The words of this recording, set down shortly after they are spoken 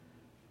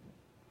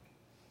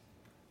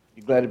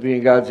You glad to be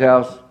in God's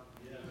house?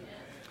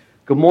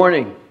 Good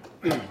morning.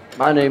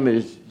 My name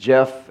is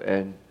Jeff,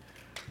 and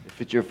if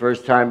it's your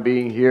first time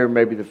being here,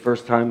 maybe the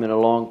first time in a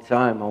long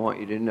time, I want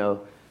you to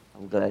know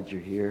I'm glad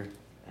you're here.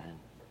 And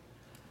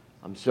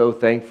I'm so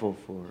thankful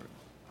for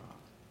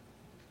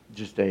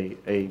just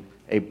a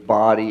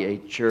body, a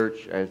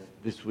church. As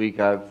this week,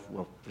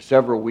 for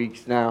several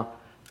weeks now,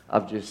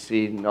 I've just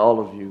seen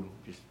all of you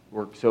just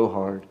work so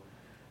hard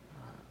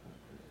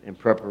in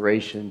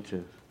preparation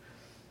to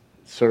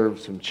serve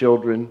some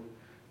children.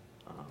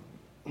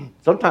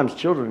 Sometimes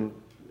children,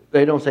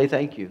 they don't say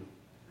thank you.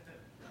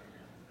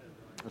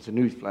 That's a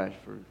news flash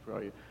for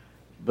all you.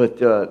 But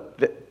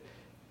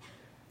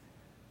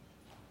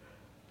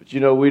you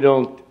know, we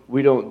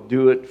don't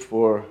do it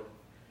for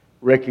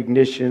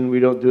recognition. We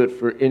don't do it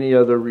for any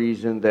other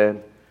reason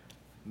than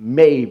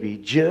maybe,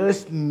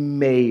 just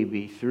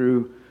maybe,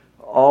 through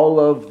all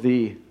of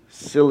the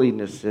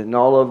silliness and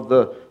all of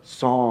the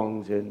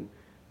songs and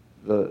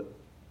the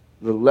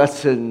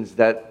lessons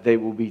that they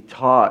will be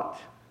taught,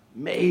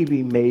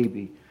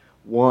 maybe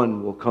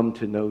one will come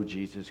to know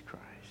Jesus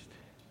Christ.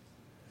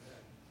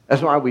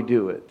 That's why we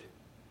do it.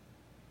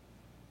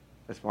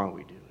 That's why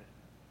we do it.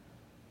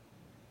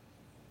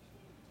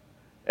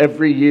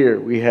 Every year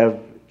we have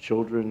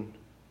children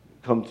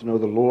come to know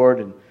the Lord,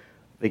 and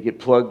they get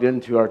plugged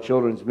into our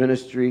children's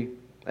ministry.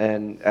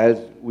 And as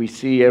we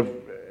see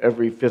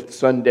every fifth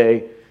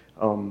Sunday,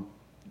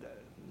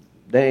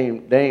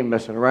 they ain't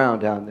messing around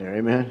down there.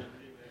 Amen.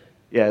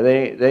 Yeah,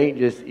 they ain't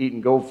just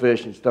eating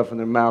goldfish and stuffing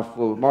their mouth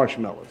full of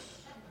marshmallows.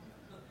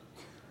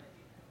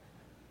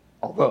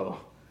 Although,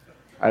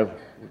 I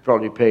would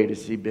probably pay to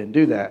see Ben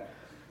do that.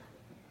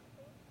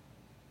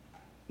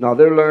 No,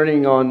 they're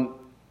learning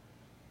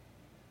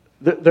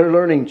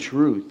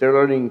truth. They're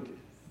learning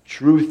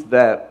truth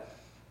that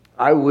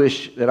I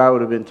wish that I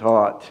would have been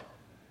taught.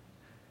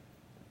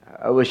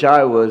 I wish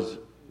I was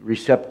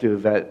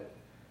receptive at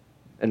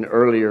an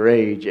earlier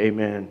age.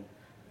 Amen.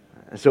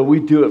 So we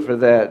do it for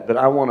that, but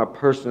I want to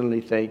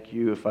personally thank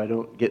you if I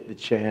don't get the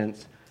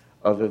chance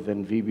other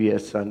than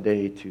VBS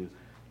Sunday to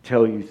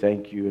tell you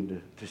thank you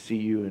and to see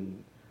you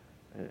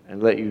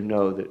and let you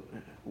know that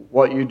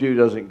what you do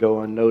doesn't go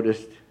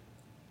unnoticed.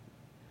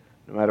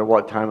 No matter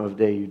what time of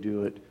day you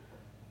do it,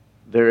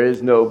 there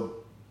is no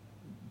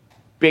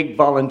big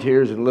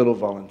volunteers and little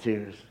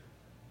volunteers.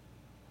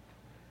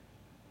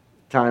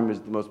 Time is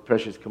the most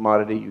precious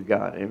commodity you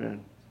got.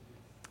 Amen.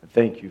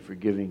 Thank you for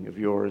giving of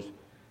yours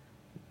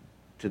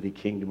to the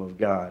kingdom of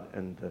God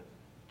and the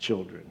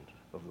children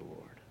of the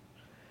Lord.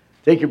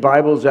 Take your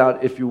Bibles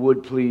out, if you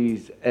would,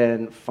 please,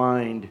 and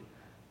find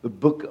the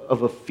book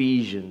of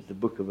Ephesians. The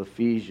book of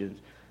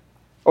Ephesians.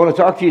 I want to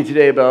talk to you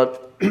today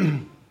about,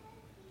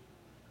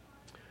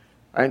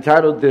 I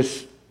entitled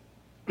this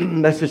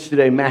message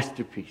today,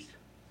 Masterpiece.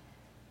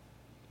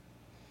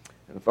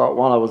 And I thought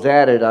while I was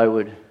at it, I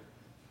would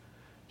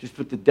just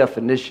put the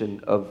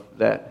definition of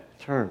that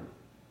term.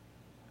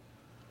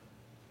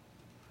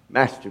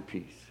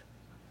 Masterpiece.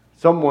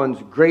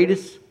 Someone's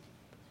greatest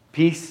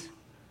piece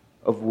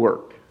of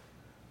work.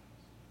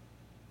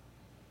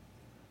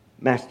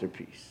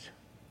 Masterpiece.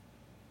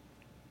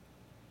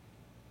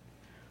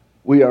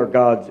 We are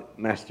God's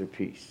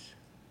masterpiece.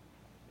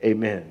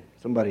 Amen.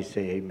 Somebody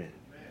say amen.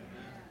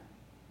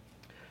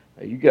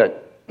 Now you got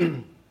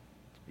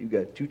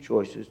two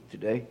choices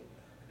today.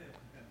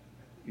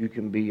 You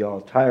can be all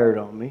tired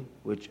on me,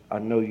 which I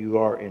know you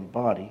are in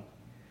body,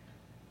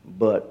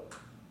 but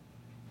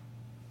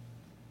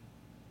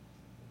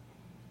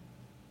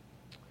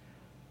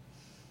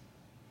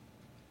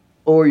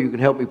or you can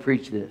help me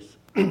preach this.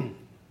 Because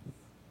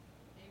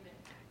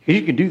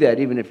you can do that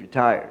even if you're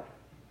tired.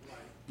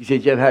 You say,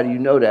 Jeff, how do you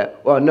know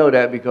that? Well, I know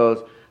that because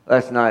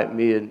last night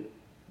me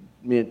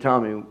and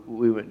Tommy,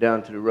 we went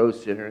down to the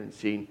Rose Center and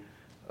seen,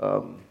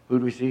 who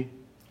did we see?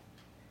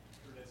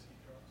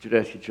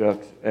 Tedeschi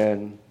Trucks.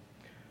 And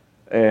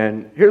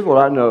here's what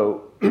I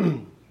know.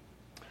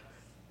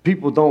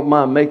 People don't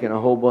mind making a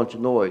whole bunch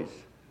of noise.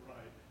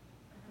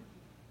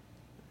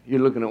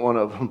 You're looking at one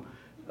of them.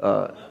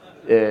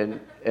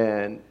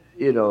 And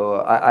you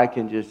know, I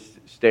can just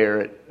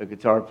stare at a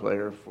guitar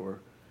player for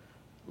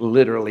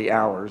literally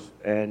hours.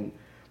 And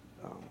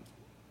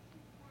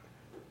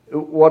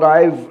what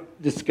I've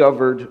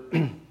discovered,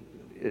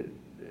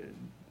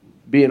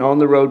 being on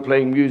the road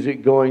playing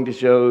music, going to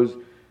shows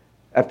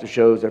after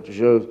shows after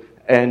shows,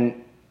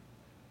 and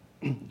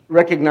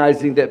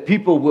recognizing that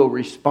people will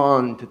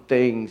respond to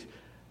things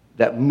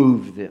that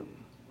move them.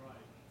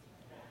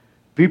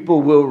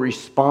 People will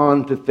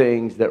respond to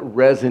things that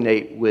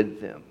resonate with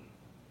them.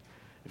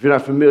 If you're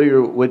not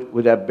familiar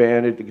with that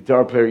band, the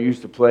guitar player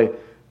used to play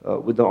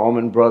with the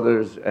Allman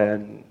Brothers,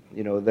 and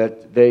you know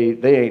that they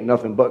ain't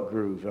nothing but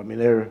groove. I mean,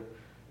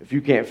 if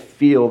you can't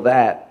feel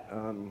that,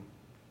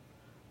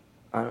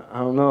 I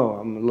don't know.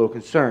 I'm a little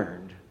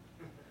concerned.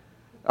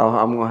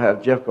 I'm going to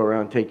have Jeff go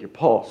around and take your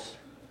pulse,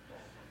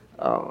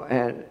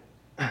 and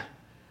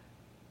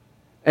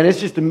it's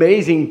just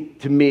amazing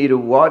to me to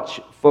watch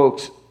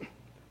folks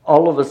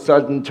all of a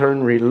sudden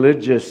turn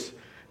religious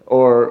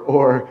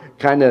or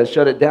kind of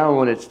shut it down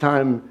when it's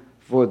time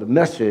for the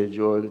message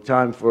or the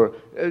time for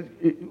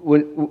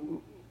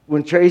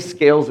when Trey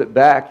scales it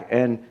back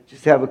and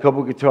just have a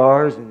couple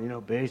guitars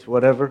and bass,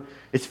 whatever.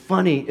 It's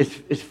funny.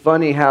 It's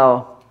funny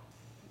how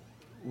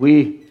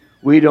we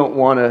don't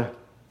want to.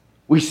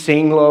 We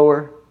sing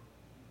lower.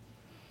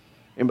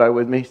 Anybody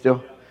with me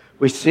still?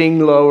 We sing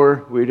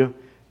lower. We do.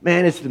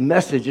 Man, it's the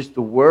message. It's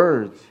the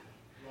words.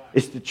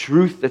 It's the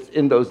truth that's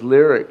in those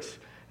lyrics.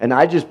 And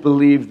I just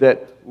believe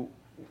that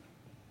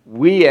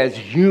we as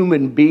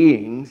human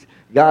beings,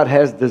 God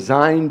has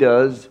designed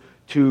us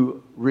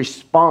to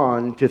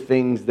respond to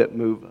things that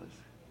move us.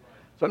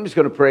 So I'm just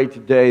going to pray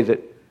today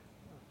that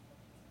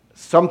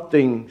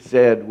something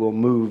said will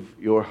move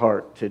your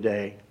heart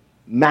today.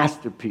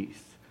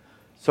 Masterpiece.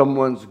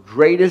 Someone's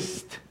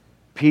greatest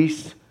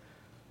piece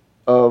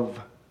of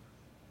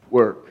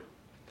work.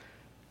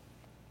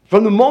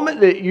 From the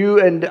moment that you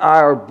and I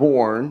are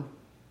born,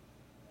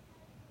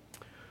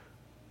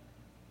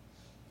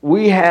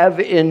 we have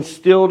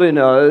instilled in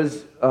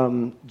us,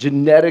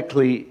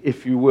 genetically,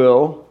 if you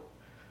will,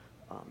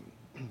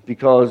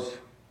 because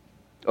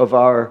of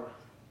our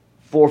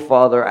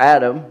forefather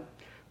Adam,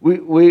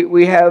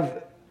 we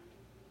have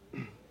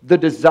the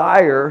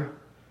desire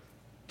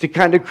to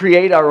kind of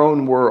create our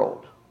own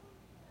world.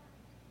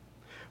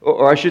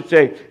 Or I should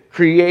say,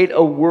 create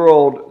a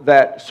world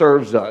that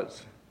serves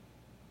us.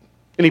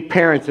 Any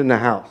parents in the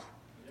house?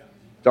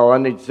 That's all I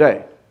need to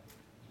say.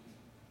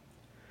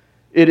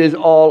 It is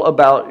all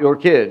about your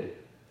kid.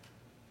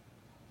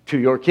 To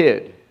your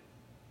kid.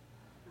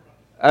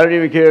 I don't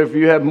even care if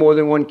you have more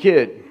than one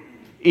kid.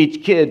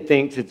 Each kid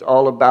thinks it's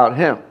all about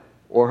him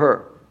or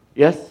her.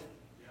 Yes?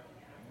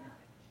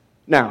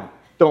 Now,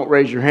 don't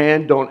raise your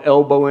hand. Don't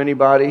elbow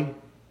anybody.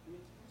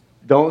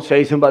 Don't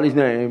say somebody's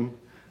name.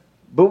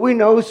 But we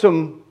know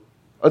some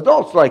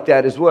adults like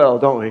that as well,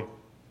 don't we?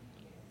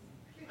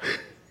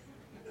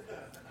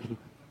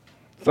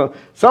 So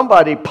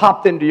somebody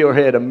popped into your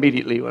head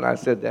immediately when I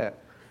said that.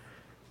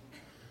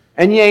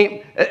 And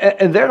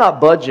they're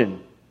not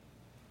budging.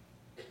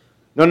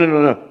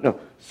 No.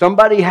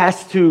 Somebody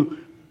has to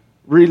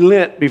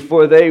relent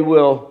before they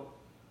will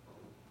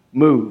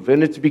move.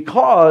 And it's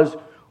because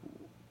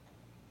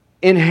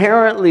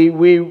inherently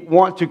we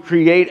want to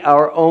create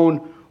our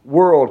own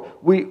world.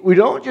 We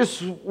don't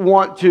just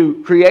want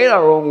to create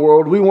our own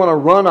world, we want to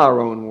run our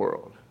own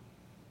world.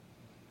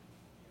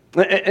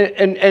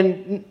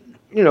 And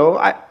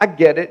I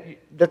get it.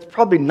 That's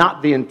probably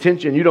not the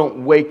intention. You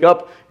don't wake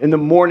up in the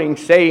morning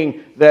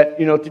saying that,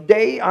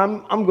 today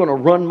I'm going to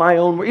run my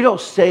own world. You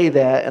don't say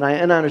that, and I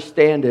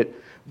understand it.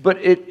 But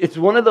it's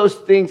one of those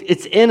things,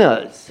 it's in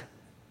us.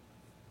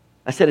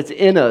 I said it's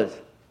in us.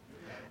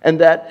 And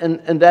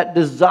that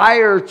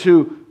desire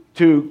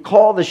to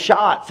call the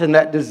shots and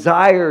that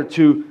desire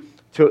to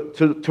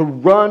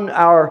run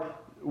our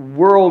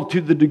world to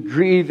the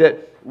degree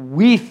that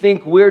we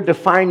think we're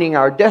defining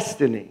our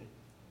destiny.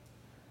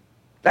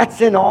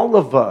 That's in all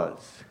of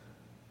us.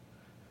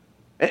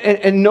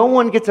 And no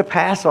one gets a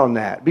pass on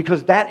that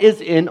because that is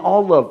in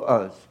all of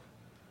us.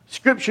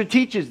 Scripture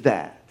teaches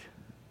that.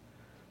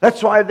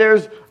 That's why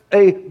there's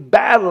a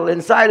battle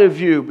inside of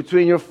you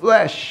between your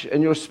flesh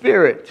and your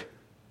spirit.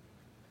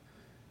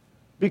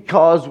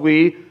 Because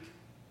we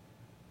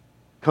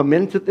come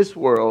into this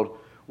world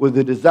with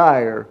a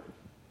desire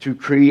to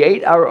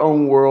create our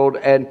own world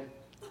and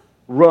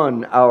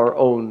run our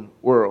own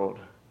world.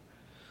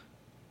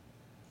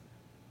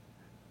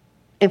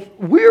 If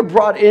we're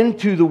brought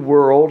into the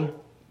world,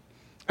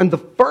 and the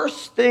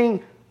first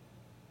thing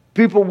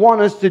people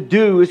want us to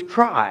do is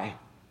cry.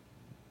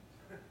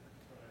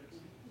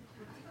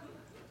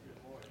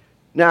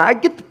 Now, I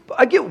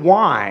get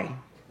why.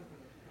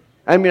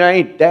 I mean, I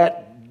ain't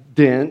that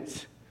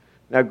dense.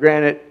 Now,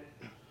 granted,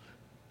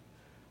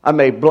 I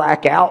may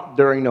black out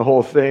during the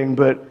whole thing,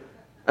 but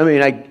I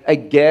mean, I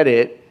get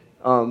it.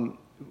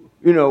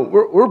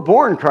 We're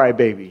born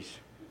crybabies.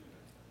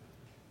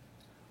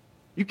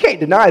 You can't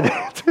deny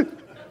that.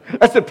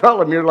 That's the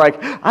problem. You're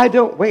like, I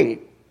don't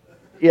wait.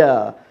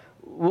 Yeah,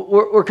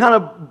 we're kind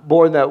of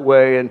born that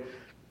way, and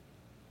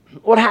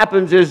what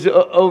happens is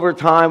over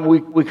time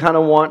we kind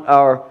of want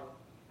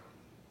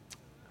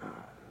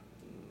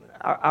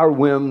our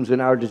whims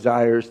and our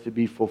desires to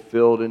be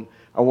fulfilled, and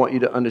I want you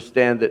to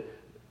understand that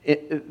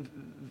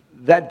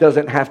that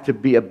doesn't have to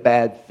be a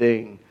bad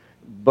thing,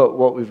 but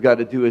what we've got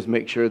to do is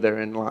make sure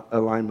they're in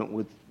alignment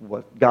with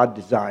what God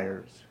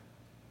desires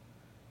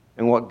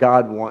and what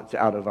God wants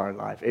out of our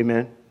life.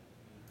 Amen?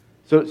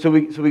 So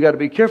we got to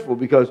be careful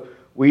because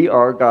we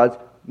are God's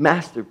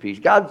masterpiece.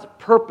 God's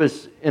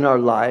purpose in our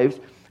lives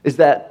is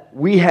that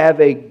we have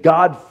a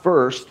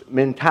God-first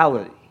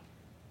mentality.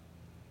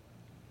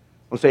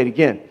 I'll say it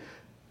again.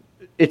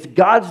 It's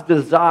God's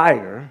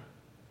desire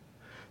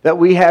that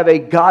we have a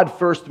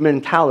God-first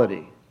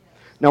mentality.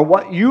 Now,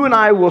 what you and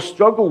I will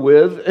struggle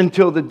with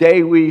until the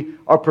day we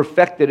are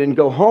perfected and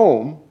go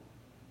home,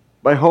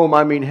 by home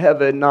I mean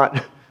heaven,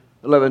 not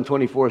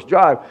 1124th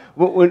Drive.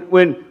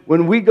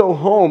 When we go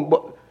home,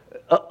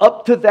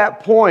 up to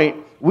that point,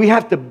 we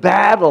have to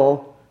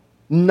battle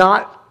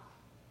not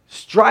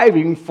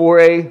striving for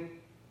a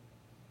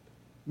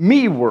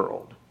me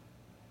world.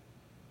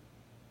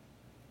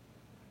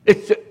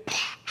 It's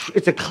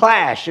a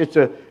clash. It's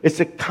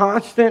a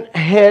constant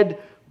head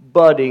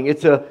butting.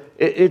 It's a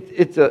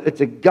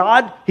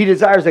God. He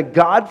desires a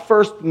God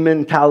first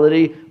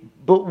mentality,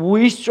 but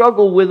we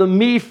struggle with a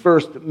me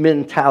first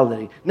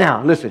mentality.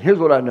 Now, listen. Here's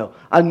what I know.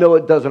 I know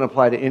it doesn't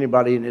apply to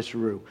anybody in this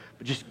room,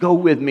 but just go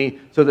with me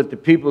so that the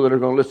people that are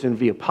going to listen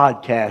via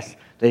podcast,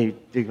 they're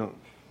going.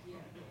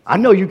 I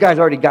know you guys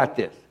already got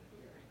this,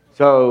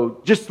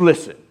 so just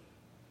listen.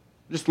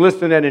 Just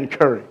listen and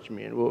encourage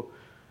me, and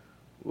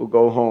we'll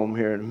go home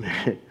here in a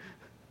minute.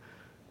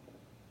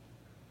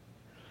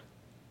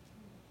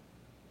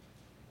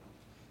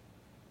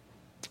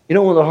 You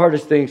know, one of the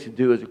hardest things to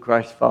do as a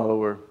Christ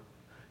follower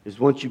is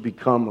once you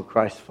become a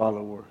Christ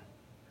follower,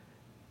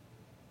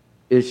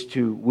 is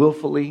to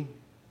willfully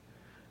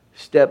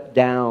step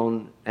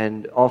down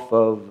and off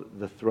of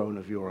the throne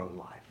of your own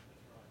life.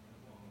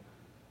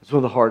 It's one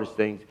of the hardest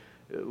things.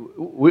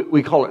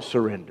 We call it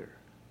surrender.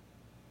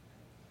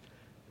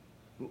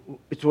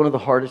 It's one of the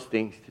hardest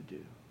things to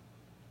do.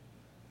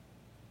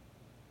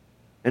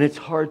 And it's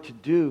hard to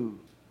do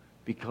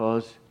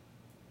because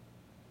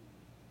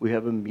we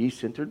have a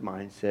me-centered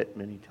mindset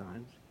many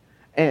times.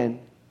 And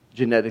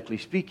genetically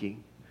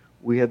speaking,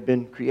 we have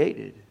been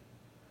created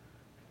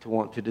to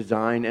want to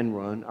design and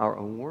run our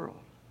own world.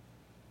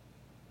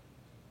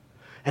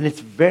 And it's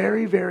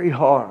very, very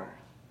hard.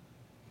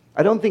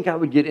 I don't think I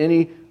would get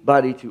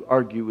anybody to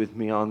argue with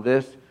me on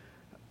this.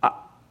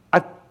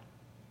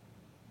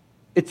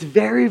 It's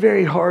very,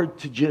 very hard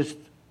to just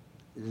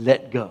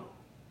let go.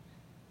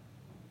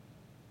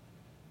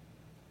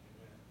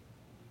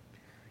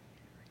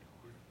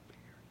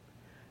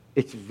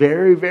 It's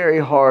very, very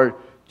hard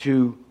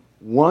to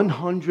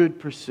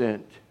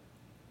 100%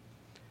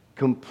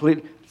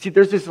 complete. See,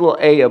 there's this little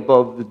A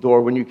above the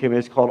door when you came in.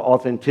 It's called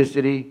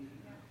authenticity.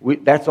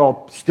 That's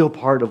all still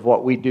part of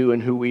what we do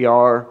and who we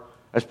are.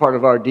 That's part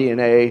of our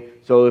DNA.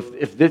 So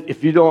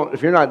if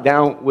you're not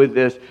down with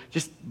this,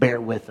 just bear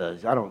with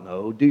us. I don't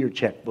know. Do your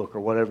checkbook or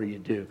whatever you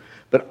do.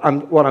 But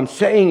what I'm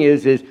saying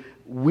is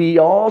we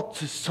all,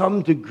 to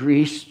some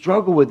degree,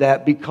 struggle with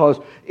that because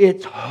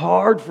it's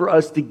hard for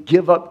us to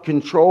give up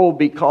control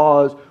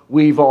because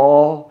we've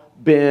all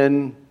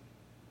been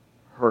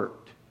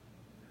hurt.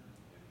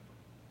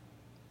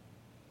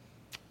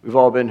 We've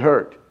all been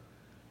hurt.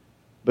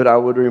 But I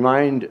would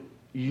remind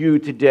you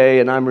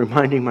today, and I'm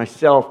reminding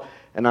myself,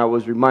 and I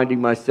was reminding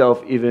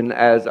myself even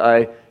as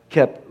I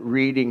kept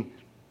reading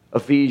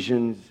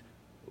Ephesians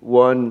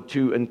 1,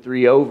 2, and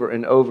 3 over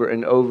and over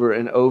and over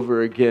and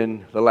over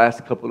again the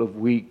last couple of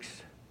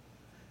weeks.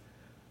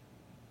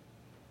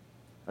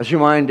 I was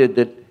reminded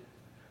that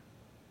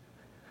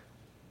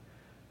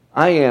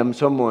I am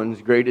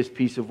someone's greatest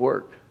piece of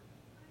work.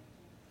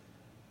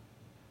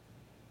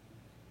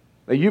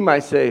 Now you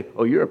might say,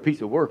 "Oh, you're a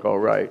piece of work, all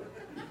right."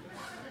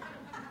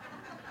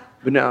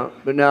 But now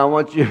I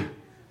want you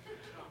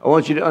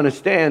to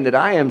understand that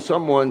I am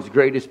someone's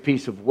greatest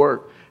piece of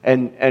work.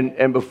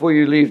 And before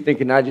you leave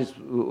thinking I just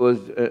was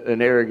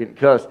an arrogant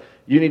cuss,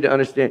 you need to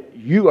understand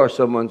you are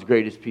someone's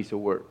greatest piece of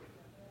work.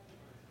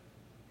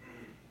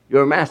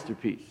 You're a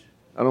masterpiece.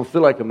 I don't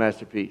feel like a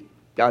masterpiece.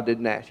 God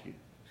didn't ask you.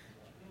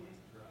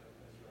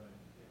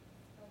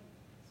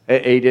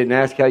 He didn't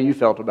ask how you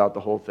felt about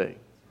the whole thing.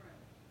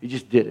 He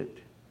just didn't.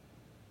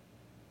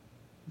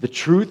 The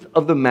truth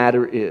of the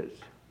matter is,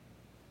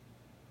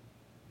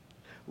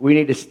 we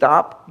need to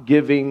stop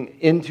giving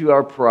into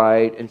our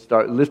pride and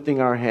start lifting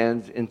our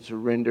hands in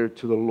surrender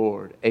to the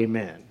Lord.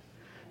 Amen.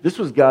 This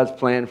was God's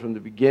plan from the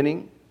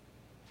beginning.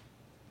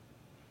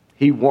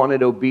 He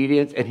wanted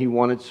obedience and He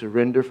wanted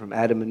surrender from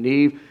Adam and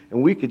Eve.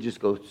 And we could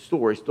just go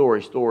story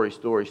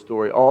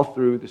all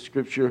through the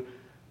Scripture.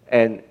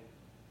 And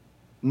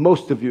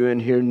most of you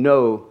in here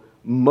know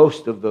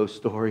most of those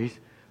stories.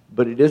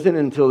 But it isn't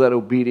until that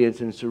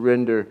obedience and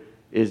surrender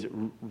is,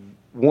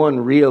 one,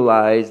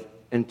 realized,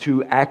 and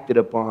two, acted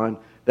upon,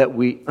 that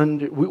we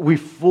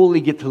fully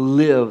get to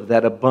live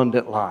that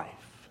abundant life.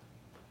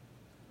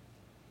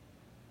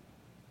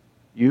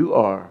 You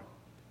are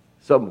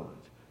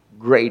someone's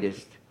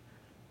greatest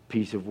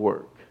piece of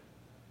work.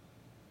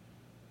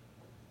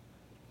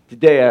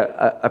 Today,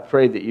 I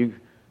pray that you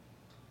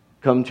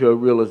come to a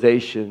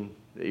realization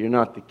that you're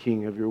not the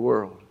king of your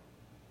world.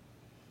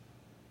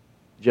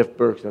 Jeff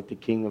Burke's not the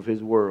king of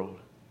his world.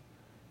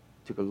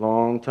 It took a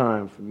long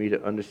time for me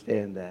to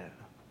understand that.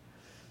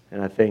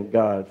 And I thank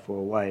God for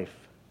a wife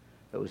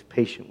that was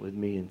patient with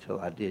me until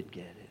I did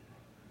get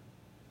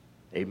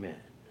it. Amen.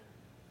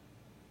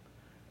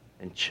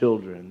 And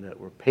children that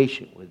were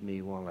patient with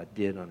me while I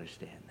did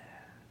understand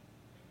that.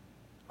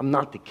 I'm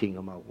not the king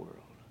of my world.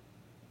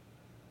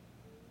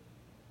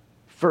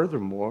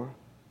 Furthermore,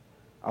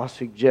 I'll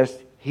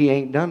suggest He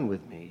ain't done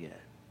with me yet.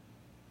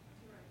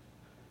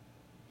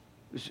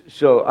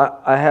 So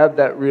I have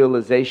that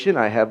realization,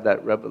 I have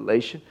that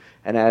revelation,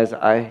 and as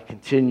I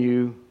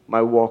continue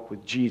my walk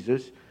with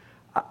Jesus,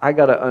 I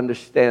got to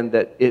understand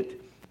that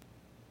it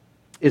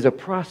is a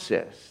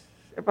process.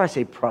 Everybody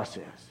say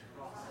process.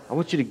 I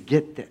want you to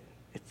get that.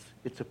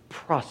 It's a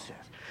process.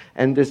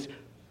 And this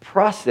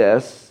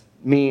process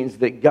means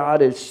that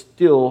God is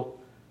still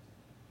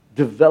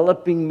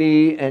developing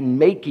me and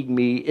making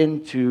me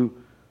into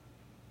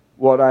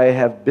what I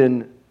have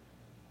been,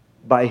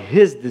 by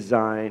His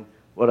design,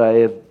 what I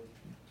have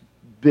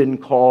been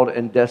called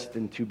and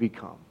destined to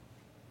become.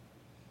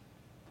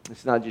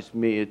 It's not just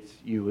me, it's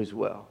you as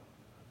well.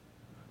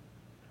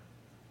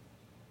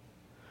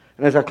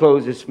 And as I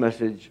close this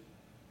message,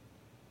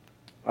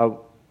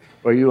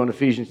 are you on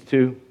Ephesians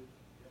 2?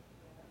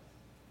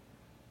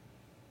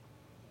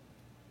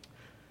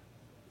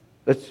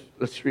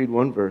 Let's read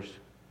one verse.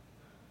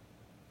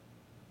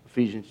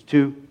 Ephesians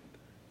 2,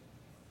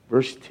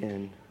 verse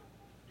 10.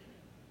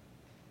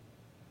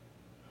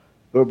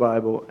 Your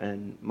Bible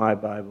and my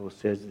Bible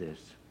says this.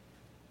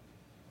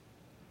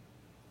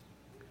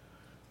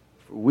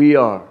 For we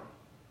are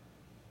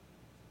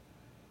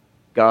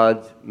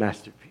God's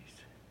masterpiece.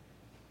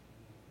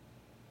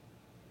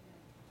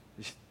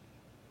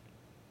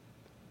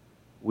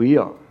 We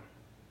are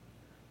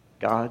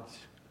God's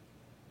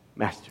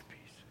masterpiece.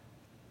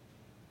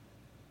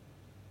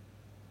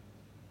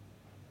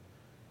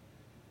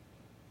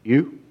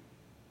 You,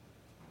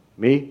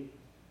 me,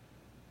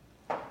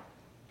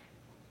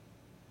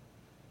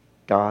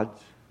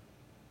 God's.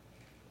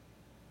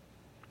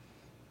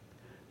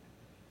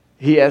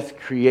 He has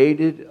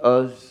created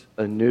us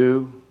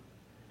anew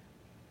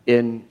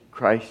in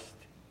Christ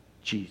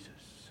Jesus.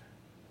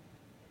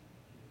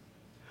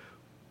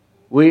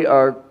 We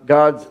are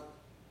God's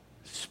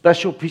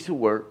special piece of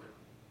work,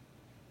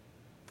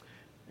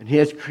 and He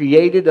has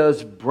created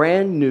us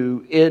brand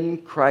new in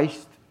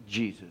Christ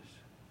Jesus.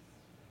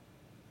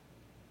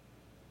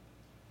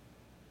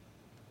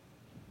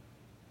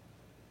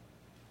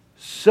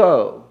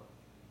 So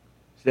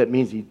that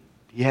means he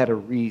had a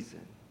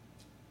reason.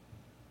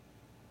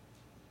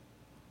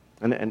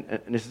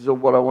 And this is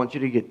what I want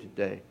you to get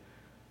today.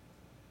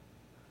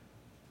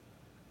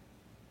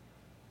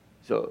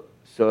 So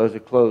as a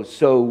close,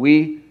 so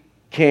we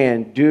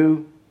can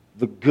do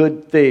the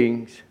good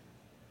things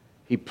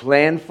He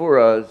planned for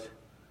us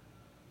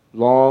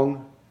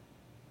long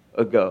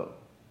ago.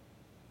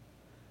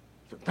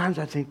 Sometimes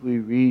I think we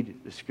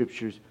read the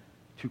Scriptures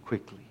too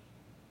quickly.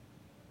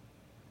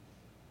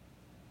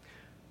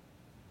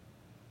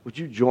 Would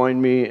you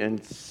join me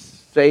in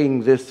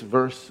saying this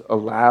verse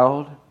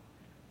aloud?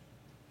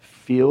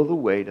 Feel the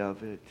weight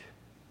of it.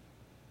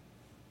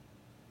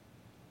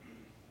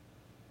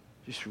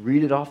 Just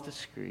read it off the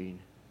screen.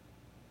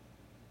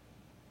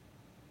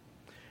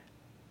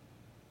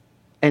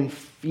 And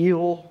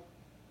feel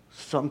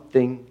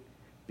something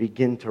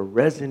begin to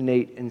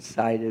resonate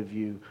inside of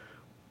you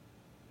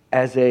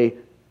as a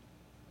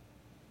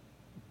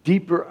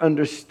deeper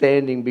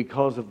understanding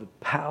because of the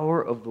power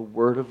of the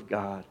Word of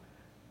God.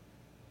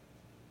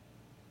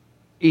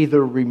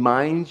 Either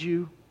reminds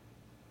you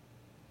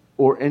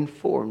or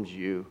informs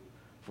you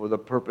for the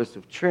purpose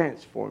of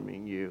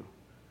transforming you.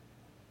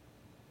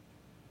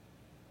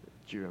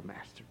 That you're a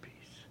masterpiece.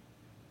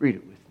 Read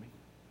it with me.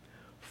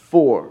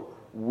 For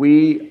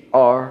we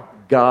are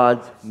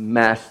God's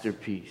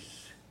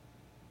masterpiece.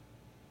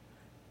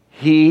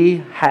 He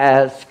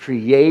has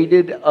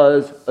created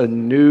us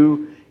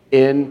anew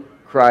in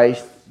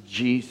Christ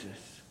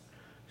Jesus,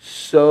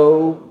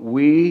 so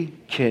we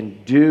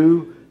can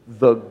do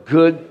the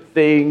good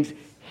things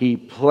He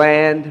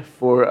planned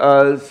for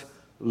us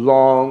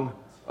long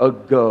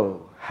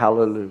ago.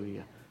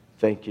 Hallelujah.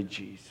 Thank you,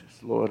 Jesus.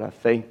 Lord, I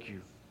thank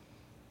you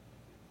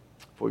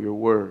for your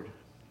word.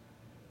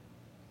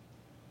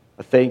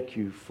 I thank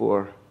you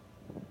for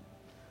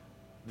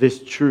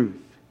this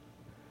truth.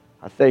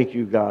 I thank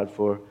you, God,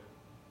 for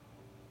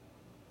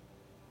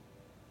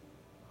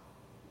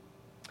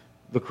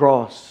the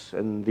cross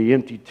and the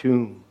empty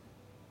tomb,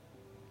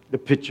 the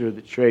picture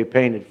that Trey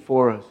painted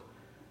for us.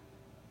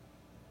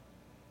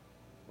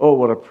 Oh,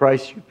 what a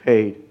price you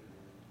paid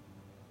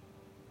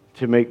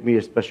to make me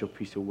a special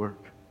piece of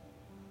work.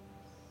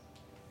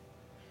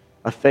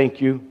 I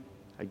thank you.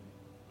 I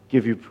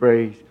give you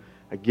praise.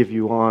 I give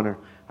you honor.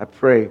 I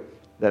pray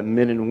that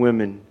men and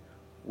women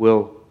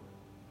will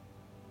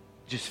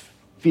just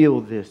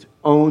feel this,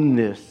 own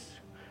this,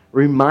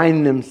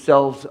 remind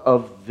themselves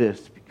of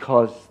this,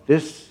 because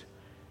this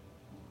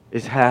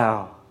is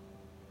how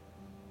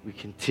we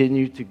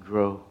continue to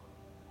grow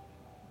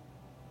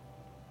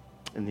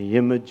in the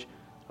image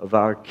of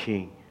our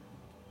King,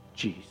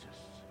 Jesus.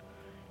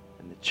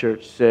 And the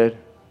church said,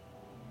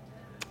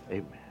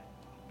 amen.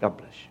 God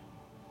bless you.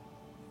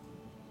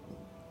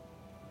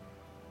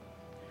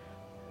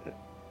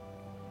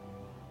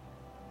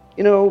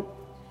 You know,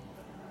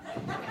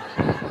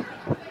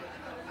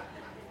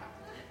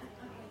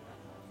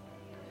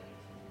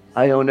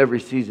 I own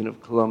every season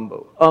of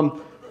Columbo.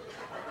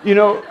 You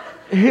know,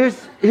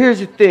 here's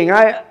the thing.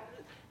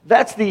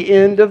 That's the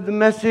end of the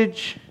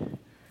message.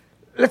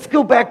 Let's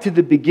go back to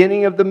the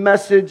beginning of the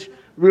message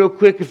real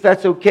quick, if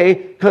that's okay,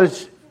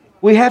 because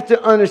we have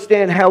to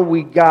understand how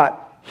we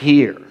got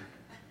here.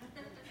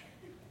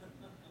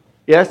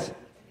 Yes?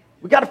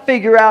 We got to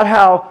figure out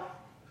how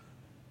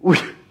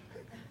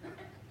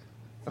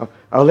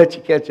I'll let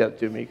you catch up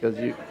to me because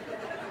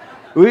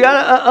we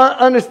got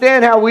to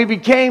understand how we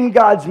became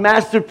God's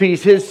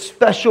masterpiece, His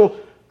special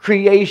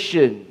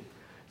creation.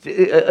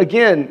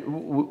 Again,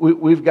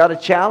 we've got a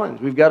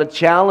challenge. We've got a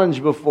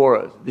challenge before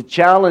us. The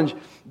challenge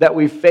that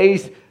we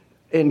face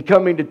in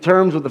coming to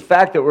terms with the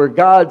fact that we're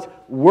God's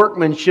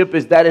workmanship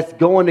is that it's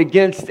going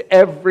against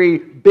every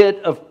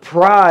bit of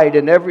pride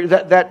and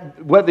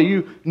that whether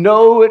you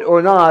know it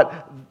or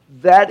not,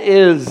 that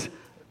is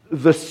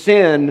the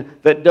sin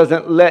that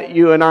doesn't let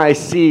you and I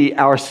see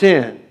our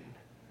sin.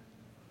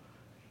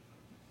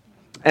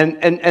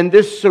 And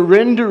this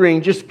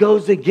surrendering just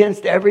goes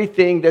against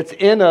everything that's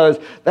in us.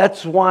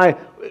 That's why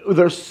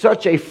there's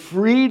such a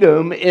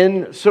freedom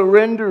in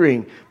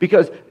surrendering.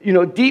 Because,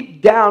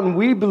 deep down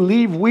we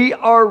believe we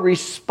are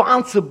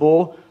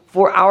responsible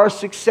for our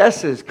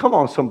successes. Come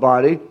on,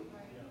 somebody.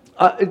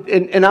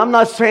 And I'm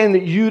not saying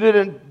that you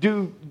didn't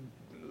do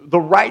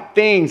the right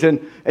things and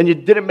you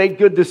didn't make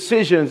good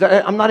decisions.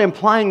 I'm not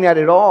implying that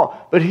at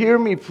all. But hear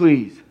me,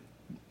 please.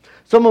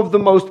 Some of the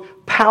most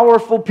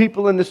powerful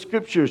people in the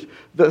Scriptures,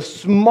 the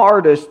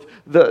smartest,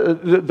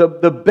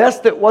 the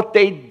best at what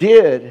they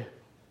did,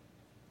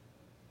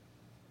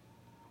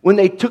 when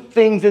they took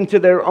things into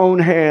their own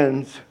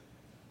hands,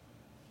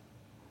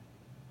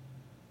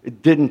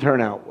 it didn't turn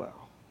out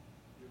well.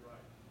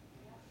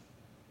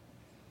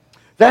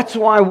 That's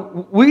why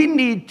we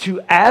need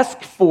to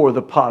ask for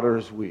the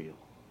potter's wheel.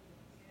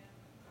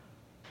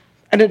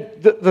 And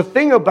the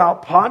thing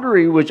about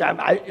pottery, which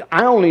I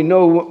only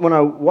know when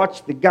I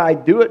watched the guy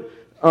do it,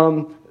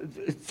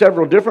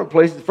 several different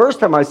places. The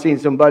first time I seen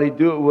somebody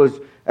do it was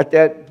at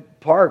that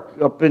park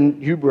up in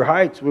Huber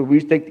Heights where we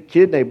used to take the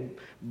kid and they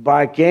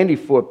buy candy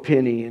for a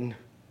penny, and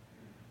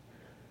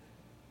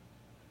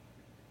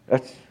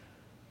that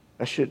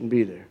shouldn't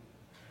be there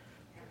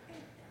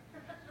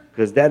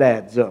because that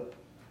adds up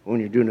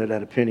when you're doing it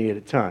at a penny at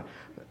a time.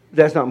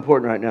 That's not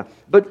important right now.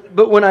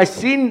 But when I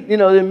seen,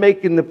 them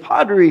making the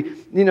pottery,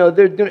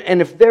 they're doing,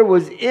 and if there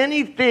was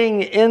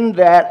anything in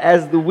that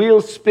as the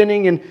wheel's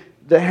spinning and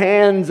the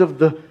hands of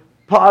the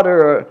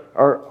potter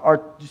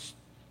are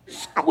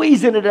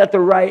squeezing it at the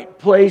right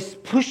place,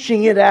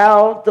 pushing it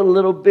out a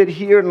little bit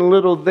here and a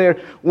little there,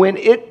 when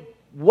it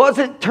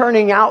wasn't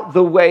turning out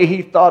the way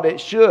he thought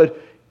it should,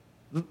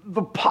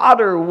 the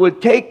potter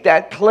would take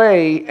that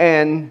clay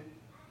and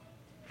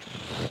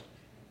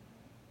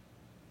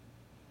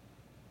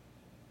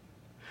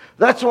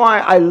that's why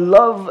I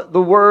love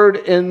the word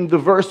in the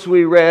verse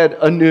we read,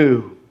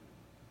 anew.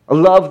 I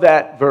love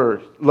that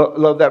verse.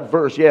 Love that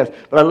verse, yes.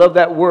 But I love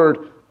that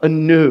word,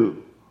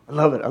 anew. I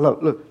love it.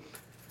 Look.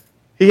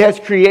 He has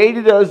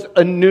created us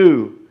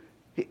anew.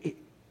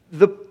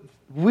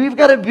 We've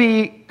got to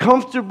be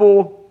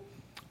comfortable,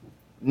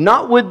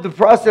 not with the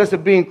process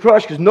of being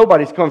crushed, because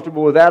nobody's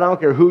comfortable with that. I don't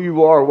care who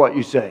you are or what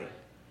you say,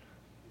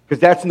 because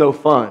that's no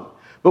fun.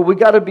 But we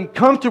got to be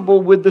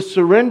comfortable with the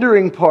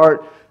surrendering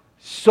part,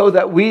 so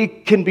that we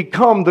can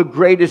become the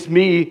greatest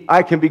me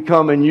I can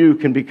become and you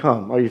can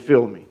become. Are you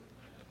feeling me?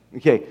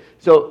 Okay,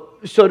 so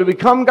to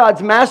become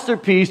God's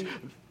masterpiece,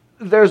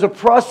 there's a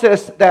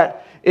process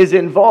that is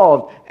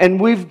involved. And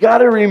we've got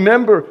to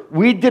remember,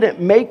 we didn't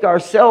make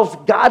ourselves,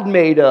 God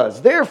made us.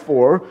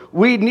 Therefore,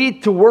 we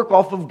need to work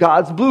off of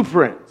God's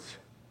blueprints.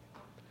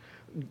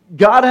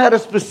 God had a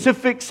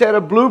specific set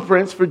of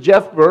blueprints for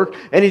Jeff Burke,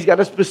 and He's got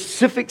a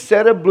specific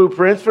set of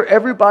blueprints for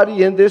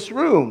everybody in this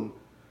room.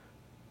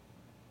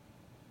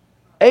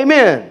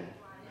 Amen.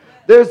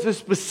 There's a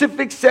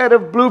specific set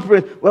of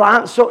blueprints.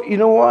 Well, you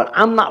know what?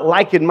 I'm not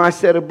liking my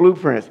set of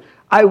blueprints.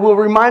 I will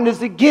remind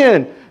us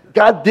again,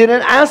 God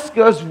didn't ask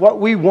us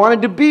what we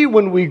wanted to be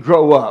when we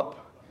grow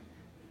up.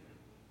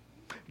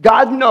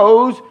 God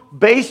knows,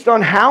 based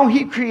on how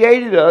He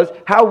created us,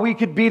 how we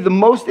could be the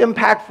most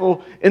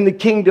impactful in the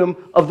kingdom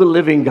of the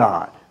living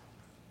God.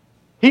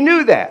 He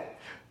knew that.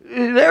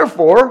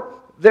 Therefore,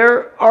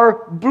 there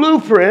are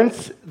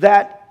blueprints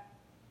that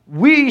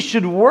we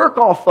should work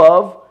off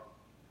of,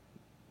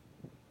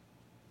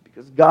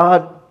 because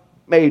God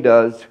made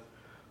us.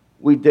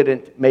 We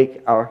didn't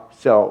make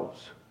ourselves.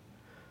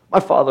 My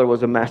father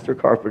was a master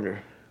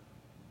carpenter.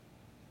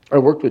 I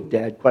worked with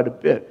Dad quite a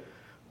bit.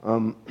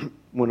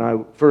 When I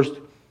first,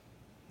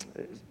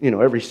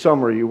 every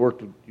summer I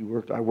worked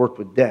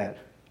with Dad.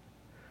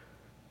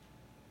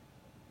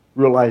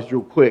 Realized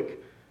real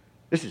quick,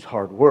 this is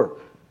hard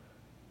work.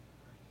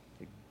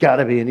 There's got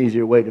to be an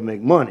easier way to make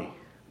money.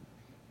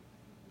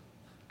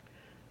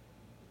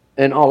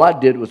 And all I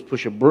did was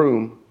push a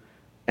broom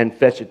and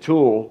fetch a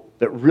tool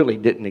that really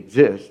didn't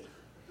exist.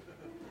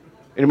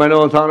 Anybody know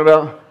what I'm talking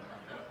about?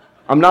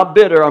 I'm not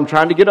bitter. I'm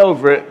trying to get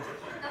over it.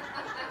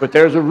 But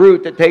there's a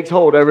root that takes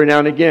hold every now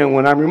and again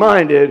when I'm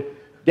reminded,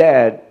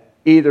 Dad,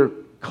 either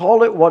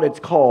call it what it's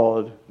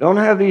called. Don't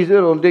have these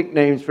little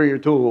nicknames for your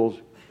tools.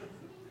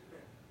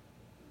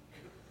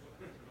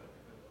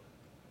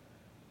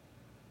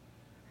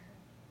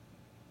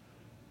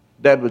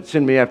 Dad would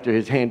send me after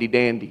his handy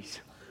dandies.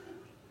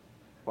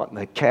 What in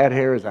the cat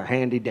hair is a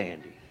handy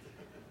dandy?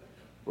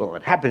 Well,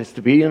 it happens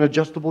to be an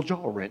adjustable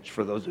jaw wrench,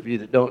 for those of you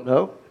that don't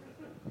know.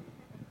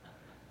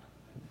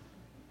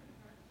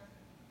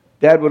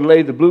 Dad would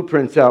lay the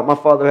blueprints out. My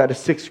father had a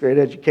 6th grade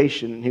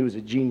education, and he was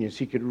a genius.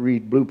 He could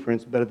read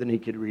blueprints better than he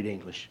could read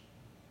English.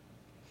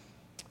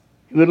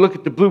 He would look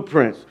at the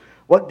blueprints.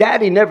 What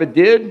Daddy never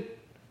did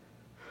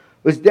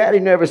was Daddy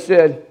never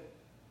said,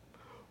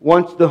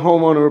 once the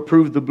homeowner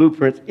approved the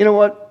blueprints, you know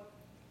what?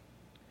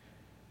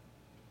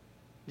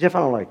 Jeff, I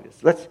don't like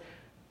this. Let's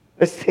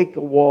take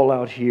the wall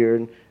out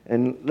here,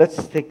 and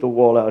let's take the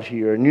wall out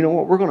here. And you know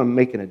what? We're going to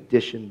make an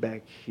addition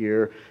back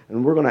here,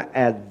 and we're going to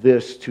add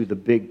this to the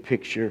big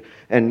picture.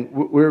 And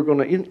we're going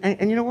to,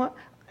 and you know what?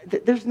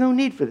 There's no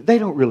need for that. They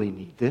don't really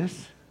need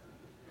this.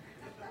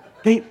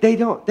 They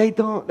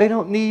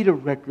don't need a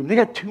rec room. They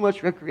got too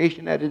much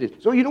recreation as it is.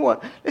 So you know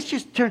what?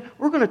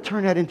 We're going to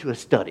turn that into a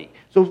study.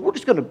 So we're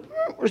just going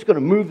to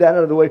move that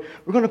out of the way.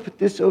 We're going to put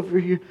this over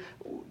here.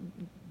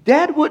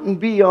 Dad wouldn't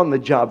be on the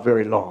job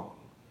very long.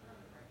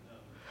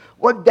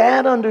 What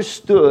Dad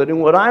understood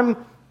and what I'm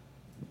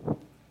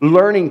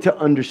learning to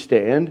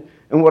understand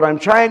and what I'm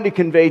trying to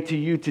convey to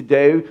you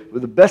today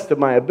with the best of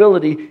my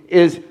ability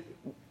is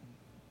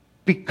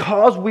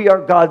because we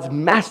are God's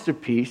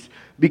masterpiece,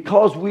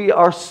 because we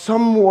are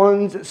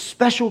someone's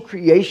special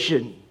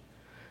creation,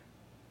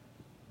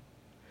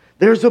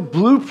 there's a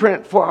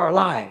blueprint for our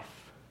life.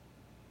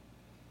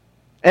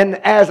 And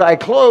as I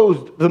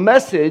closed the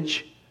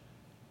message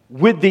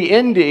with the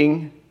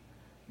ending,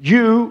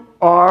 you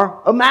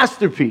are a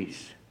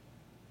masterpiece.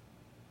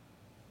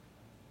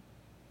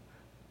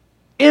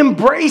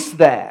 Embrace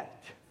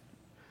that.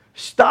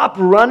 Stop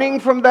running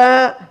from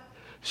that.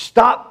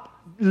 Stop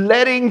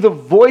letting the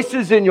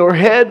voices in your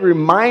head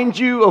remind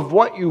you of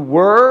what you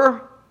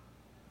were.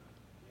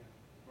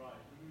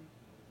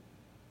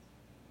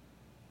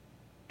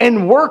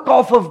 And work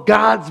off of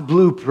God's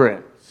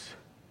blueprints.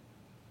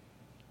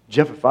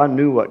 Jeff, if I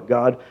knew what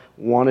God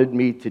wanted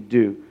me to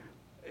do.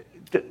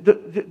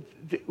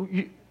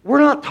 We're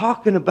not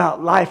talking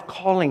about life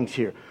callings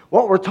here.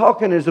 What we're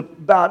talking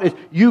about is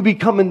you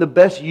becoming the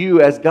best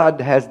you as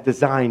God has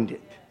designed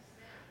it.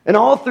 And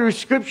all through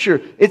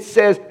Scripture, it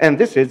says, and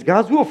this is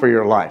God's will for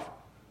your life.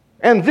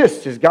 And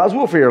this is God's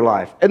will for your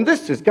life. And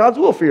this is God's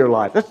will for your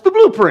life. That's the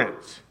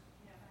blueprints.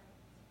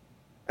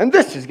 And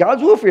this is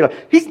God's will for your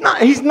life.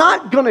 He's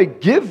not going to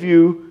give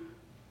you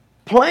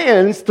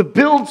plans to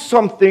build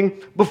something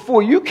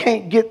before you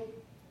can't get,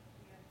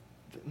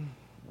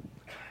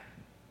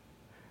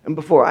 and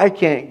before I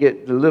can't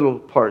get the little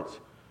parts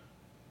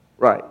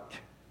right.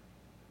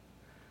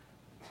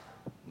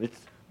 It's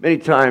many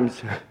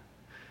times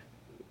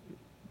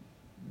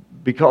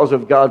because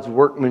of God's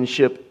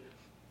workmanship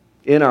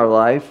in our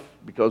life,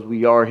 because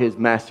we are His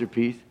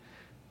masterpiece,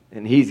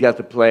 and He's got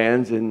the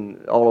plans,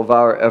 and all of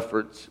our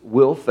efforts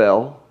will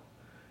fail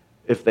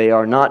if they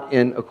are not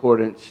in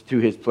accordance to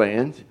His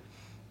plans.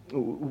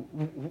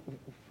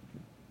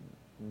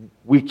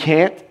 We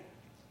can't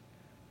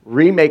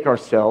remake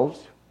ourselves.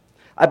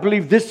 I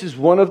believe this is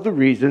one of the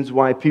reasons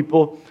why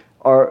people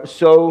are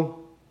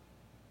so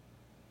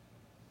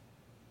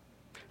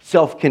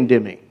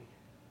self-condemning.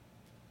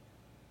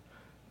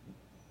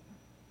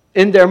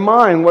 In their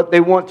mind, what they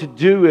want to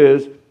do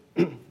is,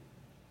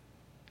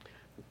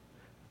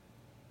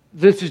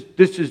 this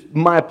is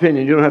my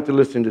opinion, you don't have to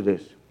listen to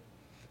this.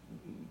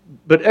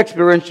 But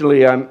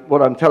experientially,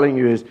 what I'm telling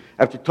you is,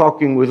 after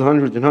talking with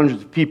hundreds and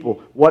hundreds of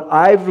people, what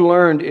I've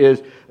learned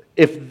is,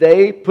 if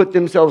they put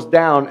themselves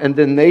down and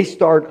then they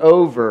start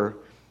over,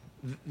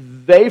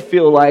 they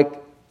feel like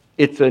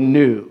it's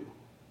anew.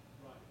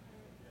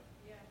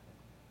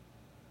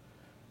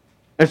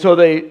 And so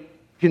they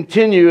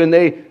continue and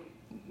they,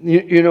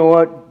 you know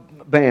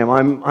what, bam,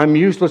 I'm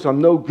useless,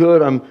 I'm no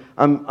good,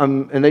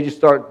 and they just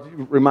start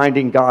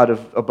reminding God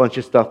of a bunch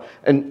of stuff.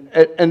 And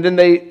then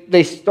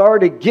they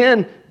start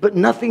again, but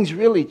nothing's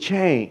really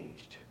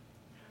changed.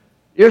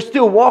 You're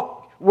still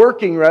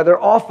working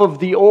off of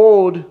the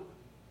old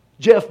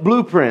Jeff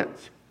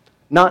blueprints,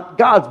 not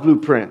God's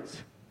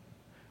blueprints.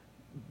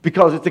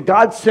 Because it's a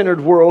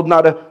God-centered world,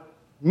 not a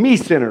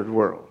me-centered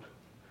world.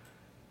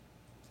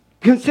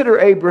 Consider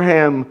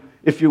Abraham,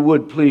 if you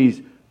would,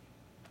 please.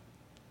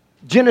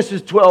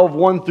 Genesis 12,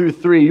 1 through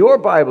 3. Your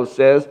Bible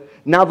says,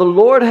 now the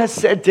Lord has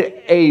said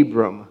to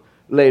Abram,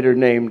 later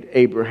named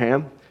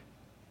Abraham,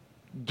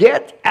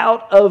 get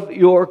out of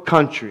your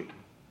country.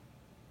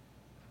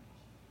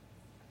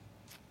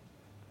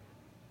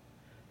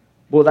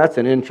 Well, that's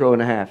an intro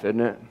and a half, isn't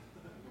it?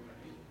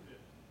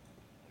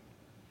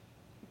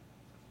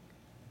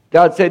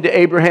 God said to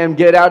Abraham,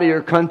 get out of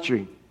your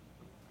country.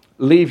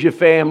 Leave your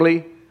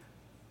family.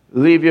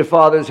 Leave your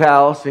father's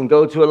house and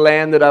go to a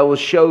land that I will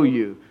show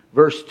you.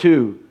 Verse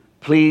 2,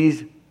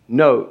 please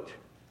note.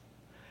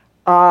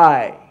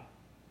 God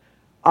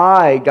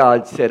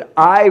said,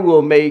 I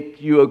will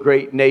make you a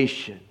great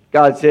nation.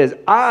 God says,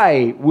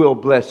 I will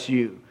bless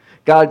you.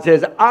 God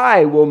says,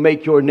 I will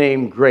make your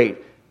name great.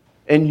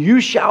 And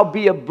you shall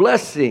be a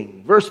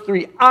blessing. Verse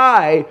 3,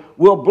 I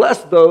will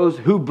bless those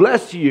who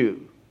bless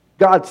you.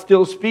 God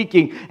still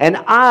speaking. And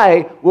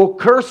I will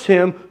curse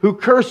him who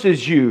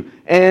curses you.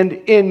 And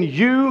in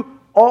you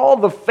all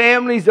the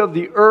families of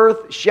the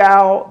earth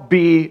shall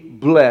be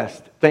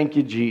blessed. Thank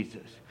you, Jesus.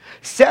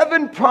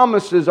 7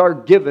 promises are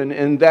given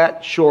in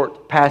that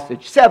short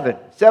passage.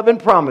 7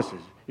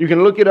 promises. You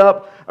can look it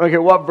up. I don't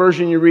care what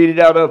version you read it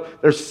out of.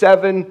 There's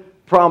 7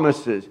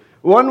 promises.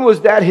 One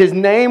was that his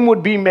name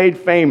would be made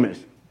famous.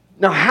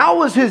 Now, how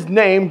was his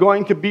name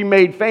going to be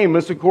made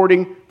famous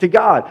according to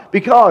God?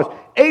 Because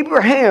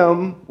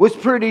Abraham was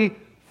pretty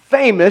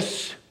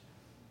famous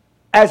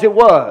as it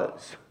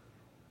was.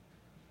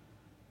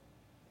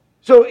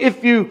 So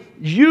if you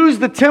use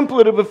the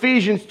template of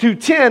Ephesians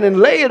 2:10 and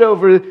lay it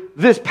over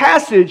this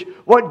passage,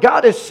 what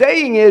God is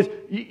saying is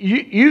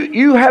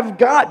you have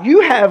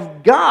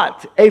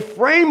got a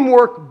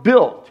framework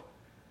built.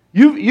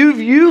 You've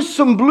used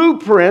some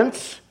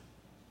blueprints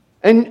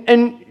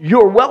and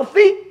you're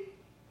wealthy.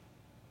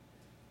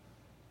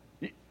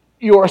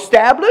 You're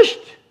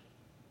established.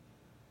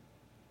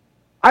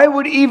 I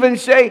would even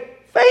say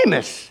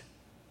famous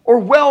or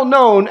well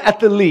known at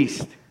the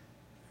least.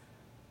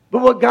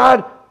 But what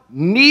God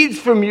needs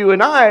from you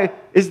and I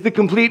is the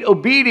complete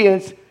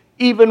obedience,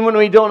 even when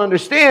we don't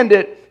understand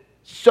it,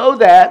 so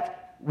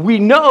that we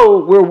know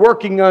we're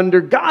working under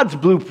God's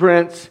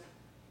blueprints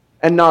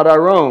and not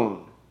our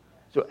own.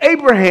 So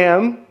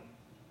Abraham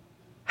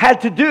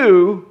had to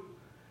do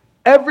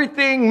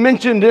everything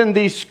mentioned in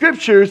these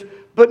scriptures,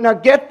 but now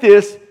get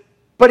this,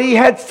 but he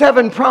had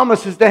 7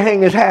 promises to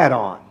hang his hat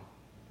on.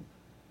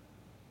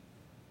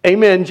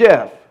 Amen,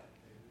 Jeff.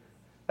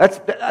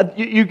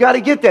 You got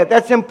to get that.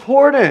 That's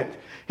important.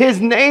 His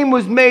name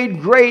was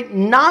made great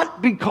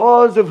not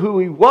because of who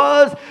he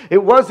was.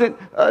 It wasn't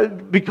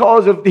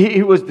because of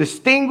he was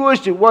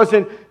distinguished. It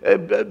wasn't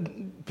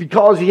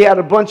because he had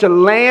a bunch of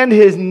land.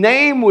 His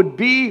name would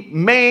be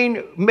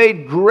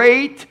made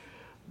great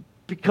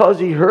because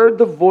he heard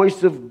the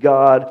voice of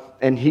God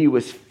and he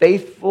was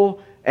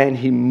faithful and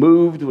he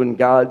moved when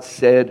God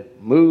said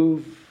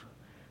move.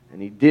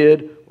 And he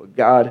did what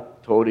God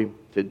told him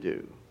to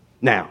do.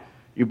 Now,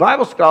 you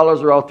Bible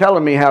scholars are all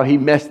telling me how he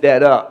messed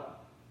that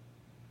up.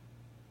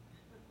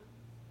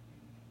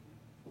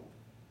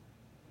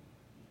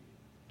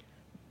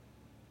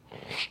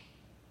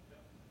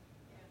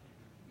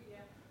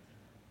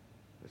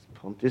 Let's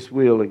pump this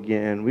wheel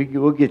again.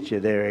 We'll get you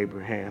there,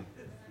 Abraham.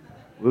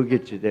 We'll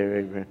get you there,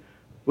 Abraham.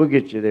 We'll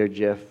get you there,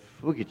 Jeff.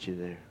 We'll get you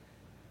there.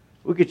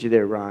 We'll get you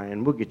there,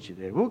 Ryan. We'll get you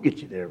there. We'll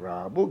get you there,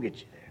 Rob. We'll get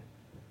you there.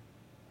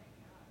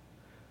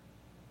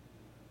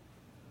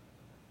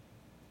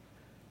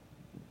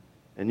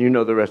 And you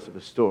know the rest of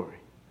the story.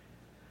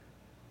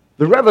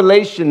 The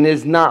revelation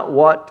is not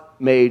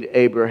what made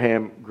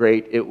Abraham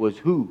great. It was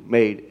who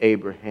made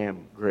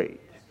Abraham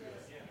great.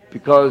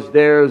 Because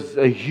there's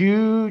a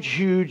huge,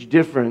 huge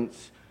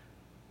difference.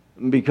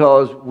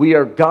 Because we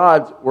are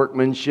God's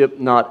workmanship,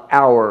 not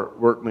our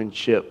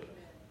workmanship.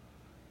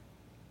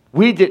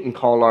 We didn't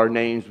call our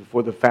names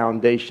before the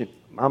foundation.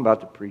 I'm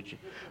about to preach it.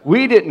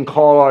 We didn't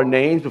call our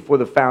names before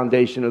the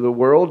foundation of the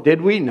world,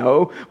 did we?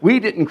 No. We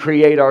didn't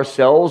create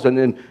ourselves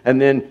and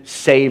then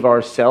save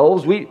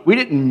ourselves. We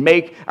didn't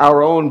make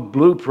our own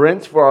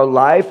blueprints for our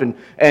life,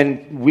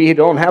 and we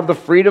don't have the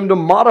freedom to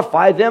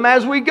modify them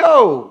as we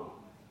go.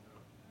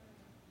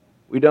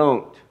 We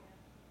don't.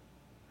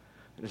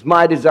 It's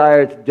my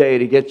desire today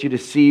to get you to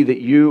see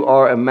that you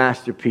are a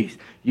masterpiece.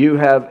 You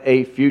have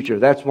a future.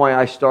 That's why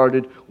I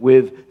started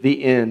with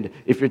the end.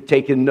 If you're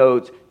taking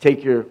notes,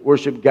 take your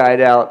worship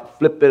guide out,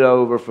 flip it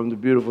over from the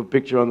beautiful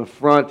picture on the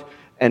front,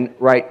 and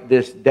write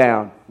this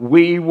down.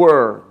 We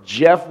were,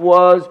 Jeff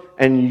was,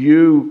 and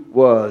you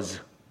was.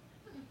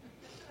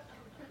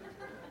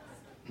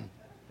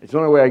 It's the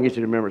only way I can get you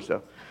to remember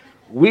stuff.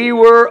 We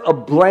were a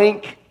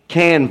blank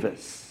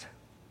canvas.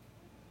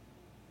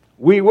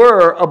 We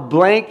were a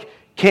blank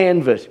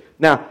canvas.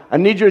 Now, I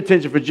need your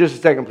attention for just a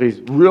second, please,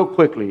 real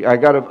quickly.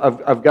 I've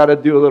got to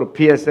do a little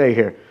PSA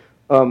here.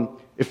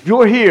 If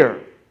you're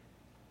here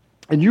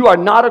and you are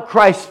not a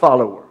Christ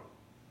follower,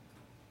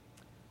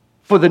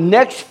 for the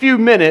next few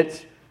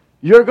minutes,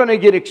 you're going to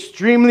get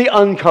extremely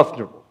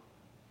uncomfortable.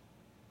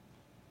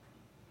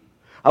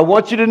 I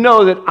want you to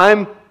know that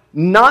I'm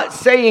not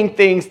saying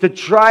things to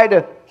try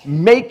to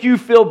make you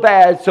feel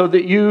bad so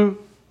that you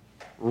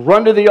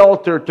run to the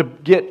altar to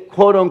get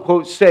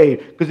quote-unquote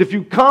saved. Because if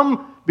you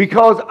come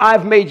because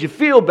I've made you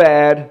feel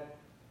bad,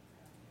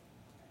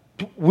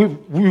 we've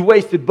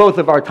wasted both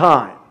of our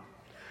time.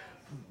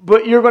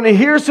 But you're going to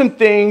hear some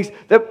things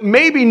that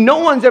maybe no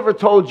one's ever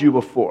told you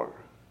before.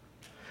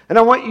 And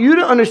I want you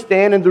to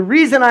understand, and the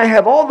reason I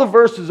have all the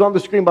verses on the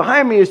screen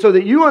behind me is so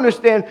that you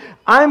understand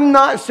I'm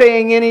not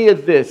saying any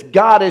of this.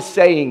 God is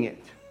saying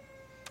it.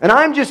 And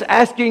I'm just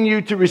asking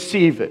you to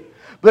receive it.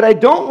 But I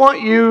don't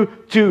want you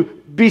to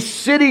be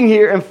sitting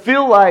here and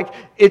feel like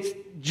it's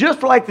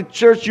just like the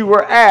church you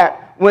were at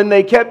when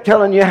they kept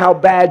telling you how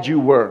bad you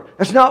were.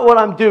 That's not what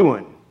I'm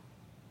doing.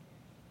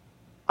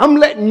 I'm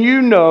letting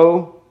you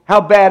know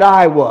how bad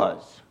I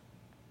was.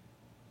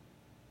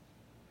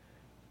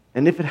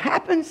 And if it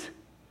happens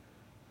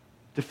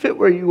to fit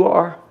where you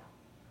are,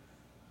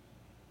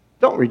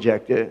 don't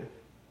reject it.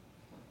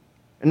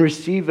 And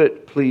receive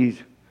it, please,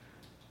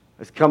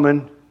 as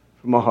coming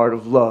from a heart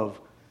of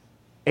love.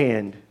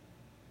 And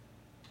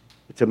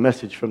it's a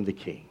message from the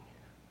King.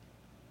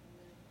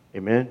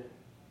 Amen?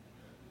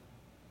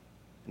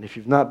 And if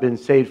you've not been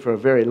saved for a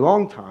very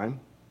long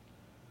time,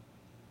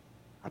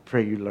 I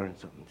pray you learn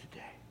something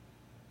today.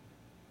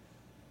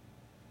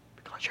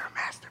 Because you're a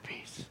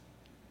masterpiece.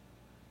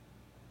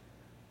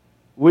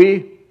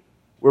 We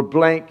were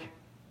blank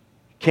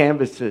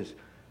canvases.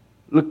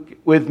 Look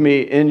with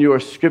me in your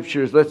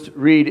scriptures. Let's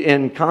read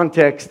in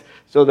context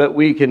so that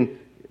we can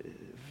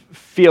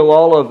feel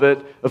all of it.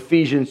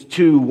 Ephesians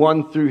 2,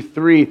 1 through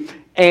 3.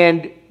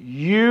 And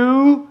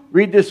you,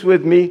 read this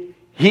with me,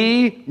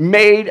 He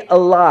made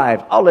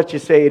alive. I'll let you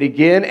say it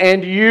again.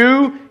 And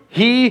you,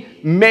 He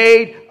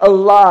made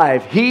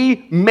alive.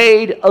 He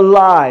made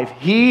alive.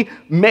 He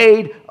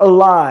made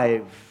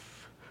alive.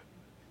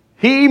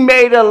 He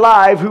made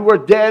alive who were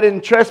dead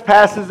in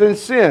trespasses and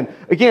sin.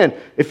 Again,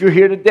 if you're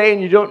here today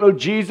and you don't know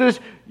Jesus,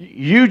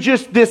 you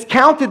just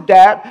discounted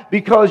that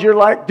because you're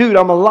like, dude,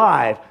 I'm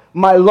alive.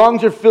 My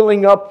lungs are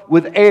filling up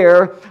with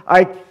air.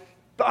 I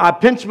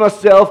pinch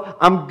myself.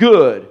 I'm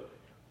good.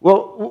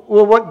 Well,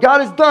 what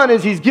God has done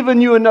is He's given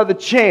you another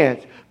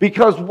chance,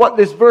 because what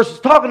this verse is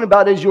talking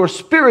about is you're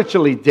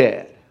spiritually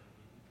dead.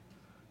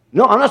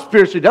 No, I'm not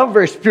spiritually dead. I'm a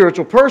very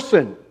spiritual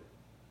person.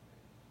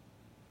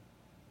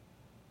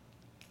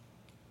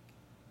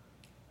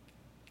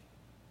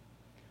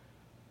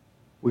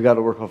 We got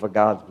to work off of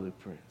God's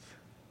blueprints.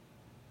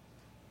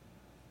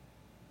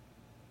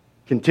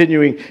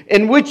 Continuing,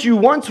 in which you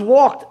once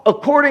walked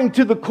according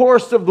to the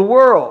course of the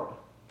world,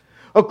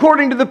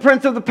 according to the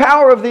prince of the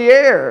power of the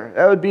air,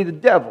 that would be the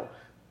devil,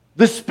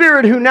 the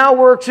spirit who now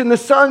works in the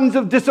sons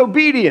of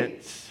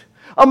disobedience,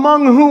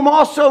 among whom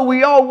also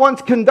we all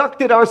once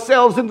conducted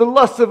ourselves in the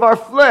lusts of our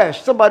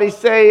flesh. Somebody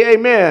say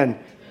amen.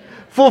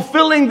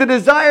 Fulfilling the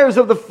desires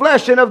of the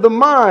flesh and of the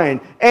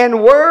mind,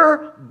 and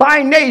were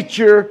by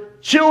nature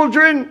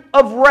children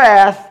of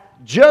wrath,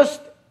 just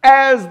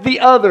as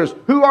the others.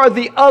 Who are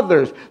the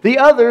others? The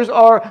others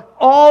are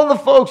all the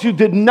folks who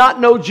did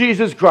not know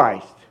Jesus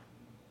Christ.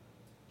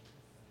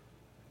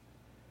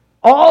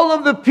 All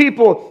of the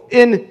people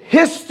in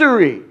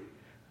history,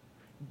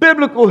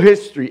 biblical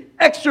history,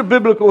 extra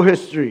biblical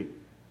history,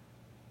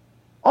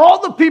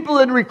 all the people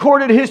in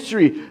recorded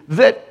history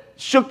that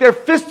shook their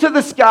fist to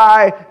the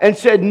sky and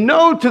said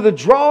no to the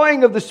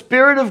drawing of the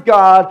Spirit of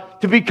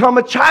God to become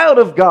a child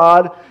of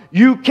God.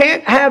 You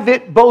can't have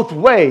it both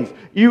ways.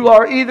 You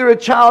are either a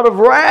child of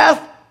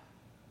wrath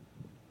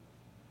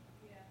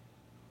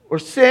or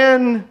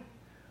sin,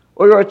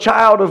 or you're a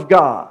child of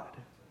God.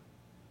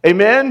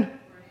 Amen?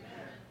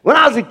 When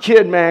I was a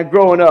kid, man,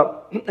 growing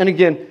up, and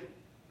again,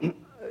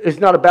 it's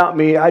not about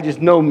me, I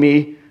just know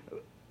me.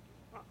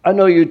 I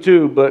know you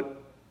too,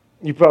 but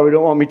you probably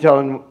don't want me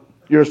telling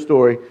your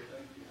story.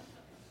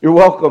 You're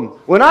welcome.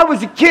 When I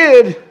was a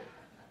kid,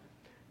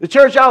 the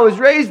church I was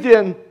raised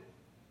in,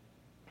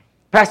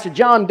 Pastor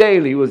John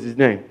Daly was his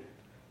name.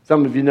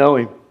 Some of you know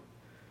him.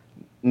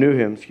 Knew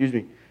him, excuse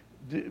me.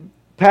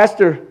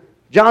 Pastor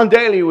John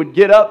Daly would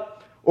get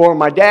up, or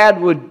my dad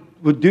would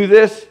do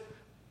this.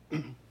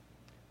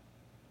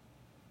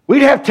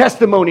 We'd have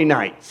testimony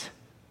nights.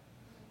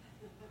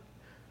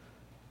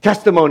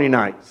 Testimony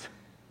nights.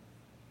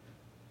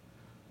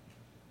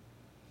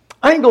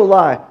 I ain't gonna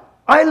lie.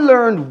 I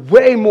learned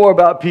way more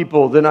about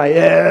people than I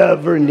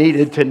ever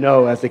needed to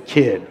know as a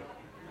kid.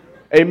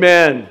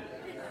 Amen.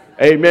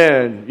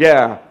 Amen.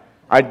 Yeah.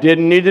 I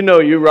didn't need to know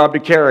you robbed a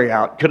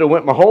carryout. Could have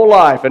went my whole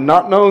life and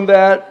not known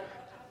that.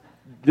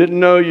 Didn't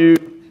know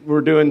you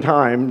were doing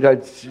time.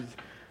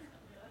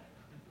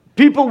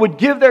 People would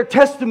give their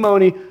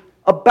testimony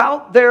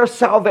about their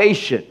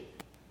salvation.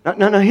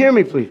 Now, hear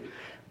me, please.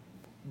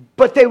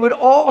 But they would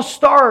all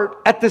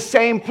start at the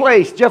same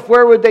place. Jeff,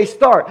 where would they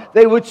start?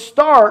 They would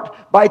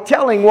start by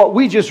telling what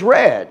we just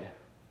read.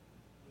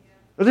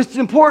 Now, this is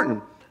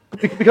important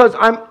because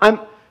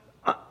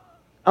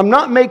I'm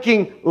not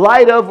making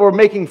light of or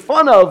making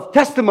fun of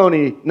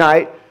testimony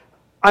night.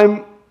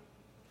 I've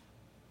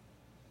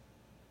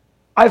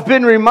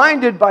been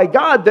reminded by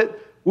God that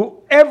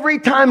every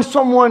time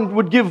someone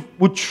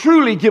would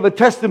truly give a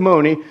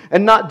testimony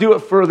and not do it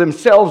for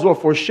themselves or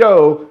for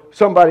show,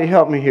 somebody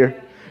help me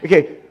here.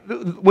 Okay,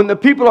 when the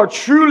people are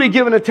truly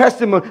giving a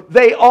testimony,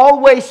 they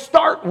always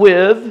start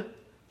with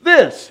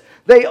this.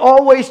 They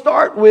always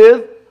start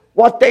with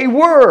what they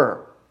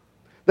were.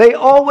 They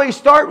always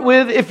start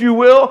with, if you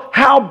will,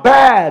 how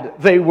bad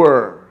they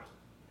were.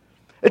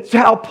 It's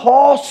how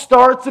Paul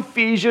starts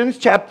Ephesians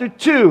chapter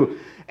 2.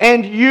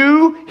 And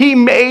you he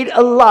made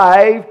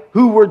alive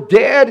who were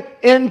dead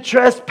in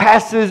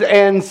trespasses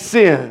and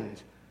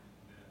sins.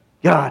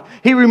 God,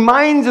 he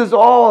reminds us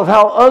all of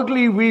how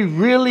ugly we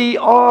really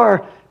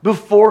are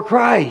before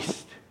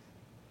Christ.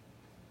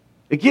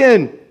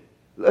 Again,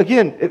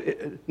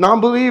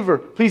 non-believer,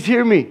 please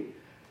hear me.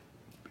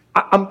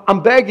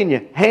 I'm begging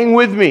you, hang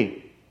with me.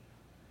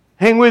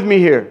 Hang with me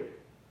here.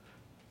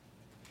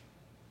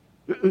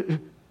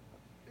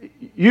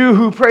 You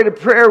who prayed a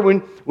prayer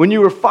when you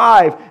were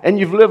 5 and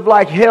you've lived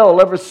like hell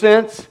ever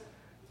since,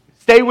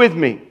 stay with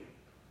me.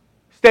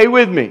 Stay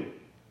with me.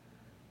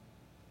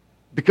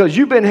 Because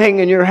you've been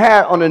hanging your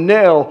hat on a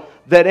nail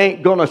that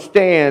ain't going to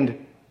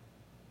stand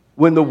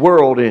when the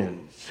world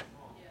ends.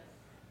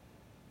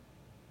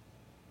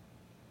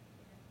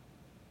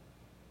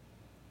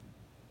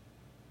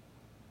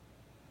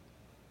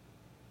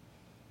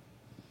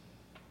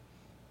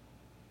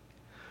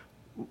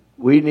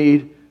 We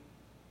need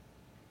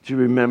to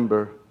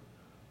remember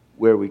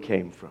where we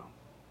came from.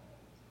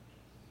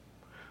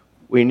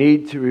 We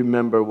need to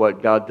remember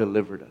what God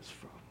delivered us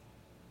from.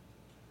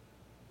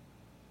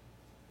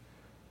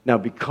 Now,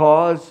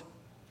 because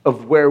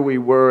of where we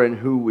were and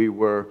who we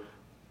were,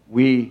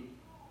 we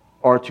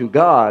are to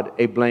God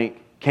a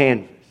blank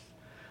canvas.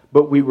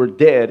 But we were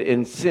dead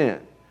in sin.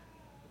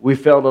 We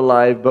felt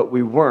alive, but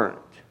we weren't.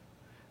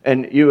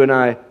 And you and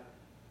I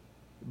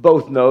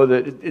both know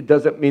that it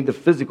doesn't mean the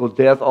physical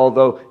death,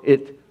 although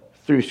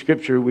through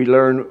Scripture we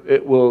learn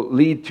it will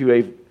lead to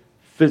a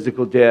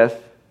physical death.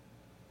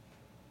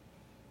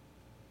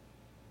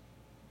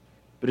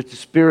 But it's a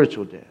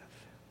spiritual death.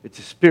 It's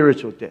a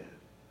spiritual death.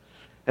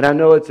 And I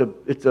know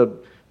it's a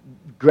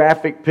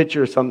graphic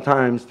picture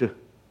sometimes to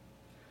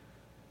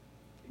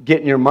get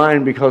in your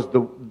mind, because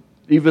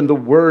even the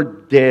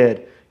word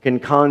dead can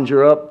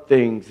conjure up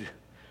things.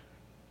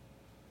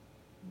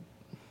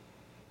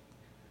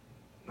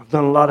 I've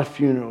done a lot of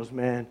funerals,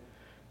 man.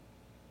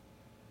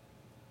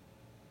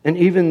 And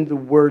even the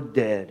word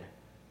dead,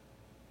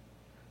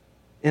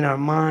 in our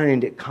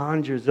mind, it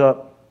conjures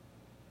up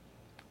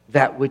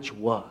that which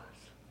was.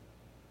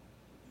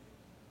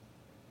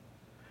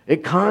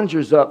 It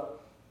conjures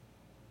up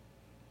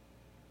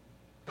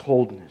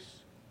coldness.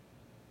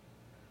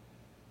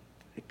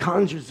 It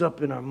conjures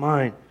up in our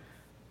mind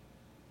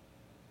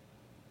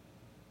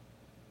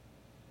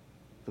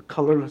the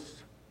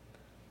colorless,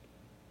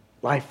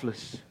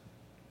 lifeless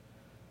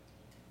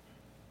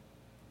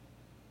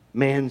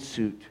man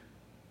suit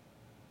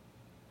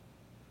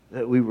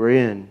that we were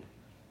in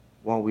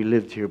while we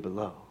lived here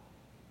below.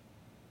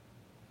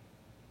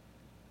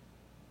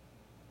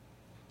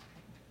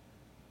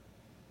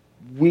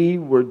 We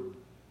were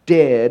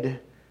dead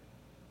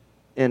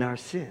in our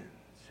sins.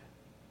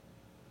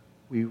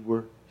 We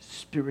were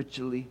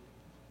spiritually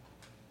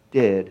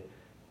dead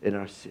in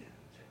our sins.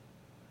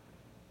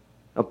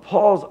 Now,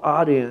 Paul's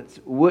audience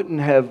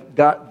wouldn't have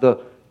got the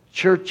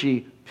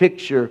churchy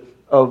picture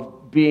of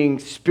being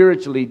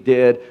spiritually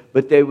dead,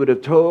 but they would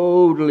have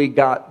totally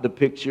got the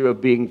picture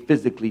of being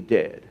physically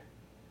dead.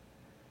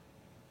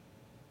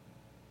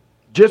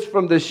 Just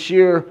from the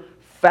sheer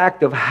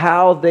fact of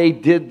how they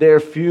did their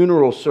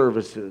funeral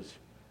services.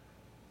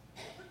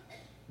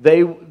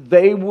 They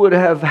would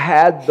have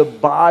had the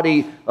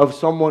body of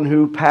someone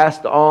who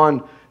passed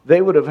on.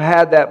 They would have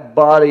had that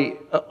body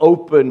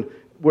open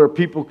where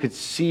people could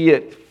see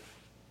it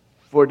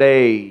for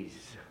days.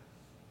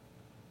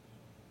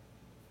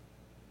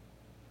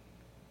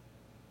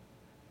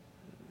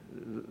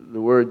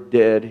 The word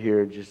dead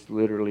here, just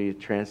literally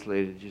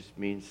translated, just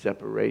means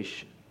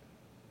separation.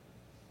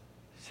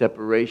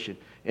 Separation.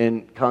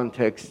 In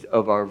context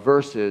of our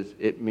verses,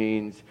 it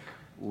means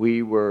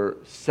we were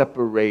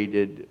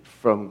separated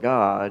from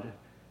God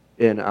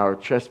in our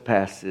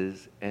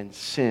trespasses and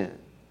sin.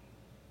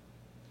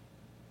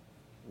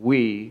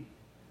 We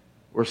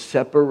were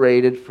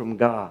separated from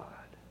God.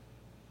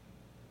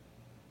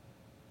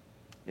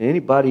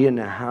 Anybody in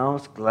the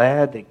house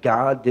glad that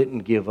God didn't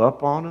give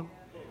up on them?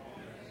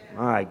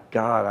 My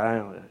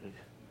God,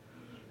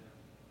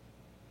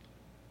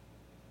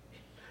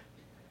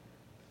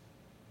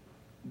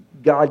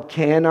 God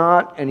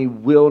cannot and He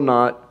will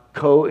not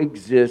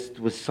coexist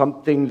with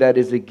something that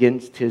is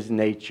against His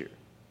nature.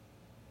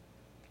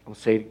 I'll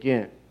say it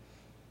again.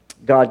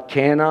 God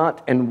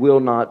cannot and will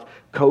not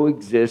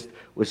coexist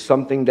with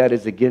something that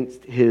is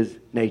against His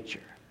nature.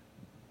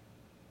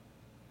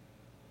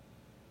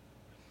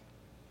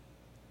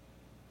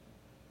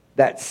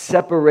 That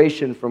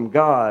separation from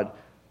God,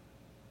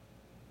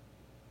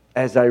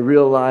 as I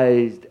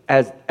realized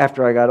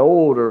after I got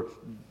older,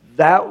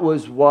 that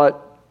was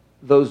what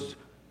those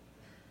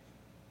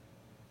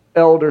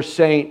elder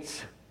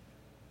saints,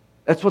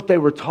 that's what they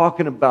were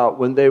talking about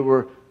when they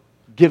were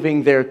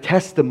giving their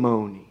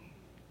testimony.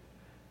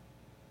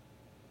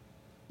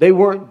 They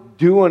weren't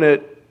doing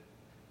it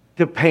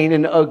to paint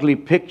an ugly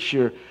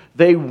picture.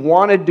 They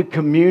wanted to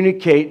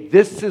communicate,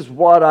 this is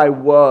what I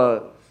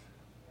was.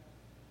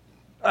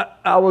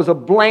 I was a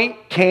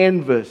blank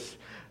canvas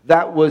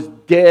that was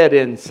dead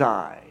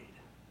inside.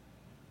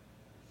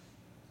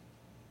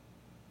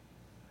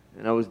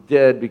 And I was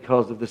dead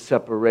because of the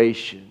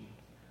separation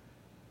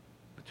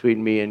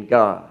between me and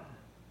God.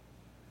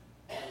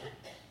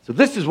 So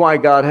this is why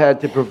God had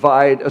to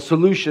provide a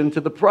solution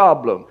to the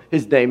problem.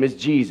 His name is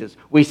Jesus.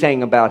 We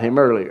sang about Him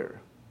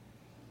earlier.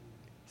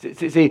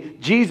 See,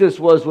 Jesus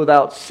was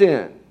without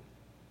sin.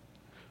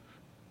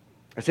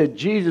 I said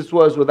Jesus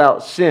was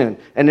without sin.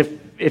 And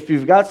if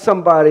you've got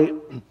somebody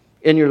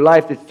in your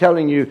life that's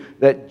telling you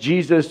that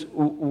Jesus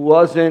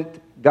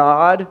wasn't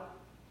God,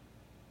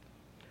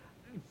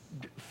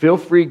 feel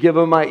free, give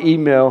them my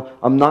email.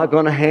 I'm not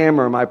going to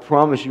hammer them. I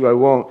promise you I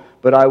won't.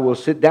 But I will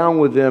sit down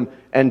with them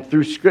and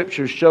through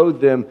Scripture show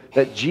them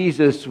that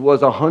Jesus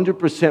was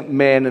 100%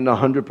 man and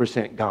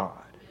 100% God.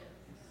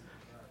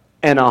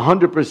 And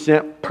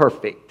 100%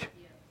 perfect.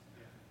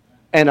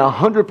 And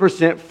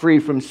 100% free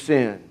from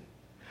sin.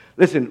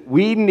 Listen,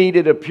 we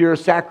needed a pure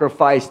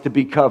sacrifice to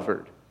be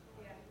covered.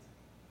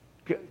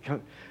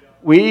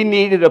 We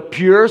needed a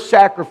pure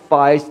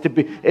sacrifice to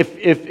be.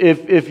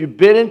 If you've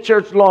been in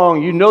church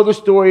long, you know the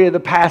story of the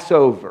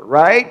Passover,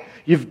 right?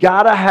 You've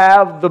got to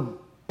have the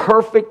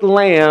perfect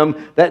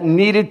lamb that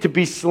needed to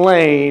be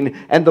slain,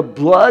 and the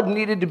blood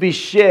needed to be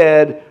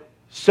shed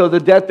so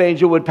the death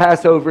angel would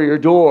pass over your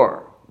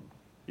door.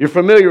 You're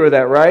familiar with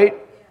that, right?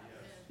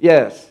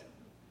 Yes.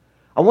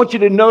 I want you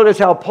to notice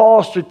how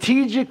Paul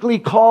strategically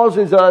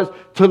causes us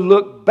to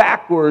look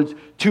backwards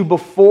to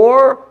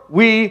before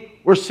we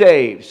were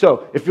saved.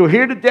 So if you're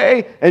here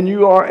today and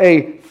you are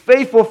a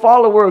faithful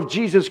follower of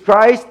Jesus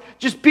Christ,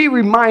 just be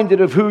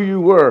reminded of who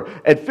you were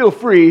and feel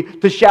free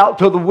to shout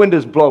till the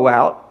windows blow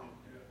out.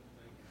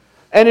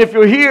 And if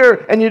you're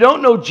here and you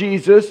don't know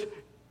Jesus,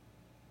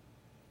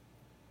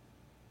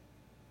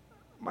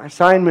 my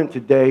assignment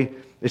today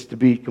is to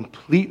be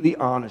completely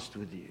honest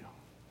with you.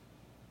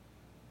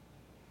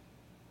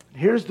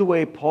 Here's the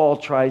way Paul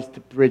tries to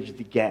bridge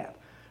the gap.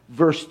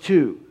 Verse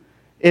 2,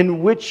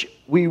 in which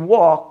we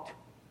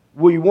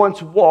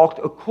once walked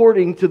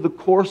according to the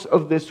course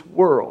of this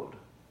world.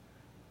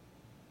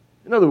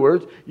 In other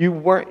words, you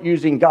weren't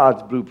using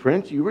God's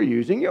blueprints, you were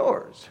using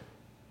yours.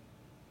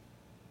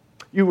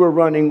 You were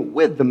running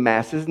with the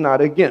masses,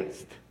 not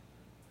against.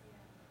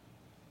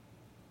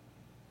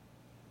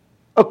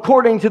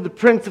 According to the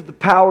prince of the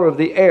power of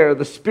the air,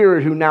 the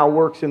spirit who now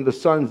works in the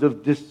sons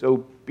of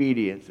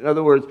disobedience. In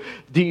other words,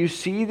 do you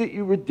see that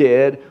you were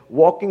dead,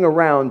 walking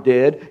around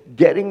dead,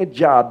 getting a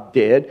job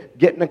dead,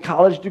 getting a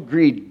college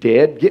degree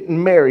dead,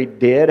 getting married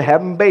dead,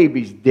 having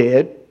babies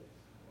dead?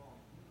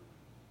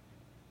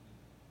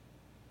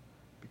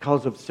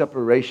 Because of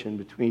separation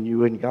between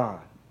you and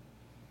God.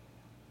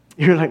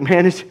 You're like,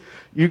 man,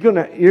 you're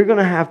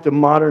gonna have to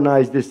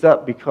modernize this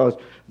up because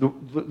the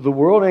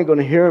world ain't going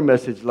to hear a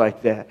message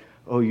like that.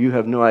 Oh, you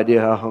have no idea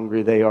how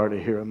hungry they are to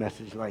hear a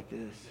message like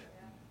this.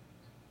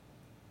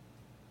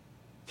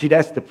 See,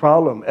 that's the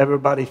problem.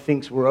 Everybody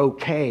thinks we're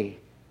okay.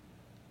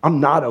 I'm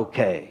not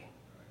okay.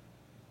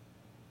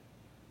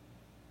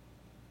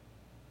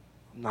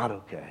 I'm not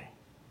okay.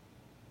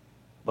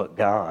 But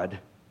God.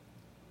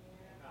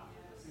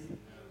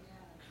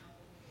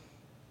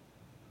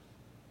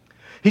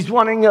 He's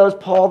wanting us,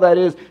 Paul, that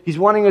is, he's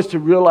wanting us to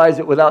realize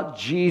that without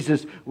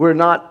Jesus, we're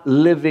not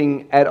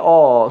living at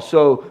all.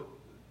 So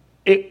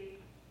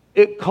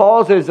it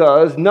causes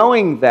us,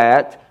 knowing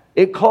that,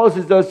 it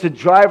causes us to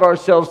drive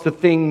ourselves to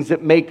things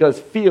that make us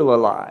feel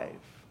alive.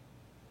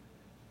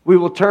 We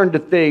will turn to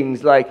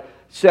things like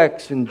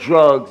sex and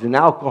drugs and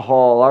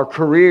alcohol, our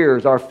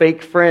careers, our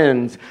fake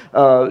friends.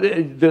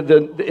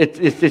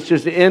 It's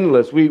just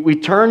endless. We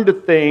turn to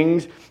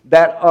things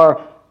that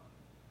are,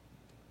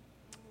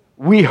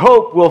 we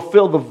hope will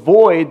fill the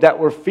void that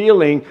we're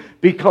feeling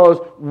because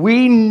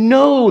we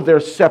know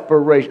there's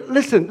separation.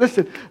 Listen,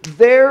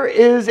 there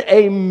is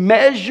a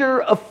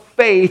measure of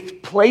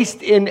faith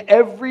placed in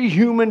every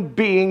human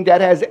being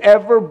that has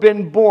ever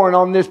been born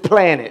on this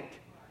planet.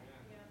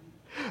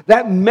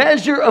 That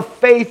measure of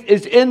faith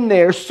is in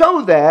there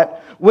so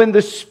that when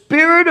the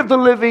Spirit of the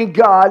living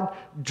God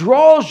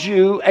draws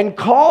you and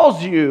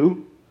calls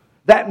you,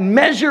 that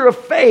measure of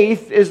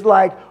faith is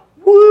like,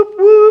 whoop,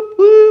 whoop,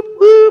 whoop,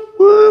 whoop,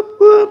 whoop,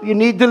 whoop. You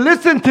need to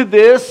listen to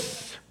this.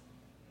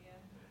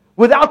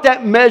 Without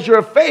that measure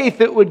of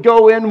faith, it would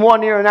go in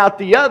one ear and out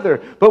the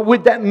other. But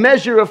with that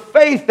measure of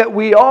faith that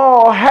we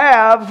all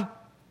have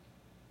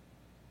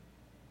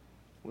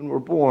when we're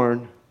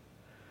born,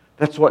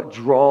 that's what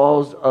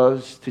draws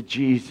us to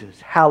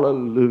Jesus.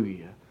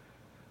 Hallelujah.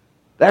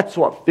 That's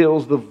what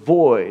fills the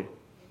void.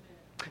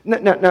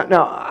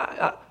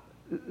 Now,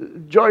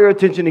 draw your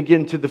attention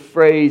again to the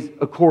phrase,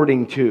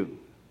 according to.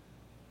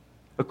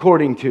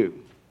 According to.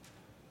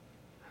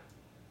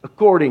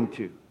 According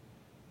to.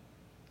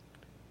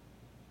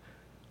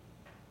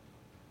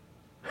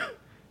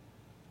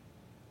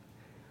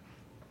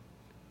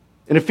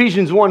 In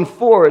Ephesians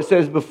 1:4, it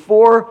says,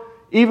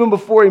 even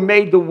before He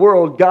made the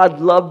world, God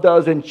loved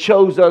us and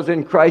chose us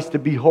in Christ to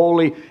be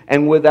holy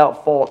and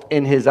without fault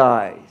in His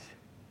eyes.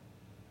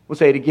 We'll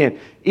say it again.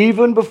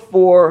 Even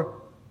before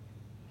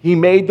He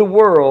made the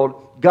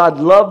world, God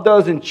loved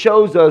us and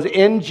chose us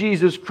in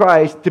Jesus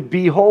Christ to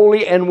be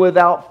holy and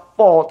without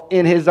fault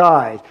in His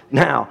eyes.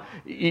 Now,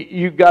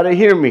 you've got to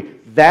hear me.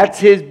 That's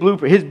His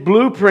blueprint. His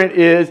blueprint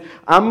is,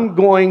 I'm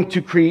going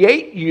to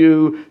create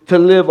you to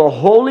live a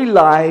holy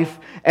life,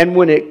 and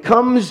when it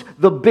comes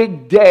the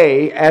big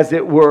day, as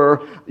it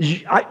were,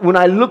 when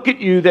I look at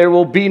you, there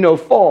will be no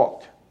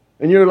fault.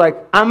 And you're like,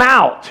 I'm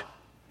out.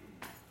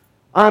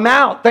 I'm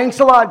out. Thanks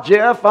a lot,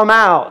 Jeff. I'm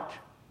out.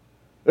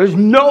 There's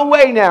no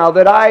way now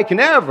that I can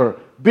ever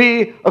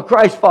be a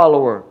Christ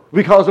follower.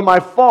 because of my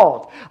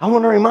fault. I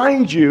want to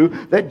remind you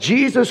that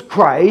Jesus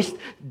Christ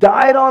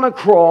died on a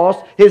cross.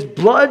 His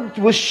blood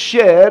was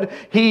shed.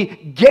 He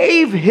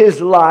gave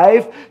His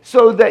life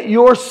so that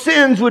your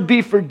sins would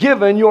be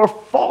forgiven, your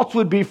faults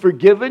would be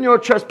forgiven, your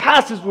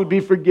trespasses would be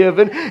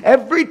forgiven.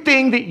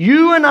 Everything that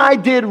you and I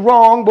did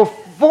wrong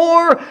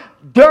before,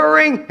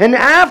 during, and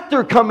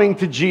after coming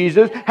to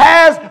Jesus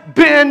has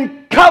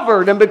been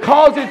covered. And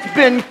because it's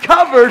been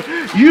covered,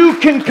 you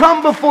can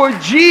come before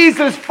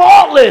Jesus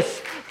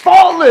faultless.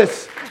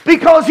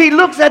 Because He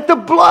looks at the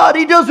blood.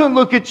 He doesn't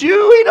look at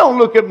you. He don't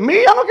look at me.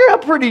 I don't care how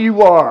pretty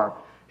you are.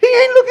 He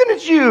ain't looking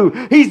at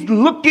you. He's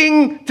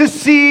looking to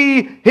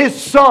see His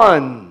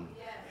Son.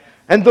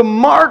 And the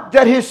mark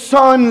that His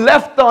Son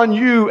left on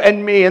you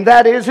and me, and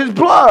that is His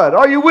blood.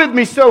 Are you with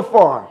me so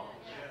far?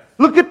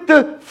 Look at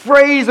the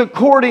phrase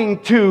according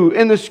to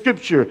in the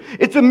Scripture.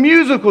 It's a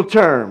musical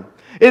term.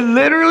 It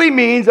literally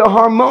means a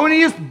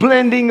harmonious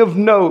blending of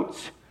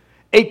notes,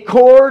 a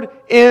chord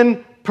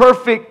in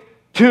perfect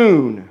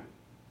tune.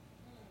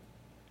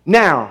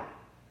 Now,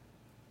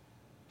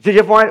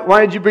 Jeff,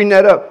 why did you bring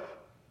that up?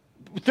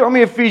 Throw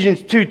me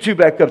Ephesians 2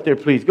 back up there,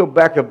 please. Go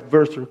back a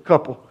verse or a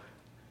couple.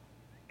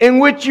 In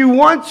which you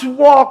once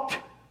walked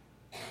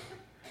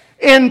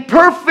in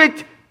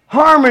perfect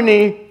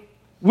harmony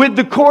with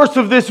the course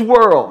of this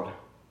world.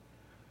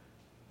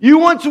 You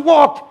once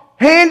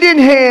walked hand in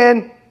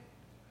hand,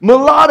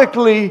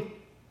 melodically,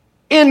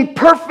 in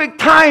perfect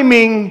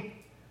timing,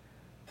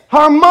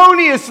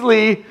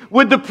 harmoniously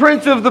with the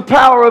prince of the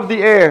power of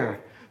the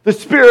air, the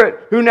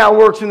spirit who now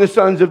works in the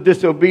sons of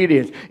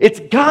disobedience. It's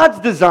God's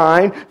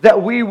design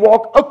that we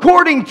walk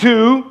according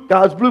to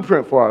God's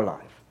blueprint for our life.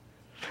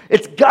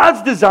 It's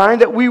God's design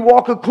that we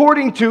walk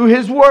according to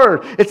His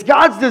Word. It's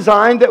God's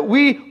design that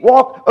we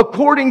walk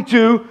according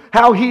to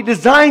how He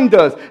designed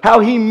us, how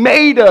He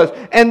made us,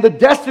 and the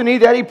destiny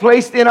that He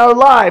placed in our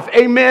life.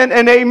 Amen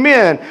and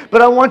amen.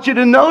 But I want you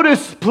to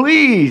notice,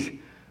 please,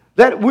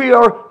 that we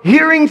are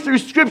hearing through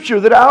Scripture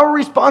that our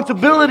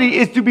responsibility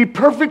is to be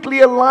perfectly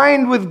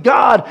aligned with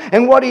God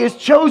and what He has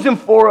chosen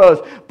for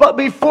us. But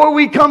before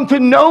we come to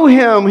know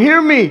Him,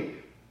 hear me,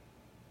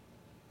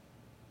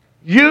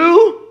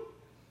 you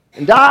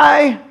and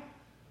I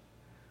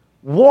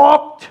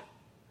walked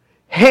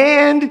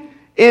hand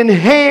in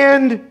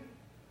hand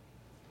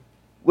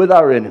with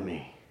our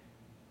enemy.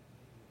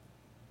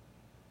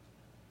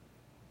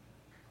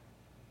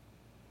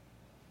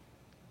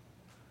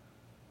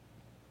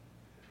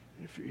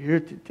 If you're here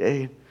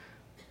today,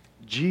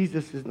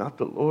 Jesus is not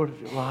the Lord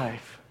of your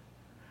life,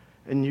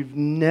 and you've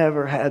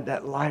never had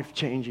that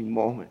life-changing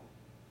moment.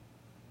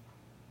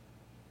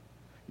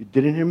 You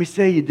didn't hear me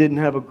say you didn't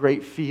have a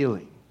great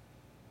feeling.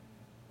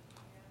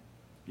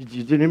 You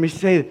didn't hear me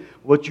say that.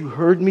 What you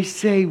heard me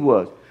say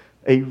was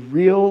a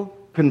real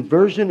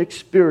conversion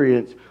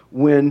experience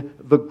when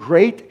the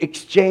great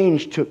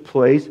exchange took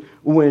place,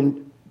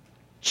 when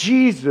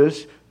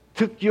Jesus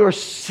took your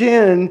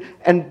sin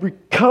and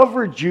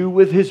recovered you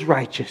with His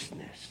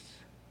righteousness.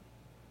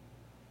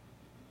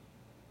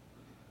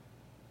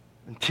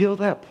 Until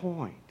that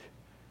point,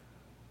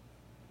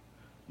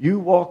 you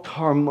walked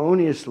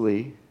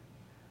harmoniously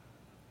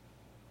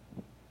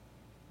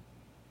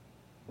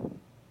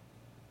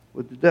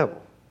with the devil.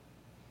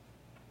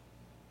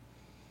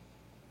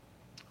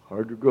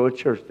 Hard to grow a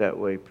church that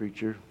way,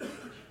 preacher.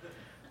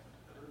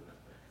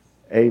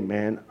 Hey,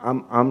 man,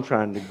 I'm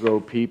trying to grow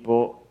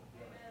people.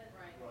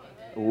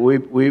 We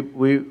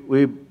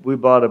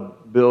bought a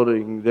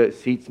building that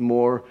seats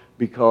more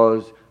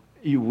because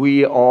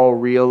we all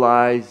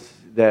realize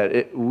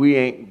that we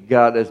ain't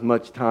got as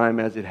much time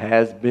as it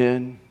has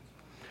been.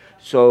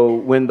 So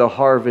when the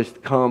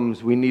harvest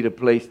comes, we need a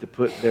place to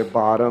put their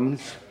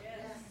bottoms.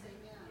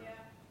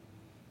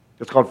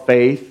 It's called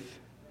faith.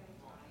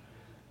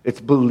 It's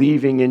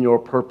believing in your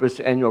purpose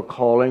and your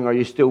calling. Are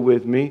you still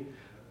with me?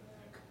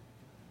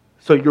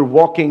 So you're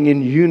walking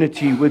in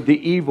unity with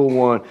the evil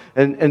one.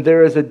 And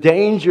there is a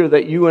danger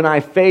that you and I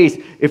face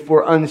if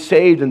we're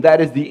unsaved, and that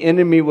is the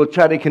enemy will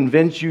try to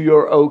convince you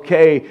you're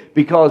okay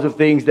because of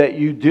things that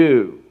you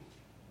do.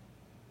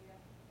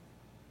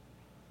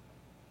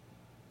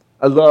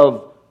 I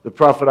love the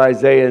prophet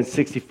Isaiah in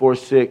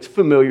 64:6,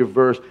 familiar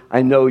verse.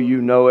 I know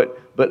you know it,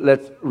 but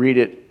let's read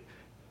it.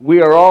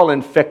 We are all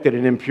infected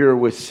and impure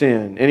with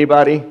sin.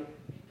 Anybody?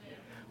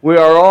 We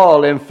are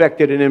all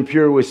infected and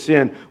impure with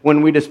sin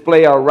when we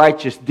display our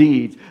righteous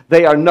deeds.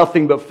 They are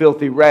nothing but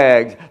filthy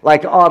rags.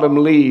 Like autumn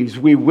leaves,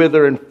 we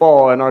wither and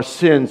fall, and our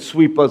sins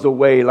sweep us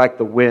away like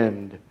the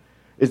wind.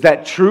 Is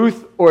that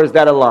truth or is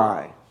that a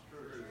lie?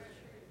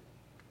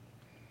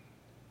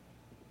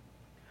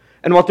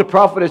 And what the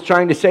prophet is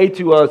trying to say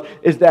to us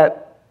is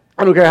that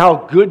I don't care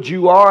how good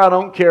you are. I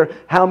don't care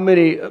how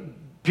many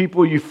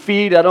people you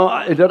feed. I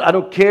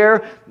don't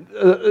care.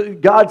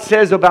 God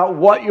says about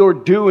what you're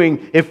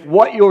doing. If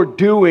what you're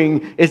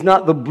doing is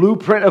not the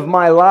blueprint of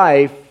my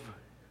life, at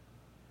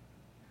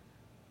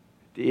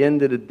the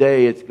end of the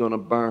day, it's going to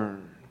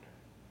burn.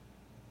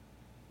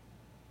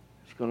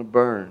 It's going to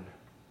burn.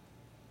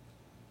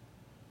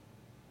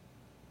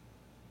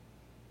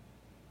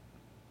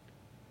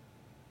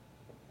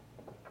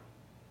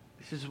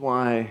 This is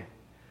why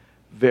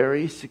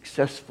very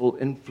successful,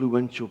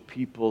 influential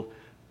people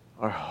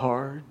are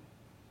hard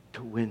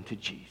to win to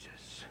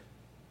Jesus.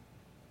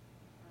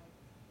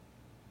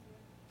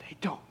 They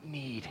don't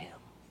need him.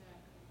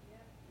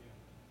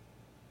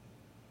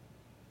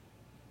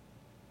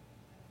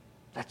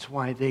 That's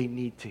why they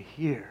need to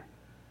hear,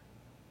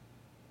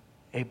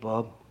 hey,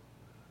 bub,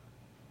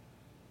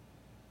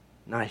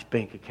 nice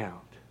bank account.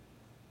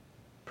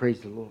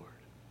 Praise the Lord.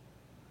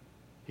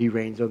 He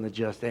reigns on the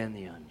just and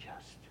the unjust.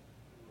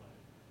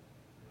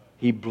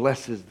 He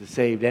blesses the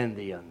saved and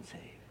the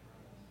unsaved.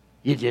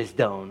 You just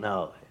don't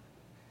know it.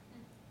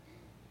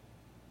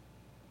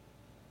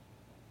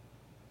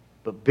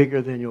 But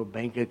bigger than your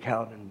bank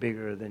account and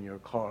bigger than your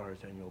cars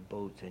and your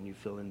boats and you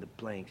fill in the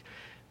blanks,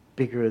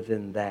 bigger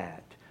than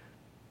that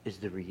is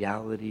the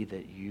reality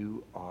that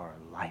you are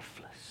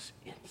lifeless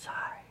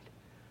inside.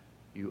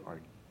 You are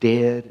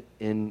dead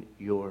in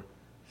your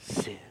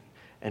sin.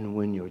 And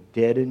when you're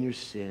dead in your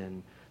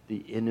sin,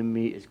 the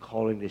enemy is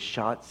calling the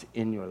shots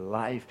in your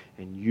life,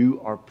 and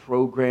you are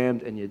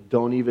programmed and you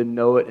don't even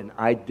know it, and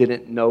I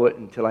didn't know it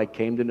until I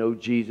came to know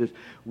Jesus.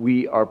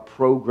 We are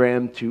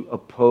programmed to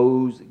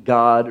oppose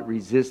God,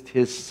 resist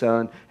his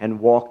Son, and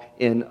walk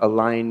in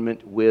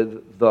alignment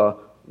with the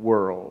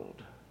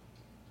world.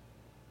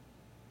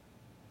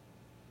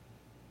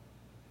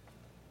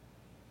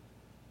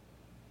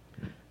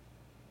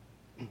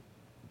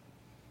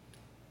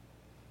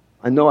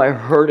 I know I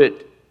heard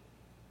it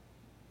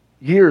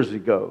years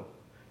ago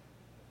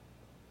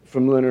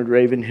from Leonard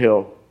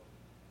Ravenhill.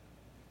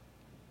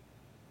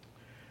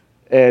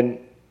 And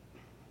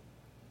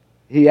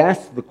he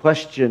asked the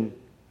question,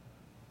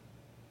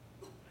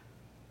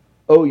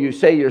 oh, you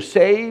say you're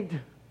saved?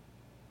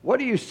 What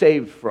are you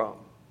saved from?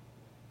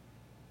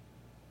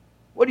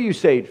 What are you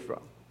saved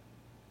from?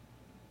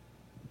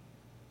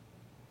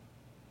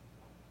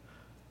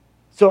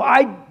 So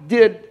I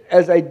did,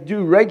 as I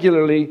do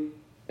regularly,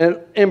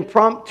 an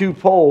impromptu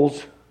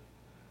polls.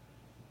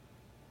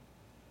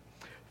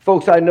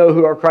 Folks I know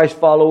who are Christ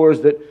followers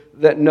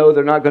that know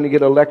they're not going to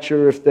get a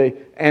lecture if they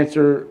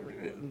answer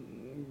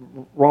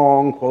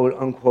wrong, quote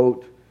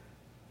unquote.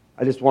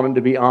 I just want them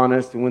to be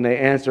honest, and when they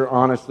answer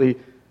honestly,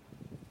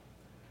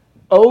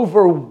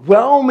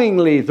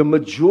 overwhelmingly the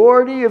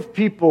majority of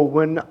people,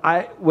 when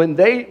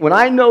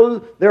I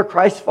know they're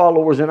Christ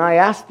followers and I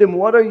ask them,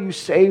 what are you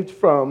saved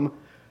from?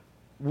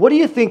 What do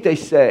you think they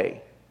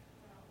say?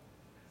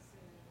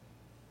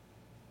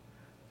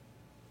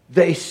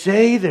 They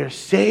say they're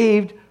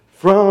saved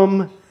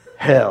from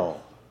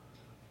hell.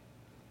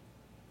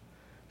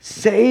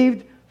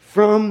 Saved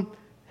from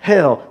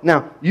hell.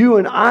 Now, you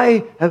and I,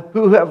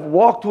 who have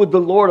walked with the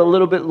Lord a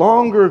little bit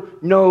longer,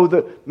 know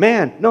that,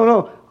 man,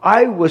 no,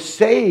 I was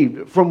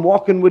saved from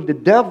walking with the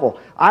devil.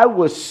 I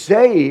was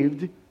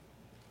saved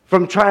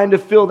from trying to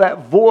fill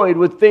that void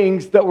with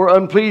things that were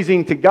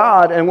unpleasing to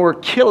God and were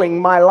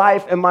killing my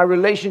life and my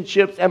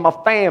relationships and my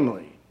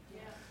family.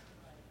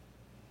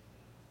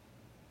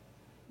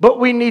 But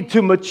we need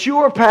to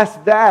mature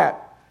past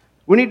that.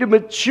 We need to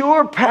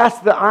mature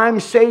past the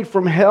I'm saved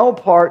from hell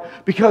part,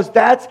 because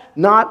that's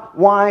not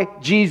why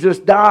Jesus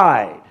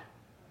died.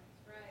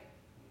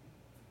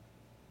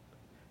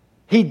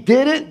 He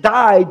didn't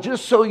die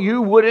just so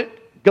you wouldn't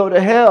go to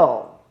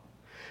hell.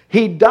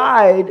 He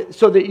died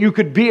so that you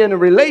could be in a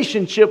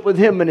relationship with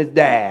him and his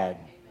dad.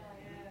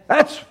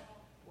 That's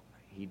why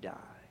he died.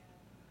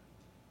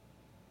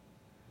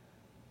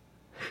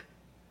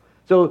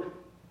 So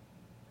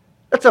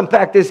let's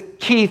unpack this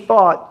key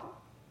thought.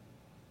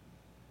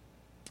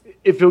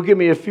 If you'll give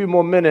me a few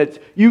more minutes.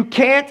 You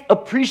can't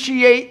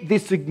appreciate the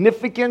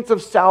significance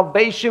of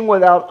salvation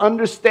without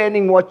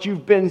understanding what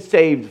you've been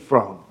saved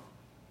from.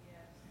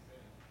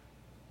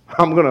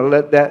 I'm going to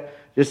let that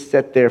just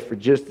sit there for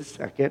just a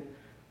second.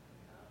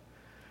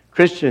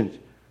 Christians,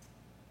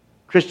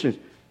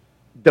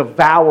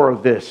 devour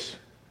this.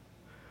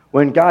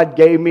 When God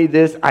gave me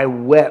this, I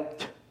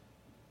wept.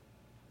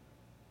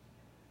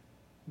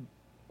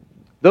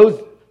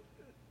 Those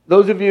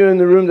of you in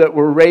the room that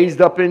were raised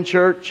up in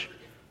church,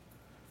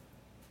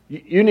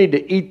 you need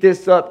to eat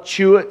this up,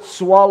 chew it,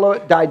 swallow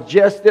it,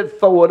 digest it,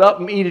 throw it up,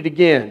 and eat it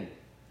again.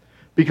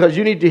 Because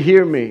you need to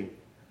hear me.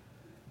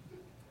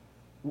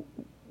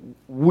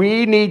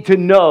 We need to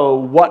know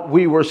what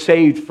we were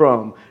saved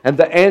from. And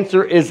the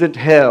answer isn't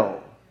hell.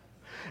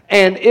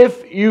 And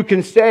if you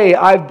can say,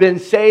 I've been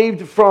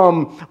saved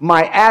from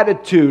my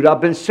attitude, I've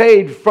been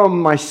saved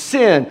from my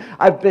sin,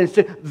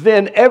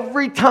 then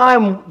every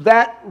time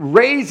that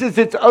raises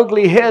its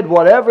ugly head,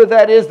 whatever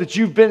that is that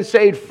you've been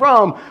saved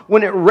from,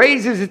 when it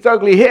raises its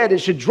ugly head, it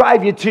should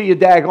drive you to your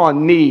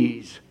daggone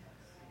knees.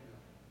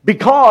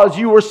 Because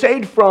you were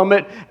saved from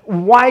it,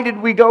 why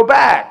did we go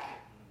back?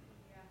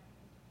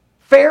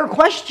 Fair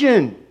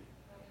question.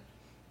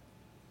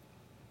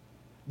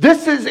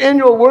 This is in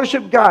your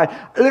worship guide.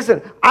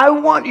 Listen, I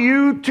want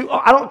you to,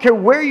 I don't care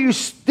where you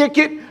stick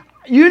it,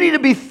 you need to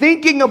be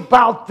thinking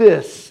about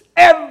this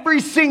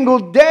every single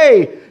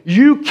day.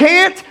 you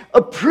can't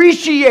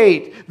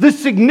appreciate the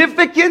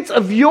significance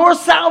of your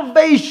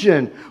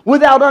salvation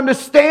without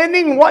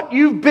understanding what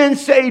you've been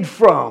saved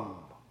from.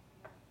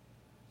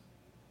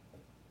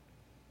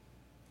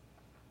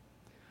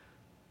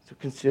 So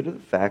consider the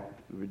fact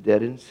that we were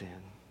dead in sin.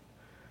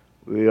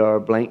 We are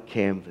a blank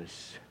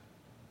canvas.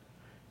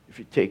 If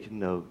you're taking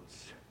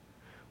notes,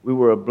 we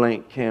were a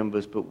blank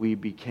canvas, but we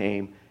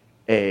became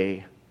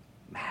a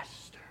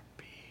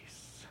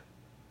masterpiece.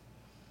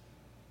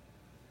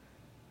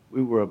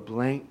 We were a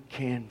blank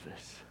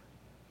canvas,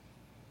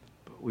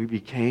 but we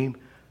became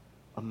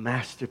a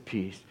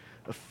masterpiece.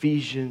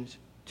 Ephesians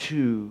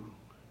 2,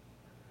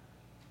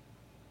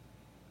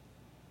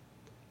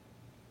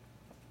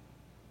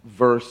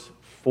 verse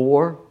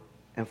 4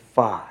 and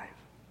 5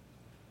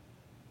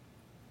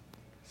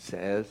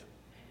 says,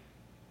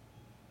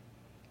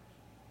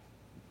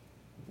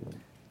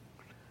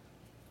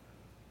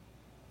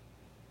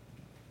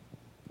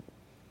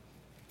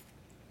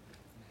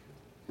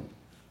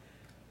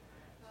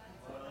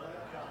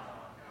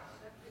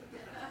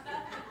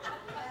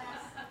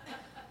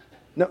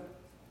 no.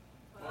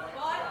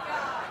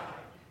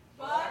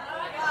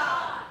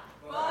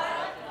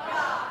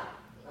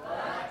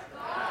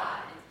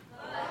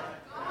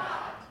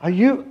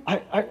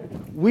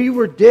 We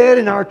were dead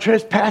in our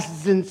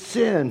trespasses and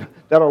sin.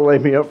 That'll lay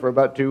me up for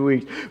about 2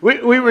 weeks.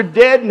 We were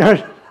dead in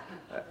our...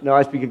 No,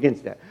 I speak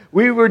against that.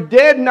 We were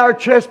dead in our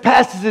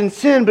trespasses and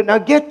sin, but now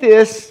get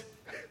this.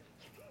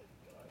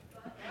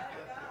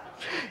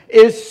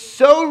 Is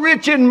so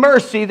rich in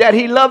mercy that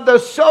He loved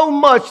us so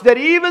much that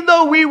even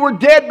though we were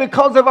dead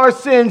because of our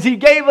sins, He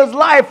gave us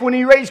life when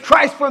He raised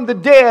Christ from the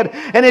dead.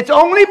 And it's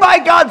only by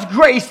God's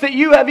grace that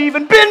you have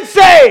even been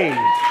saved.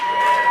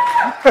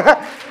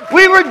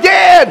 We were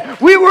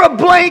dead. We were a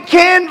blank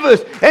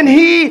canvas. And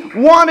He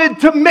wanted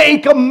to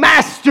make a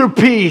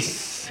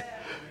masterpiece.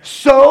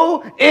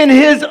 So, in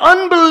His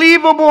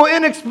unbelievable,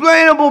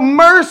 inexplainable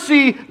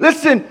mercy,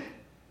 listen,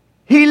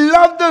 He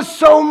loved us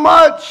so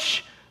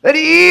much that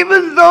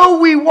even though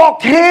we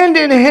walked hand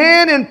in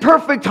hand in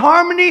perfect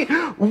harmony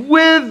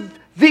with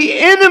the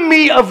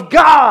enemy of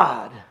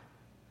God,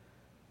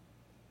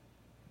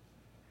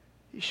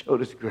 He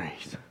showed us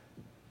grace.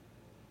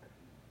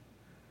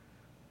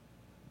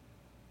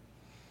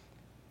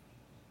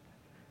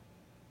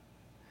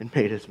 And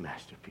made us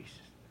masterpieces.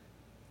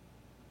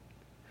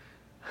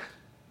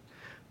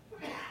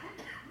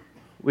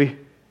 We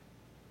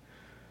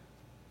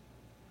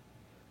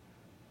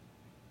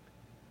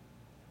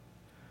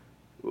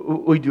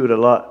do it a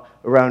lot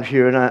around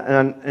here,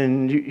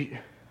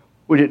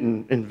 we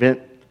didn't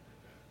invent.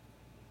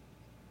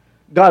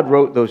 God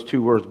wrote those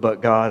two words,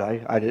 but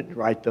God. I didn't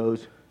write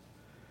those.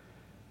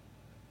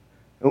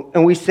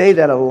 And we say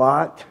that a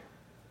lot.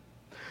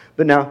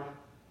 But now,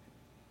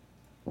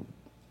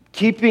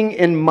 keeping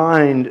in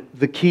mind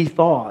the key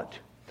thought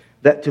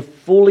that to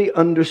fully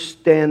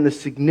understand the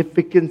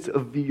significance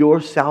of your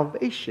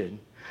salvation,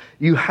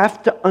 you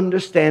have to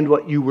understand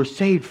what you were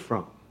saved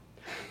from.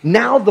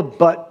 Now the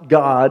but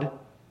God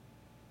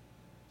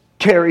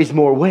carries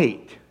more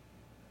weight.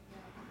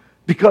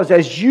 Because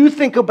as you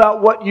think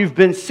about what you've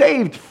been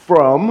saved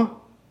from,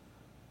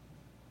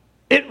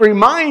 it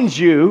reminds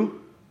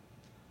you,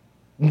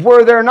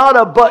 were there not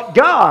a but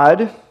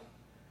God,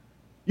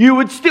 you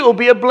would still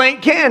be a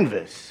blank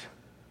canvas.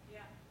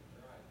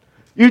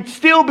 You'd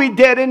still be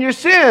dead in your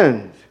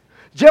sins.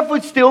 Jeff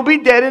would still be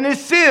dead in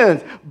his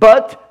sins.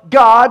 But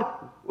God...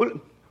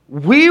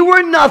 We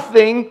were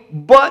nothing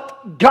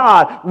but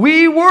God.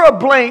 We were a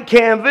blank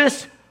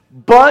canvas,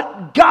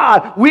 but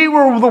God. We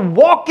were the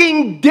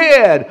walking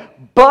dead,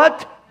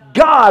 but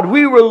God.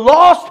 We were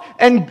lost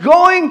and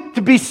going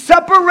to be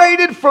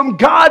separated from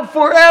God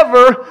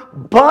forever,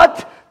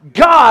 but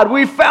God.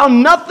 We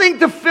found nothing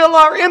to fill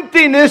our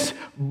emptiness,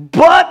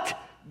 but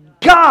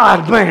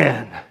God,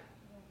 man.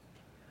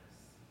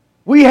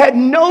 We had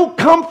no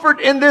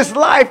comfort in this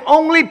life,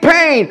 only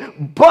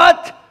pain,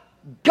 but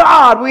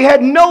God. We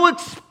had no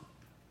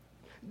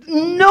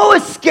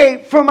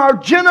escape from our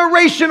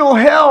generational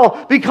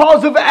hell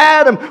because of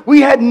Adam.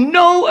 We had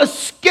no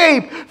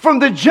escape from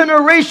the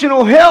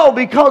generational hell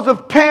because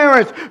of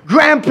parents,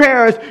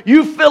 grandparents,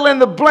 you fill in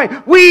the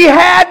blank. We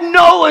had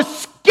no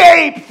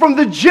escape from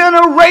the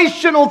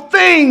generational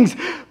things,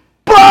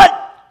 but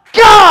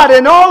God,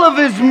 in all of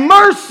His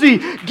mercy,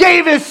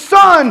 gave His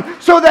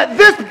Son so that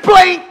this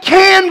blank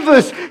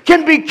canvas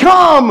can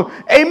become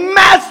a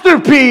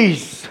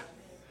masterpiece.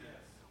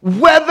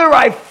 Whether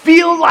I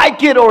feel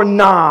like it or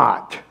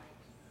not.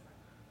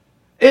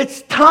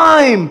 It's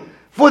time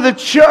for the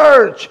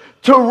church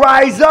to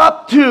rise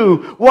up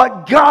to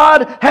what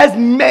God has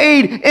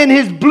made in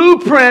His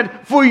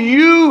blueprint for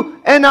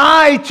you and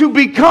I to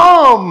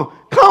become.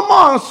 Come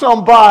on,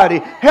 somebody.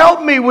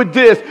 Help me with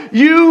this.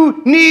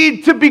 You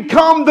need to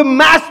become the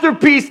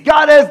masterpiece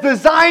God has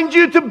designed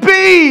you to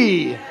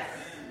be.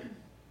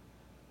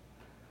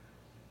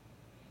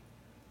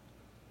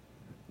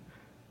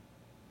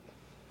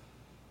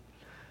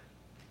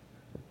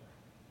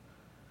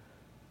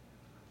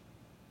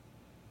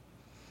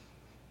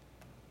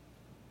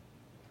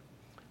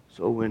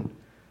 So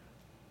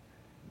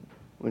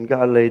when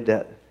God laid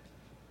that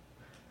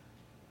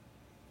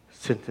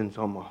sentence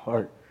on my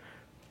heart,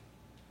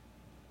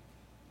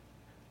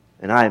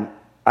 and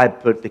I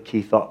put the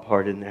key thought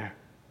part in there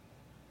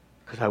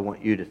because I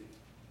want you to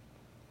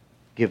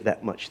give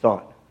that much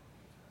thought.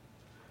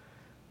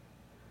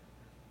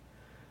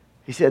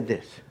 He said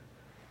this.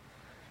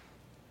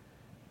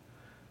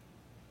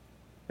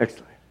 Next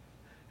slide.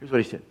 Here's what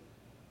he said.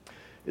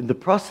 In the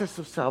process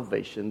of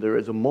salvation, there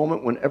is a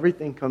moment when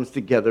everything comes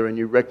together and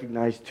you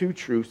recognize two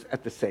truths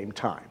at the same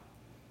time.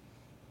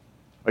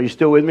 Are you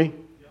still with me?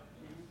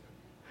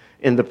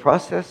 In the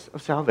process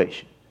of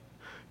salvation,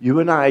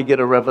 you and I get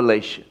a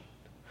revelation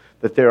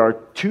that there are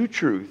two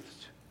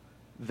truths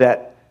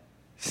that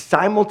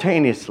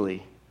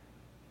simultaneously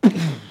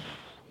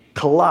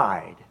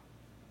collide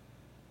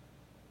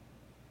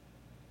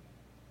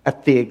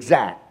at the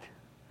exact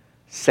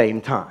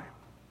same time.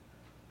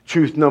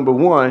 Truth number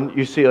one,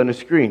 you see on the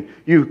screen.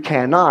 You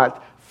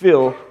cannot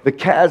fill the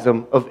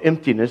chasm of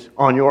emptiness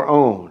on your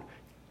own.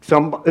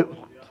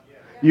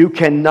 You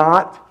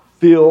cannot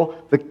fill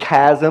the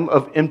chasm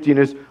of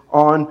emptiness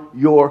on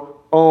your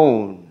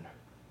own.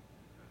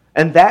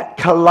 And that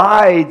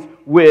collides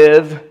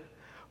with,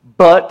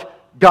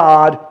 but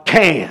God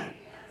can.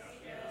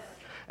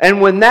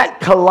 And when that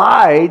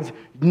collides,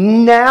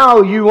 now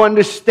you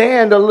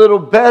understand a little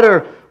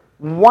better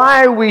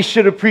why we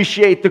should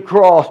appreciate the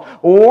cross,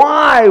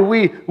 why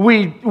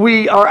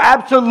we are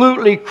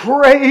absolutely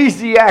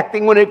crazy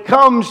acting when it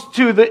comes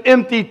to the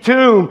empty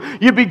tomb.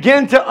 You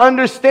begin to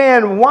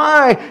understand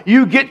why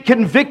you get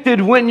convicted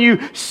when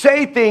you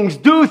say things,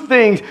 do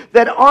things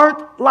that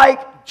aren't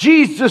like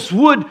Jesus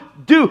would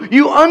do.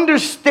 You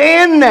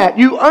understand that.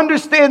 You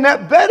understand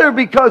that better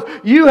because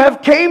you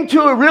have came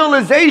to a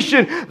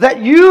realization that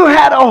you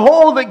had a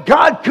hole that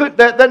God could,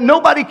 that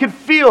nobody could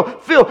fill.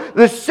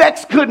 The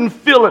sex couldn't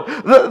fill it.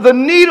 The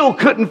needle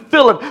couldn't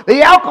fill it.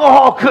 The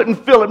alcohol couldn't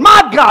fill it.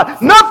 My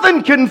God,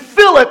 nothing can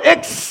fill it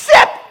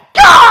except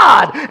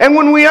God. And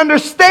when we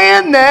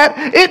understand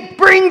that, it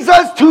brings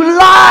us to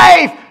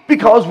life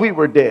because we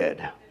were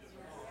dead.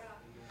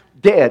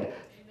 Dead.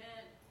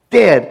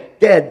 Dead.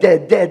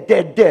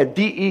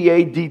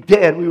 D-E-A-D,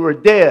 dead. We were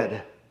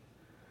dead.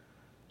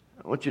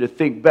 I want you to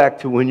think back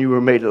to when you were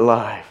made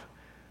alive.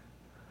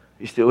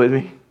 You still with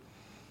me?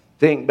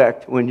 Think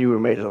back to when you were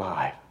made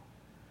alive.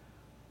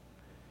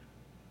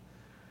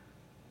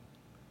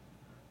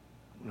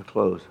 I'm going to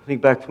close.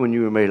 Think back to when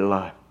you were made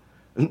alive.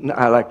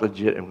 I like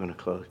legit, I'm going to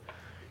close.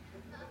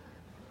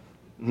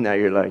 Now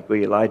you're like, well,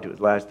 you lied to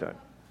us last time.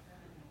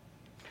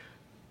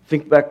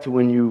 Think back to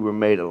when you were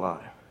made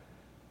alive.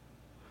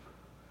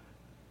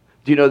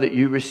 Do you know that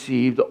you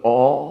received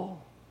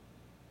all?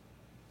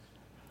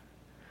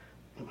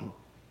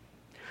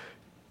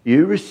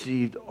 You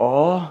received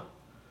all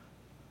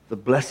the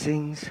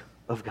blessings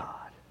of God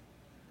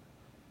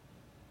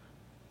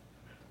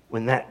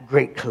when that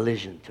great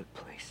collision took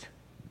place.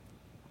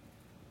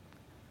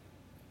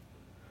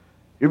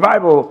 Your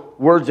Bible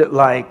words it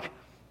like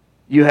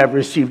you have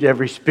received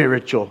every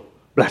spiritual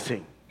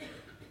blessing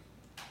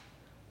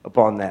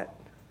upon that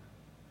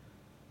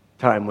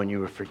time when you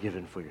were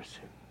forgiven for your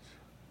sins.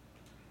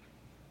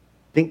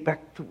 Think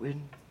back to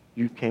when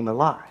you came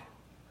alive.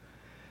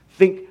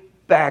 Think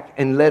back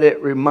and let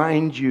it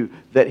remind you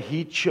that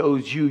He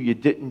chose you. You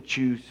didn't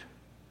choose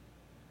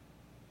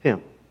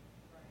Him.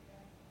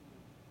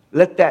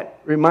 Let that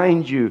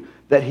remind you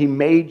that He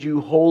made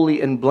you holy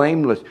and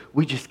blameless.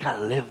 We just got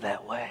to live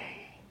that way.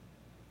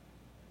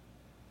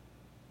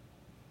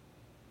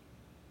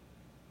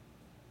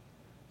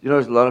 You know,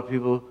 there's a lot of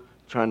people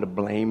trying to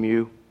blame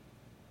you.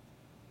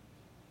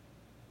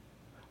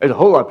 There's a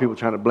whole lot of people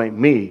trying to blame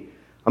me.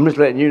 I'm just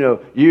letting you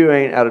know, you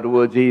ain't out of the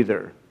woods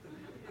either.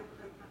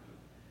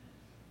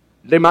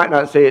 They might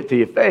not say it to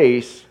your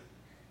face,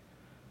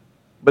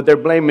 but they're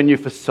blaming you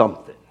for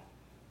something.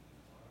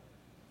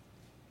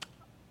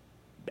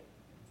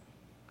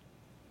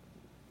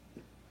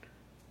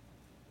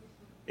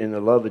 In the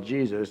love of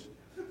Jesus,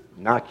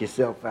 knock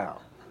yourself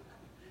out.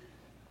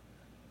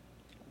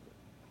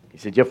 He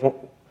said, Jeff,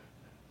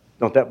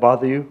 don't that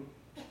bother you?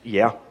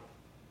 Yeah.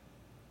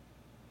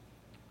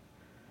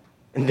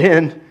 And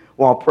then,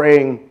 while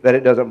praying that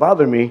it doesn't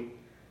bother me,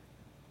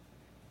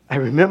 I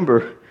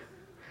remember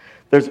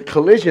there's a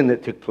collision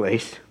that took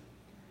place.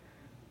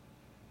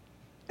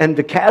 And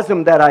the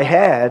chasm that I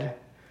had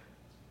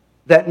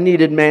that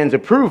needed man's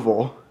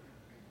approval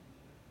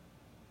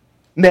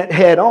met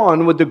head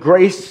on with the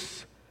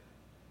grace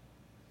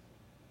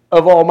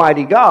of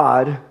Almighty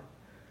God,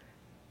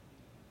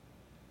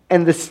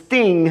 and the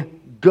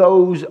sting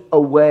goes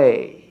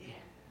away.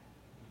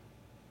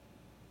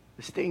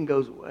 The sting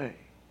goes away.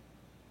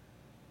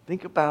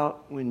 Think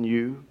about when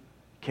you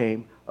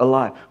came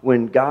alive.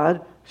 When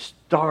God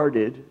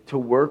started to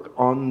work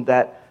on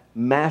that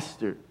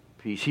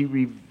masterpiece, He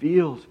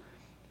reveals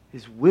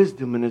His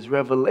wisdom and His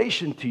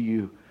revelation to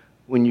you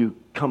when you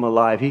come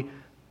alive. He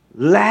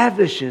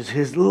lavishes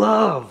His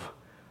love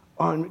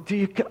on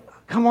you.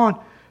 Come on.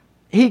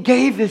 He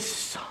gave His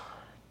Son.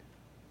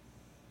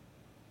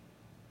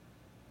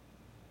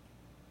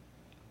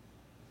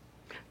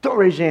 Don't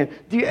raise your hand.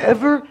 Do you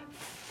ever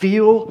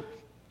feel,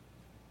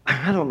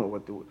 I don't know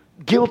what the word,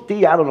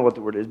 guilty, I don't know what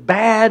the word is,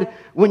 bad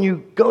when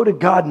you go to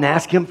God and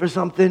ask Him for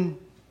something?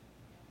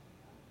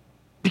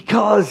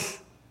 Because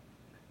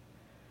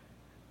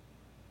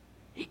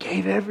He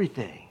gave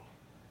everything.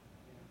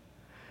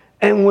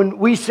 And when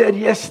we said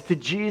yes to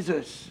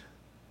Jesus,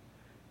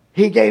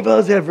 He gave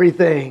us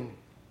everything.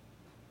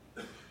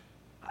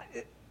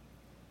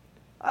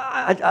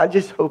 I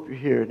just hope you're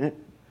hearing it.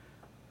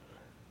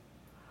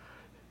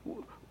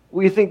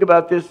 Will you think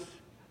about this?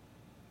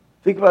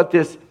 Think about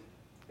this,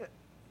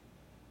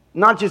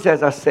 not just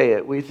as I say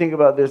it. Will you think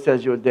about this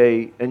as your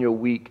day and your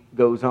week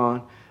goes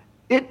on?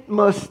 It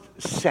must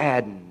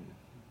sadden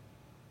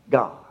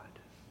God.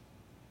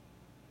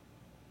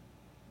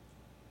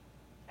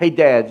 Hey,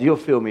 dads, you'll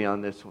feel me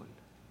on this one.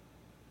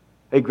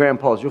 Hey,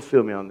 grandpas, you'll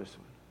feel me on this one.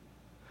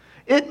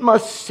 It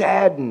must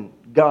sadden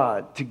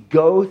God to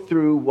go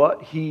through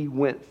what He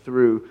went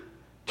through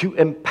to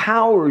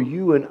empower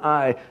you and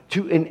I,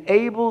 to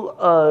enable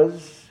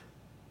us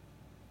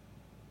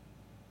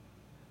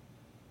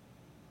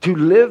to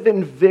live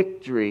in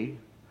victory,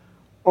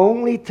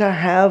 only to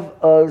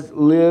have us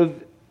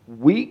live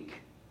weak,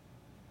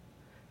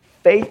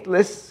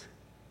 faithless,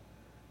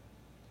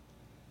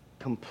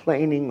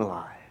 complaining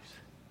lives.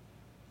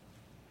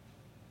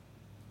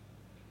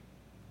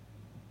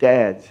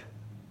 Dads,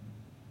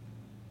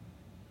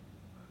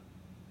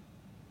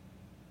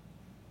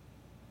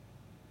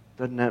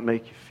 doesn't that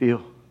make you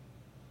feel?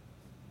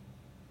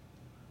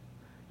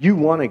 You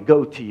want to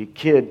go to your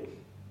kid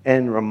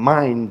and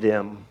remind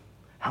them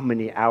how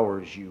many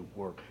hours you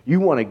work. You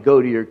want to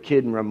go to your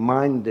kid and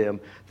remind them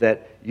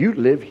that you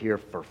live here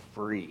for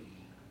free.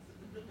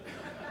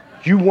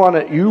 You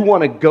want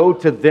to go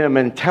to them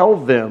and tell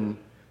them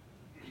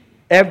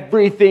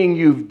everything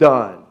you've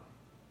done.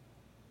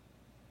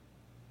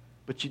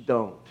 But you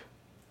don't.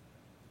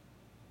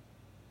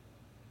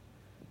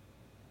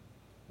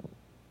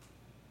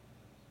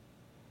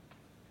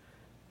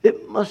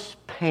 It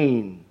must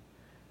pain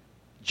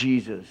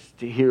Jesus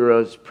to hear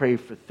us pray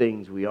for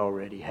things we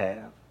already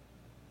have.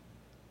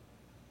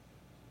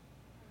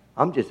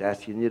 I'm just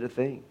asking you to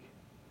think.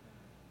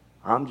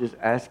 I'm just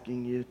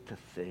asking you to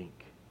think.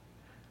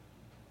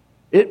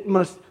 It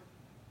must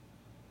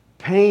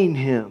pain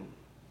Him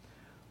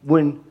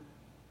when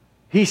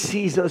He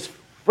sees us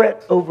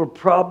fret over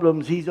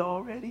problems He's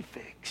already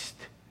fixed.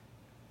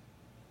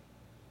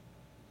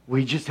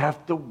 We just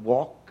have to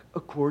walk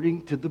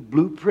according to the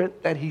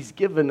blueprint that He's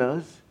given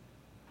us.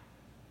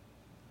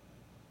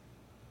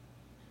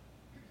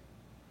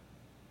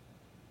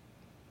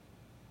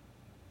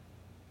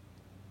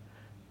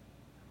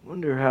 I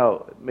wonder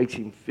how it makes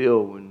Him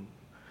feel when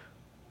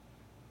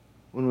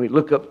we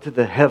look up to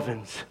the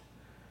heavens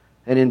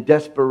and in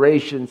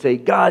desperation say,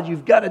 God,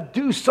 you've got to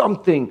do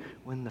something,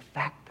 when the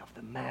fact of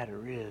the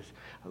matter is,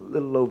 a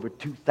little over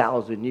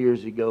 2,000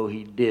 years ago,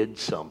 He did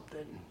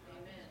something.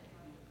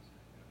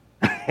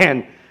 Amen.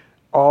 And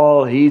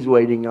all He's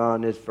waiting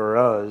on is for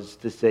us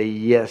to say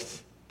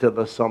yes to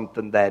the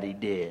something that He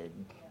did.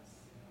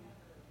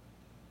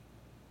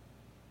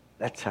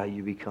 That's how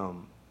you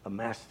become a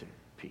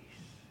masterpiece.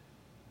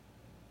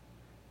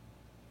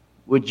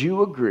 Would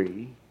you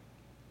agree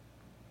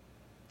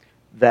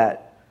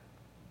that,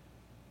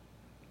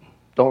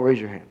 don't raise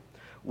your hand,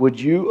 would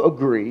you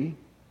agree,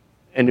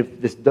 and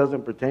if this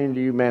doesn't pertain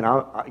to you, man,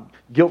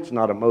 guilt's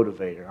not a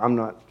motivator. I'm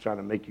not trying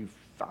to make you,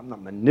 I'm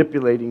not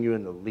manipulating you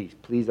in the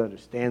least. Please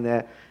understand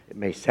that. It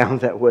may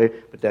sound that way,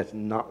 but that's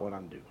not what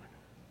I'm doing.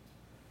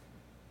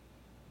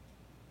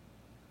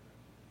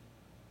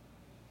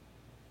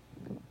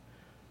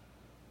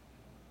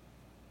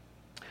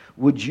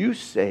 Would you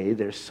say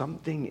there's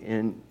something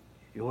in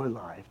your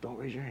life, don't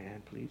raise your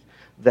hand, please,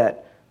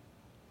 that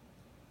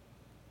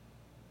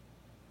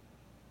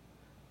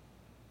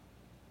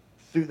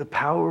through the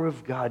power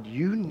of God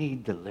you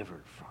need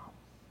delivered from?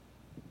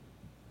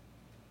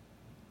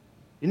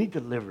 You need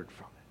delivered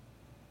from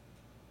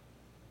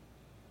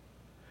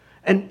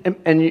it.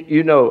 And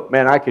you know,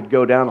 man, I could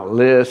go down a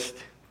list.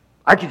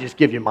 I could just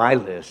give you my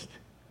list.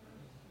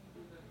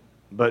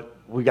 But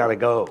we got to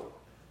go.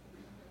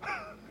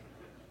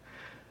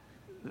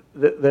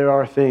 There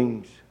are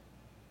things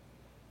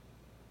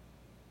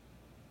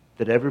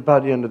that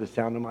everybody under the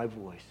sound of my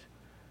voice,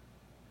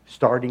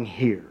 starting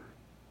here,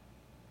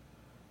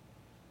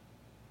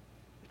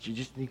 that you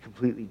just need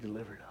completely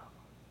delivered of.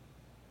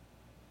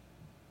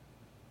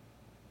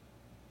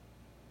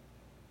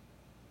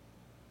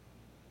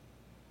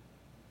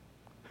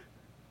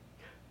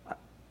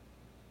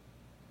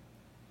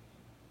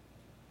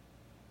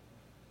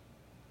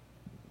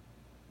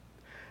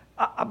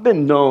 I've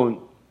been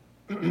known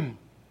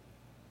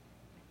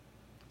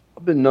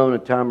a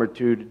time or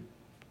two to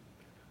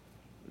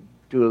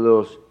do a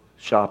little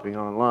shopping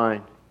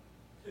online.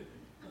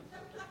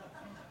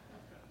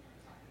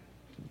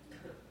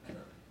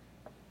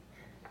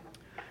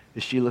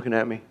 Is she looking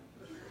at me?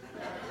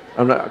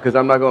 I'm not going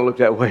to look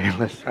that way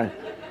unless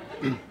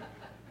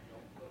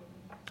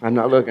I'm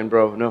not looking,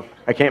 bro. No,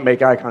 I can't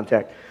make eye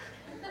contact.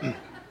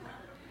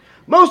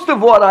 Most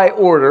of what I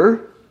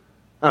order,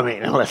 I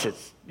mean, unless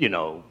it's,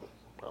 a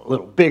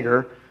little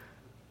bigger,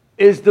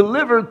 is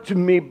delivered to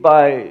me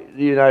by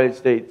the United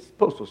States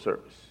Postal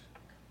Service.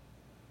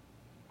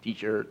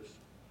 T-shirts,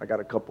 I got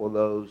a couple of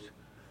those.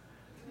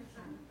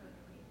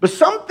 But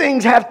some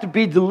things have to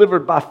be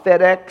delivered by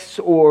FedEx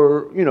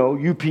or,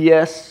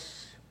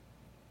 UPS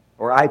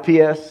or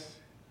IPS.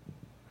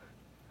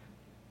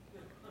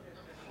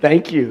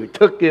 Thank you. It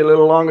took you a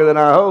little longer than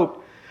I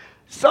hoped.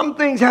 Some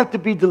things have to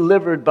be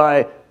delivered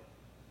by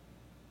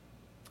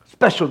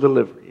special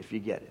delivery, if you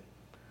get it.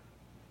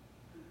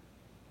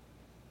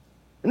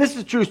 And this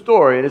is a true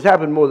story, and it's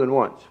happened more than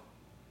once.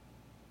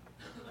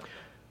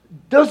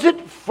 Does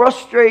it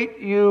frustrate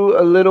you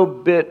a little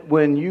bit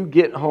when you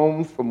get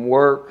home from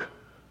work,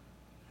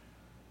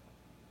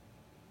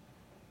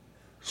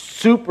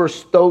 super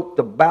stoked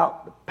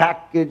about the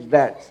package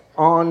that's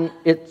on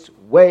its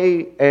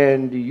way,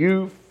 and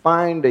you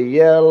find a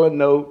yellow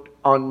note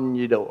on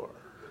your door?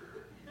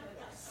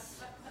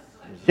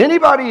 Does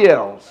anybody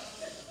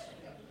else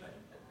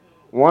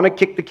want to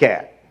kick the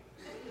cat?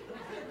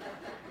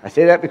 I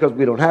say that because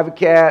we don't have a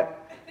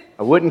cat.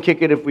 I wouldn't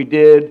kick it if we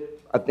did.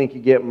 I think you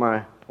get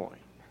my point.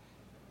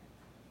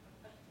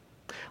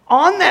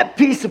 On that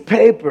piece of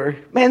paper,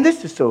 man,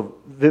 this is so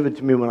vivid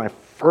to me when I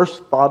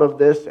first thought of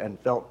this and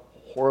felt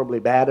horribly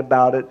bad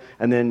about it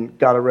and then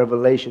got a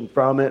revelation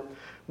from it.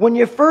 When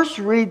you first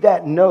read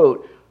that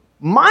note,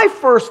 my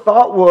first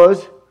thought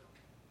was,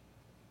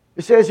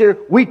 it says here,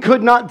 we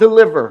could not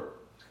deliver.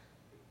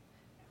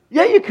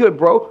 Yeah, you could,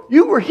 bro.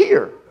 You were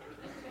here.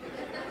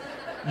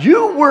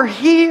 You were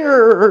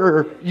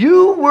here.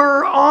 You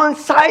were on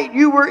site.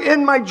 You were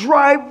in my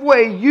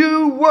driveway.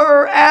 You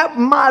were at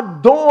my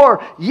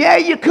door. Yeah,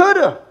 you could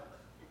have.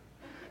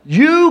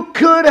 You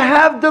could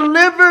have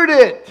delivered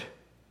it.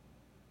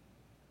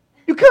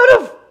 You could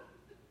have.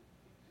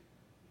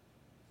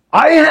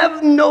 I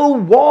have no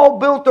wall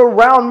built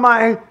around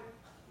my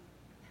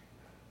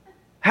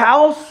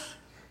house.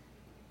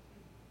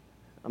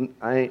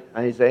 I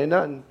ain't saying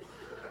nothing.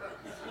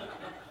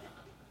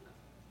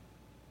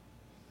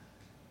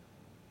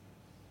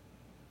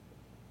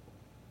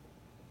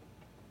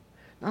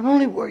 Not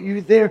only were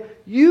you there,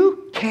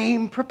 you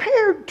came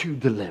prepared to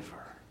deliver.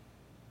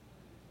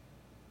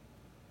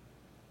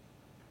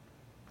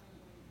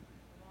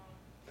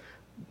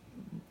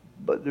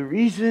 But the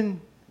reason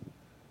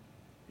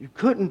you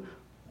couldn't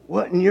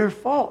wasn't your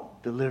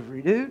fault,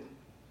 delivery dude.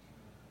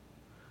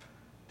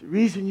 The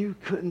reason you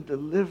couldn't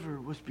deliver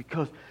was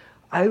because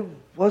I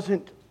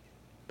wasn't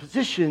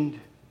positioned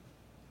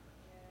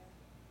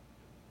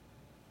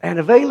and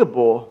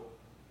available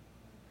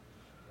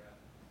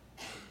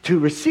to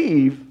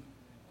receive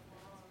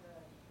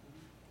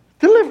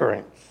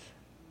deliverance.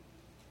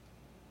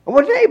 I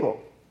wasn't able.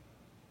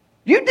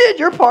 You did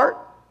your part.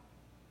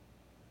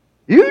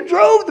 You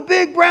drove the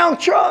big brown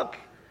truck.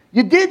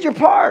 You did your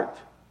part.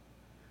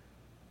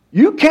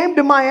 You came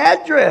to my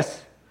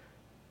address.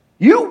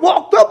 You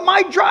walked up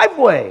my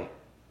driveway.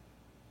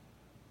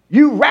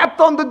 You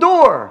rapped on the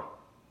door.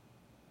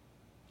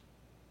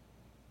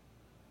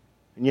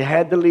 And you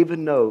had to leave a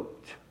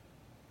note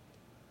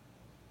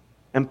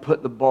and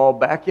put the ball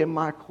back in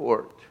my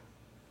court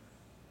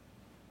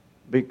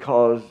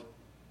because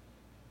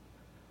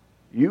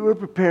you were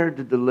prepared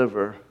to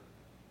deliver,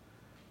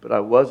 but I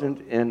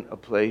wasn't in a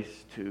place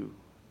to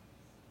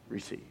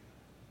receive.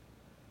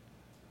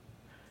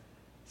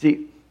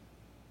 See,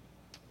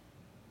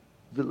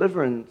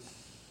 deliverance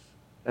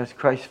as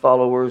Christ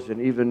followers,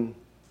 and even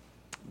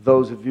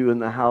those of you in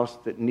the house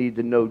that need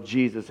to know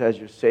Jesus as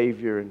your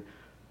Savior and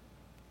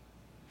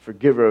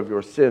forgiver of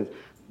your sins,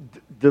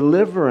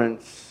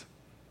 deliverance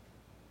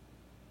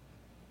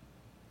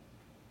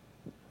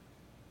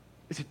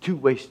is a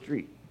two-way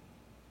street.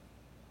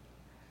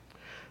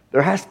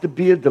 There has to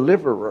be a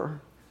deliverer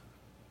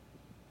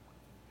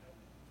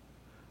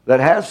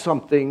that has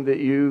something that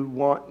you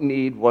want,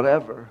 need,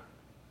 whatever.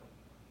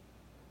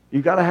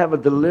 You got to have a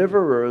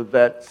deliverer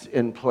that's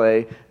in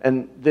play,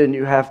 and then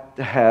you have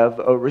to have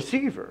a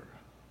receiver.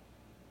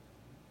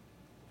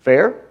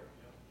 Fair?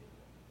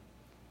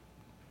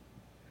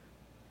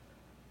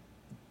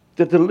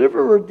 The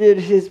deliverer did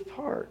his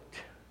part.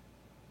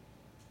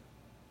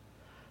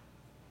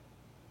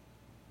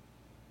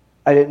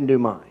 I didn't do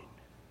mine.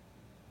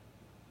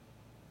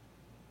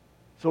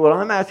 So what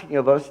I'm asking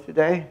of us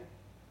today,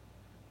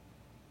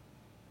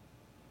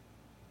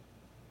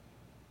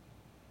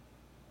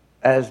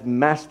 as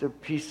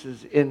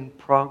masterpieces in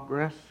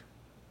progress,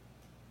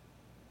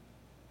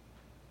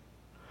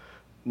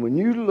 when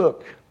you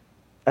look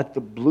at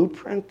the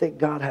blueprint that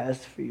God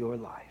has for your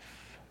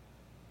life,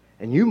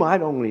 and you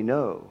might only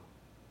know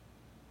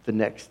the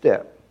next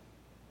step,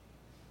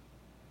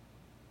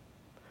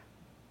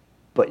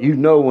 but you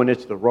know when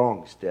it's the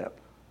wrong step.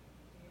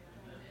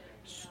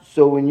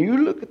 So when you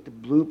look at the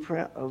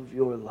blueprint of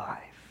your life,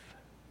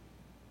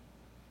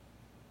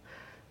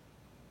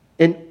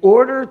 in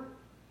order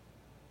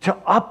to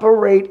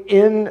operate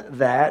in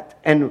that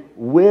and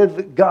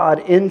with God,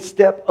 in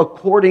step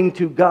according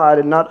to God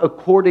and not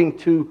according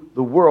to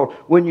the world.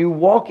 When you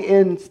walk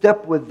in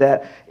step with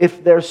that,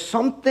 if there's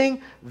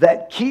something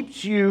that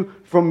keeps you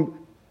from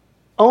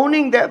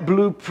owning that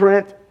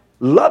blueprint,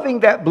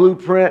 loving that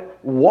blueprint,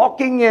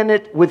 walking in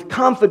it with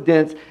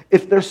confidence,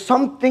 if there's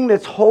something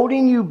that's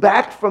holding you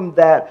back from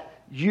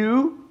that,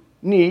 you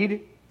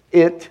need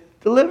it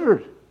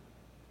delivered.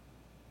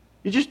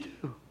 You just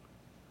do.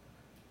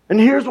 And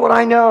here's what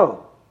I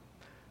know.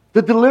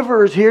 The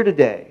deliverer is here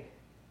today.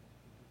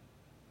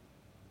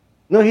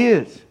 No, he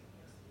is.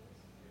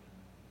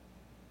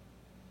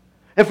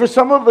 And for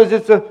some of us,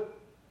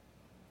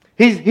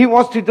 he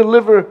wants to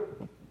deliver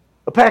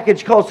a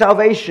package called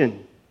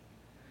salvation.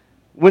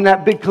 When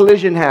that big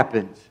collision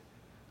happens,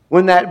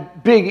 when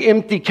that big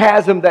empty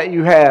chasm that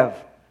you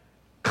have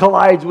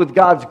collides with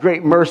God's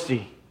great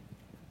mercy.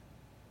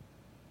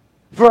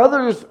 For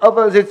others of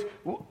us,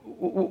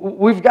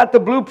 we've got the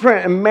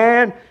blueprint, and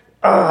man,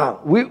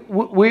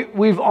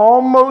 we've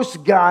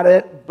almost got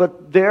it,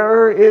 but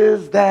there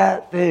is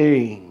that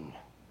thing.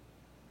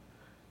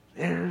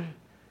 There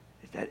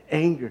is that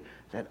anger,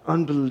 that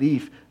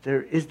unbelief.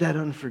 There is that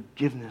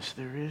unforgiveness.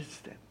 There is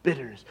that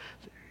bitterness.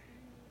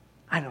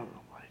 I don't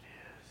know what it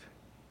is.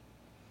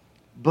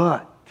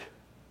 But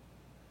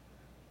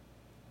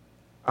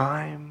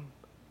I'm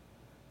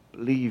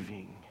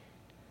believing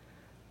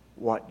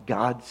what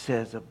God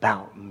says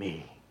about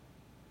me.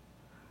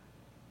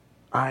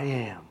 I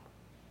am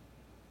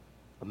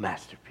a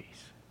masterpiece.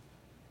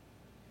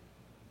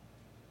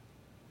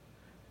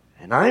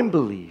 And I'm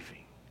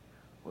believing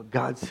what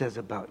God says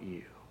about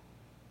you.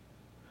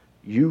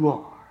 You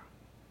are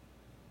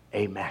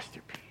a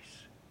masterpiece.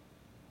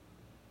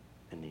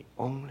 And the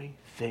only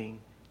thing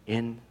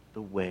in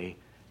the way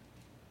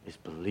is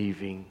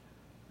believing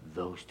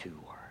those two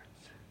words.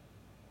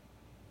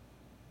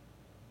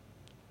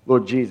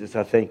 Lord Jesus,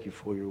 I thank you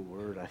for your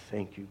word. I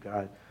thank you,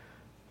 God,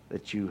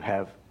 that you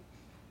have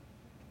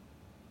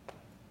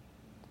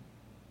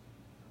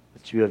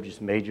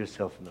just made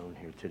yourself known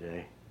here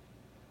today.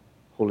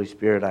 Holy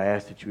Spirit, I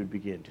ask that you would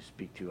begin to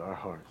speak to our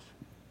hearts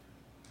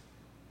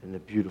in the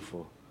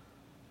beautiful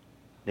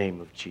name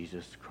of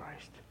Jesus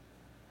Christ.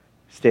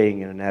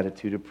 Staying in an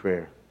attitude of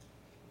prayer.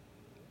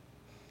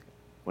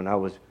 When I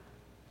was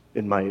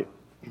in my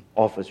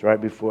office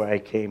right before I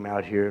came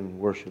out here and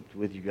worshiped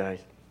with you guys,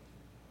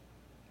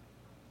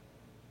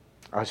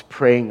 I was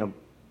praying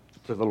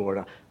to the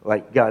Lord.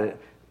 Like, God,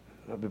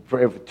 I've been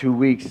praying for 2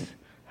 weeks.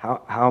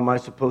 How am I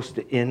supposed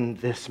to end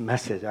this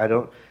message?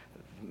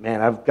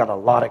 I've got a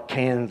lot of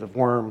cans of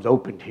worms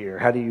opened here.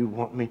 How do you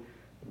want me?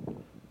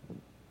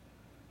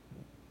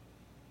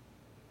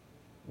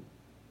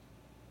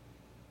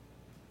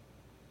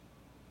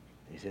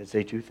 He said,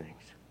 say two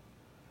things.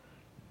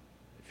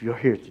 If you're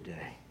here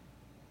today,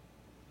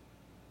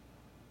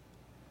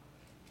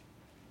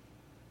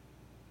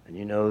 and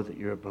you know that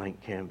you're a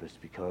blank canvas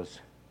because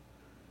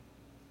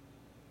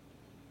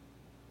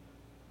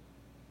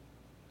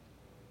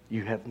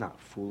you have not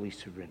fully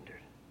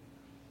surrendered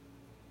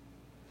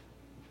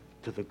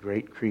to the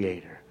great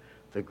creator,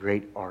 the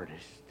great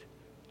artist,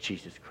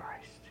 Jesus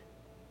Christ.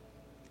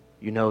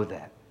 You know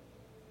that.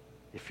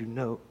 If you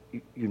know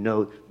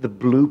the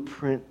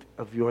blueprint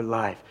of your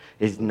life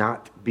is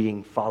not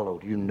being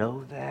followed. You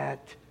know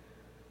that.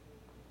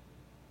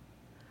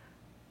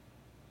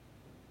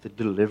 The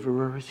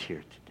deliverer is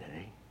here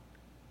today.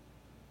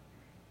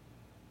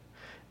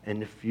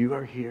 And if you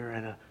are here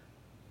and a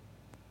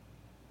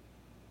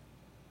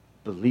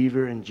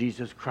believer in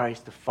Jesus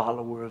Christ, a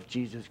follower of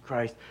Jesus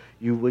Christ,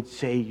 you would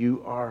say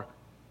you are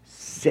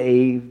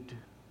saved.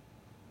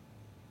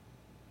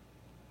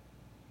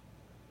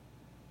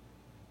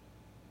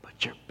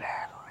 But you're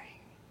battling.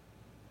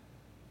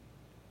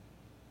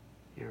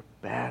 You're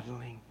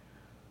battling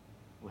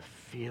with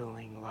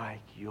feeling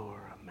like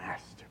you're a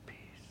masterpiece.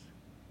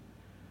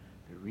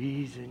 The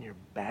reason you're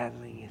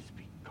battling is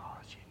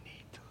because you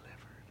need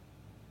delivered.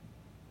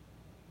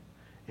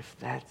 If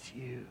that's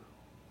you,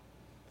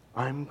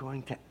 I'm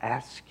going to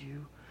ask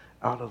you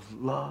out of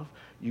love.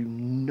 You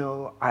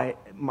know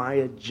my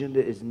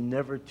agenda is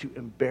never to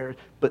embarrass,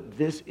 but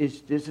this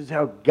is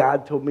how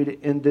God told me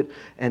to end it,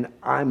 and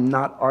I'm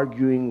not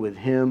arguing with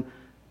him.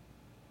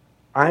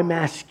 I'm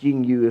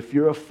asking you, if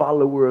you're a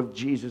follower of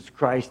Jesus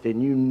Christ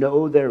and you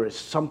know there is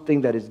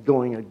something that is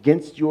going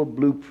against your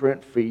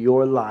blueprint for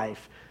your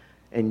life,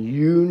 and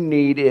you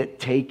need it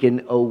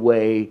taken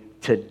away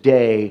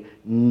today,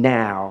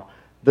 now,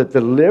 the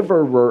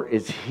deliverer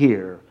is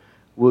here.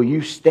 Will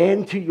you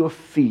stand to your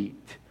feet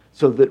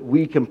so that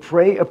we can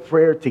pray a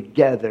prayer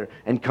together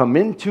and come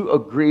into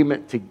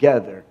agreement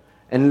together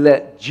and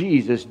let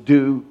Jesus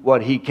do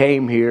what he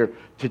came here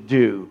to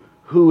do?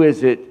 Who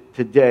is it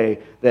today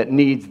that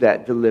needs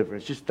that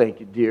deliverance? Just thank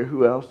you, dear.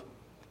 Who else?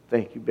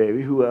 Thank you,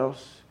 baby. Who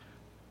else?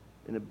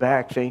 In the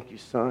back, thank you,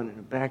 son. In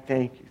the back,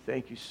 thank you.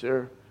 Thank you,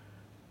 sir.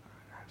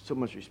 I have so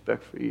much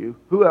respect for you.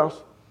 Who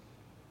else?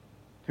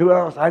 Who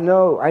else? I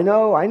know.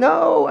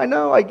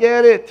 I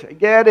get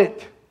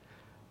it.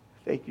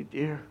 Thank you,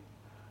 dear.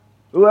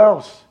 Who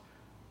else?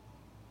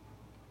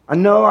 I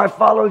know I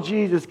follow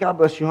Jesus. God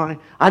bless you, honey.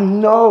 I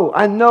know.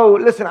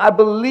 Listen, I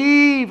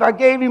believe I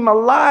gave him my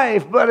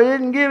life, but I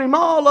didn't give him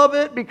all of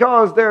it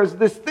because there's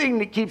this thing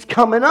that keeps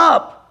coming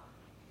up.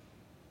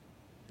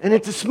 And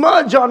it's a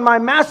smudge on my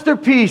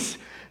masterpiece.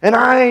 And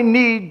I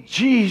need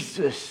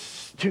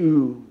Jesus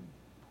to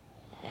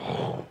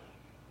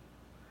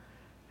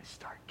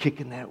start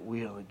kicking that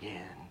wheel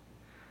again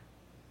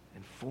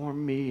and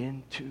form me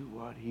into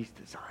what he's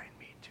designed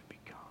me to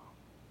become.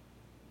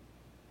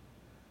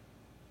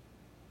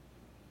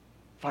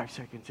 5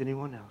 seconds.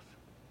 Anyone else?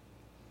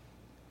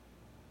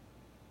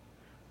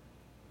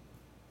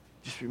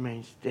 Just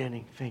remain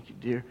standing. Thank you,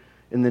 dear.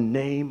 In the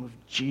name of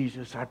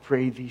Jesus, I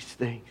pray these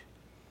things.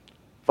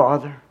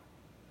 Father,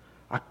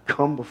 I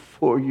come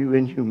before you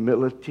in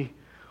humility.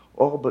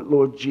 Oh, but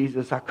Lord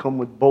Jesus, I come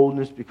with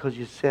boldness because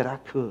you said I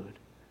could.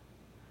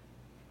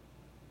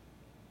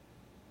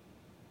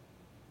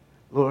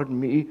 Lord,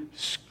 me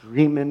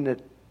screaming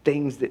at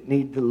things that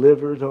need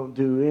delivered don't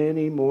do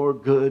any more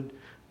good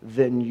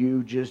than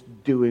you just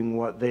doing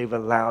what they've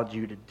allowed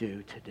you to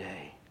do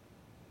today.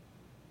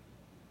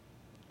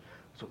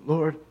 So,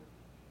 Lord,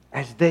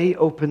 as they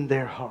open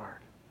their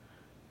heart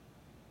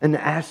and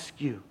ask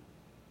you,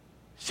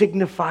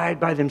 signified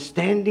by them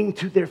standing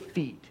to their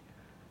feet,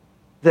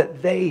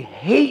 that they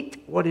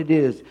hate what it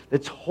is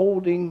that's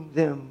holding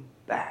them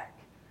back,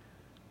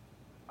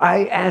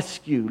 I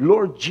ask you,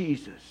 Lord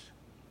Jesus,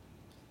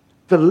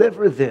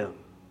 deliver them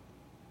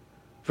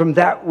from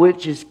that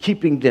which is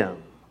keeping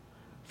them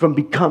from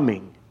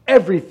becoming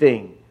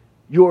everything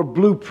your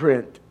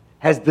blueprint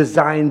has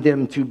designed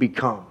them to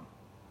become.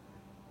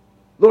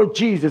 Lord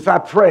Jesus, I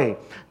pray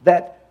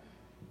that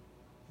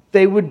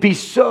they would be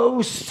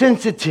so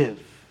sensitive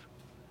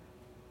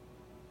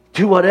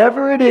to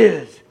whatever it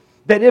is,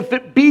 that if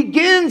it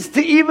begins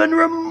to even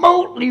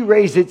remotely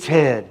raise its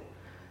head,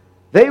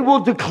 they will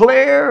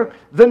declare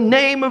the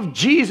name of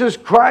Jesus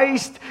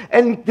Christ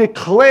and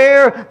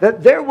declare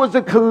that there was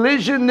a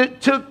collision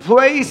that took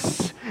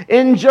place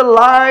in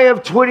July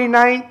of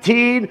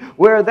 2019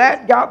 where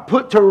that got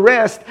put to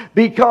rest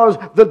because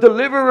the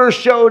deliverer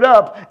showed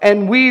up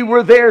and we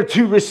were there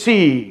to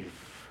receive.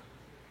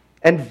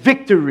 And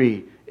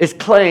victory is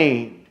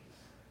claimed.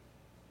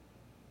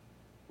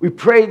 We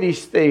pray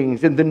these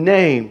things in the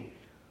name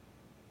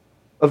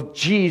of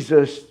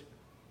Jesus,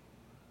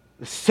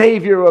 the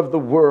Savior of the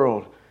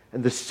world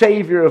and the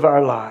Savior of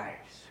our lives.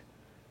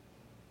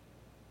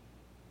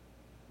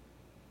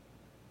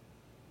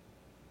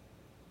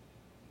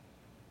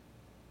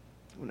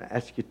 I want to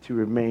ask you to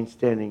remain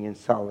standing in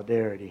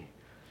solidarity.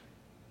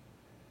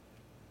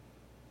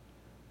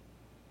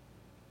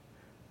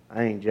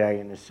 I ain't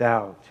dragging this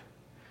out.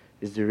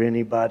 Is there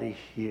anybody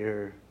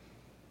here?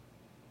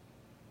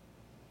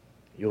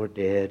 You're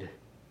dead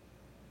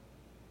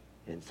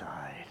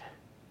inside.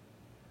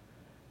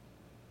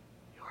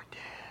 You're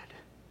dead.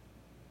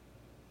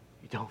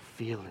 You don't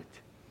feel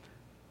it,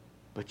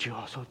 but you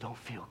also don't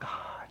feel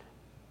God.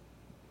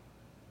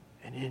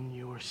 And in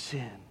your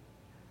sin,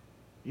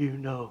 you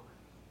know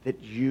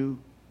that you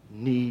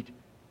need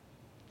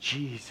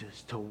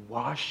Jesus to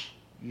wash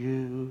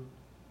you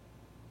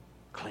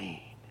clean.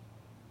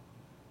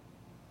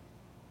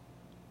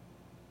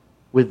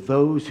 With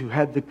those who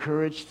had the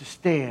courage to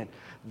stand,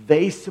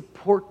 they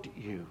support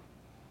you.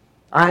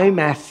 I'm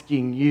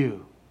asking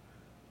you.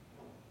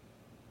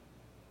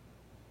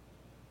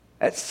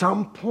 At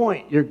some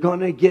point, you're going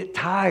to get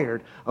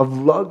tired of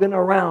lugging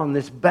around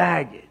this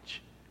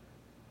baggage.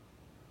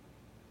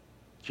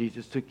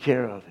 Jesus took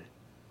care of it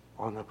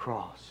on the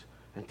cross.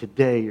 And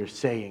today you're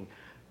saying,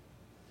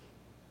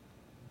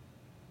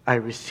 I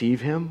receive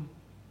him.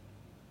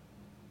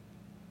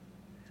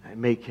 I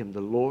make him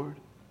the Lord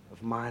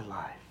of my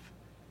life.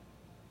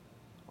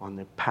 On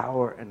the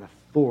power and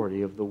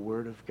authority of the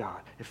Word of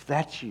God. If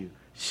that's you,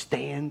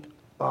 stand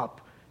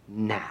up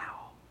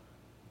now.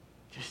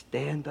 Just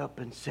stand up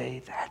and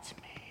say, that's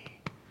me.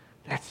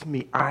 That's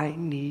me. I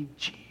need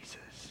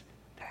Jesus.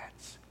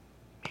 That's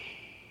me.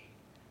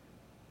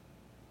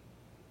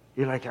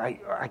 You're like,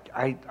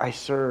 I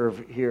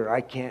serve here.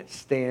 I can't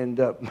stand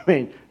up. I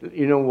mean,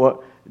 you know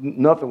what?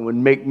 Nothing would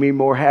make me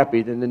more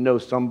happy than to know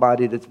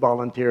somebody that's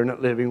volunteering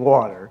at Living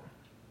Water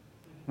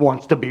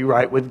wants to be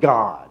right with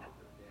God.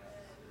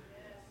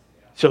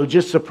 So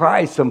just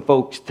surprise some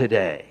folks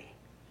today.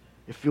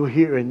 If you're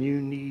here and you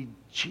need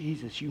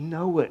Jesus, you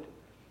know it.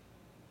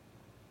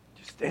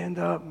 Just stand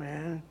up,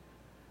 man.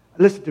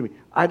 Listen to me.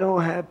 I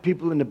don't have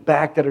people in the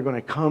back that are going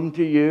to come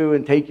to you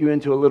and take you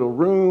into a little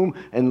room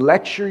and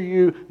lecture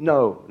you.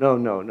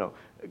 No.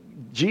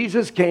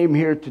 Jesus came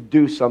here to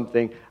do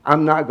something.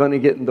 I'm not going to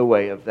get in the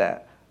way of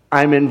that.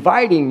 I'm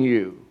inviting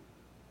you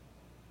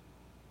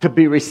to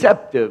be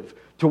receptive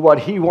to what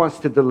he wants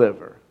to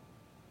deliver.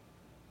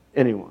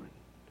 Anyone?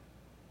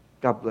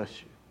 God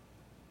bless you.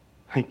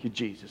 Thank you,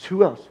 Jesus.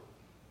 Who else?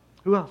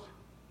 5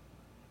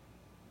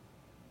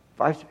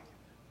 seconds.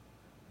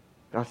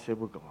 God said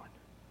we're going.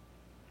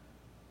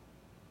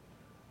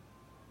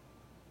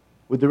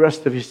 Would the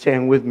rest of you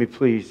stand with me,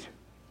 please?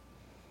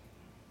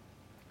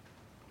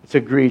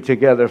 Let's agree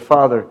together.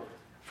 Father,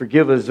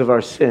 forgive us of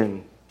our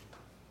sin.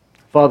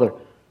 Father,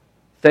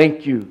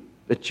 thank you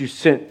that you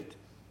sent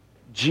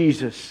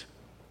Jesus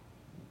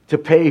to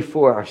pay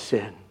for our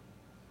sin.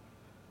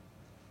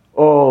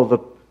 Oh,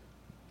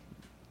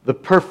 the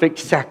perfect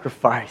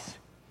sacrifice.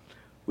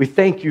 We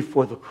thank you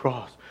for the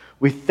cross.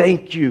 We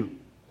thank you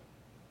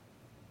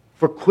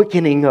for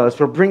quickening us,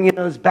 for bringing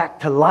us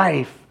back to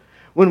life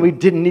when we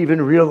didn't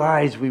even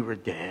realize we were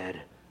dead.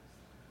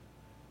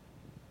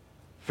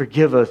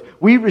 Forgive us.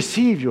 We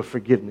receive your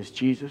forgiveness,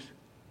 Jesus.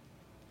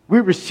 We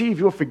receive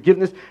your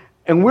forgiveness,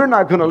 and we're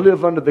not going to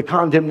live under the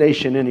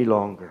condemnation any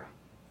longer.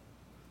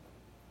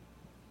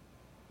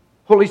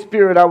 Holy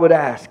Spirit, I would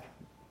ask,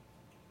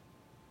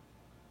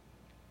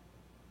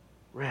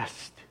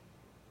 rest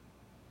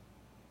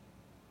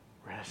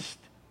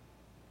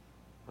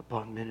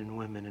upon men and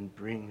women and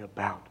bring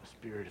about a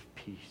spirit of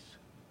peace,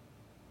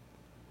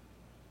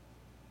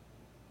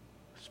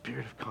 a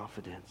spirit of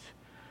confidence,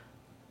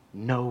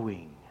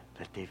 knowing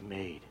that they've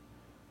made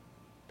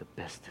the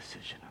best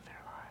decision of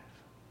their life.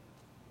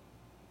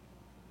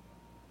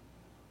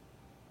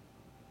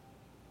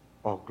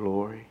 All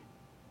glory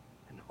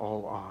and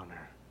all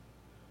honor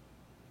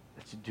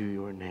that's due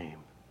your name,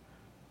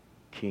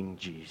 King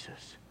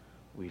Jesus.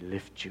 We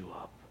lift you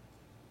up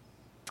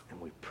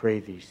and we pray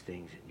these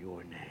things in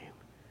your name.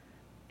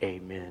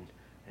 Amen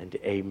and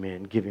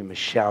amen. Give him a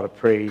shout of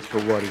praise for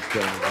what he's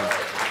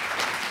done.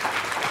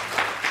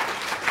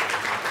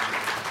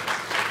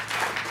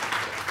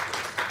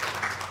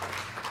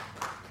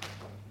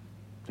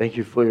 Thank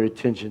you for your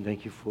attention.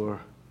 Thank you for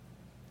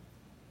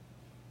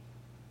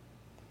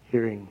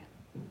hearing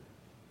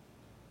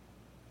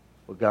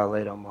what God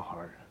laid on my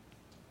heart.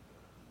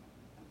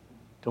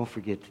 Don't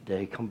forget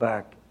today. Come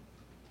back.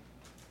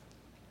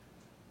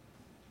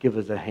 Give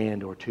us a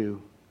hand or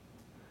two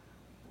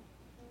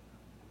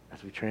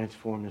as we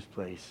transform this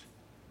place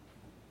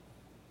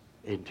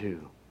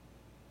into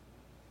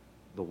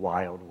the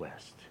Wild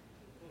West.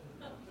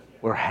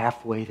 We're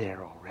halfway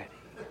there already.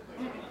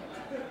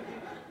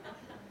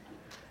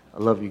 I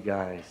love you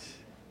guys.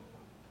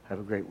 Have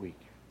a great week.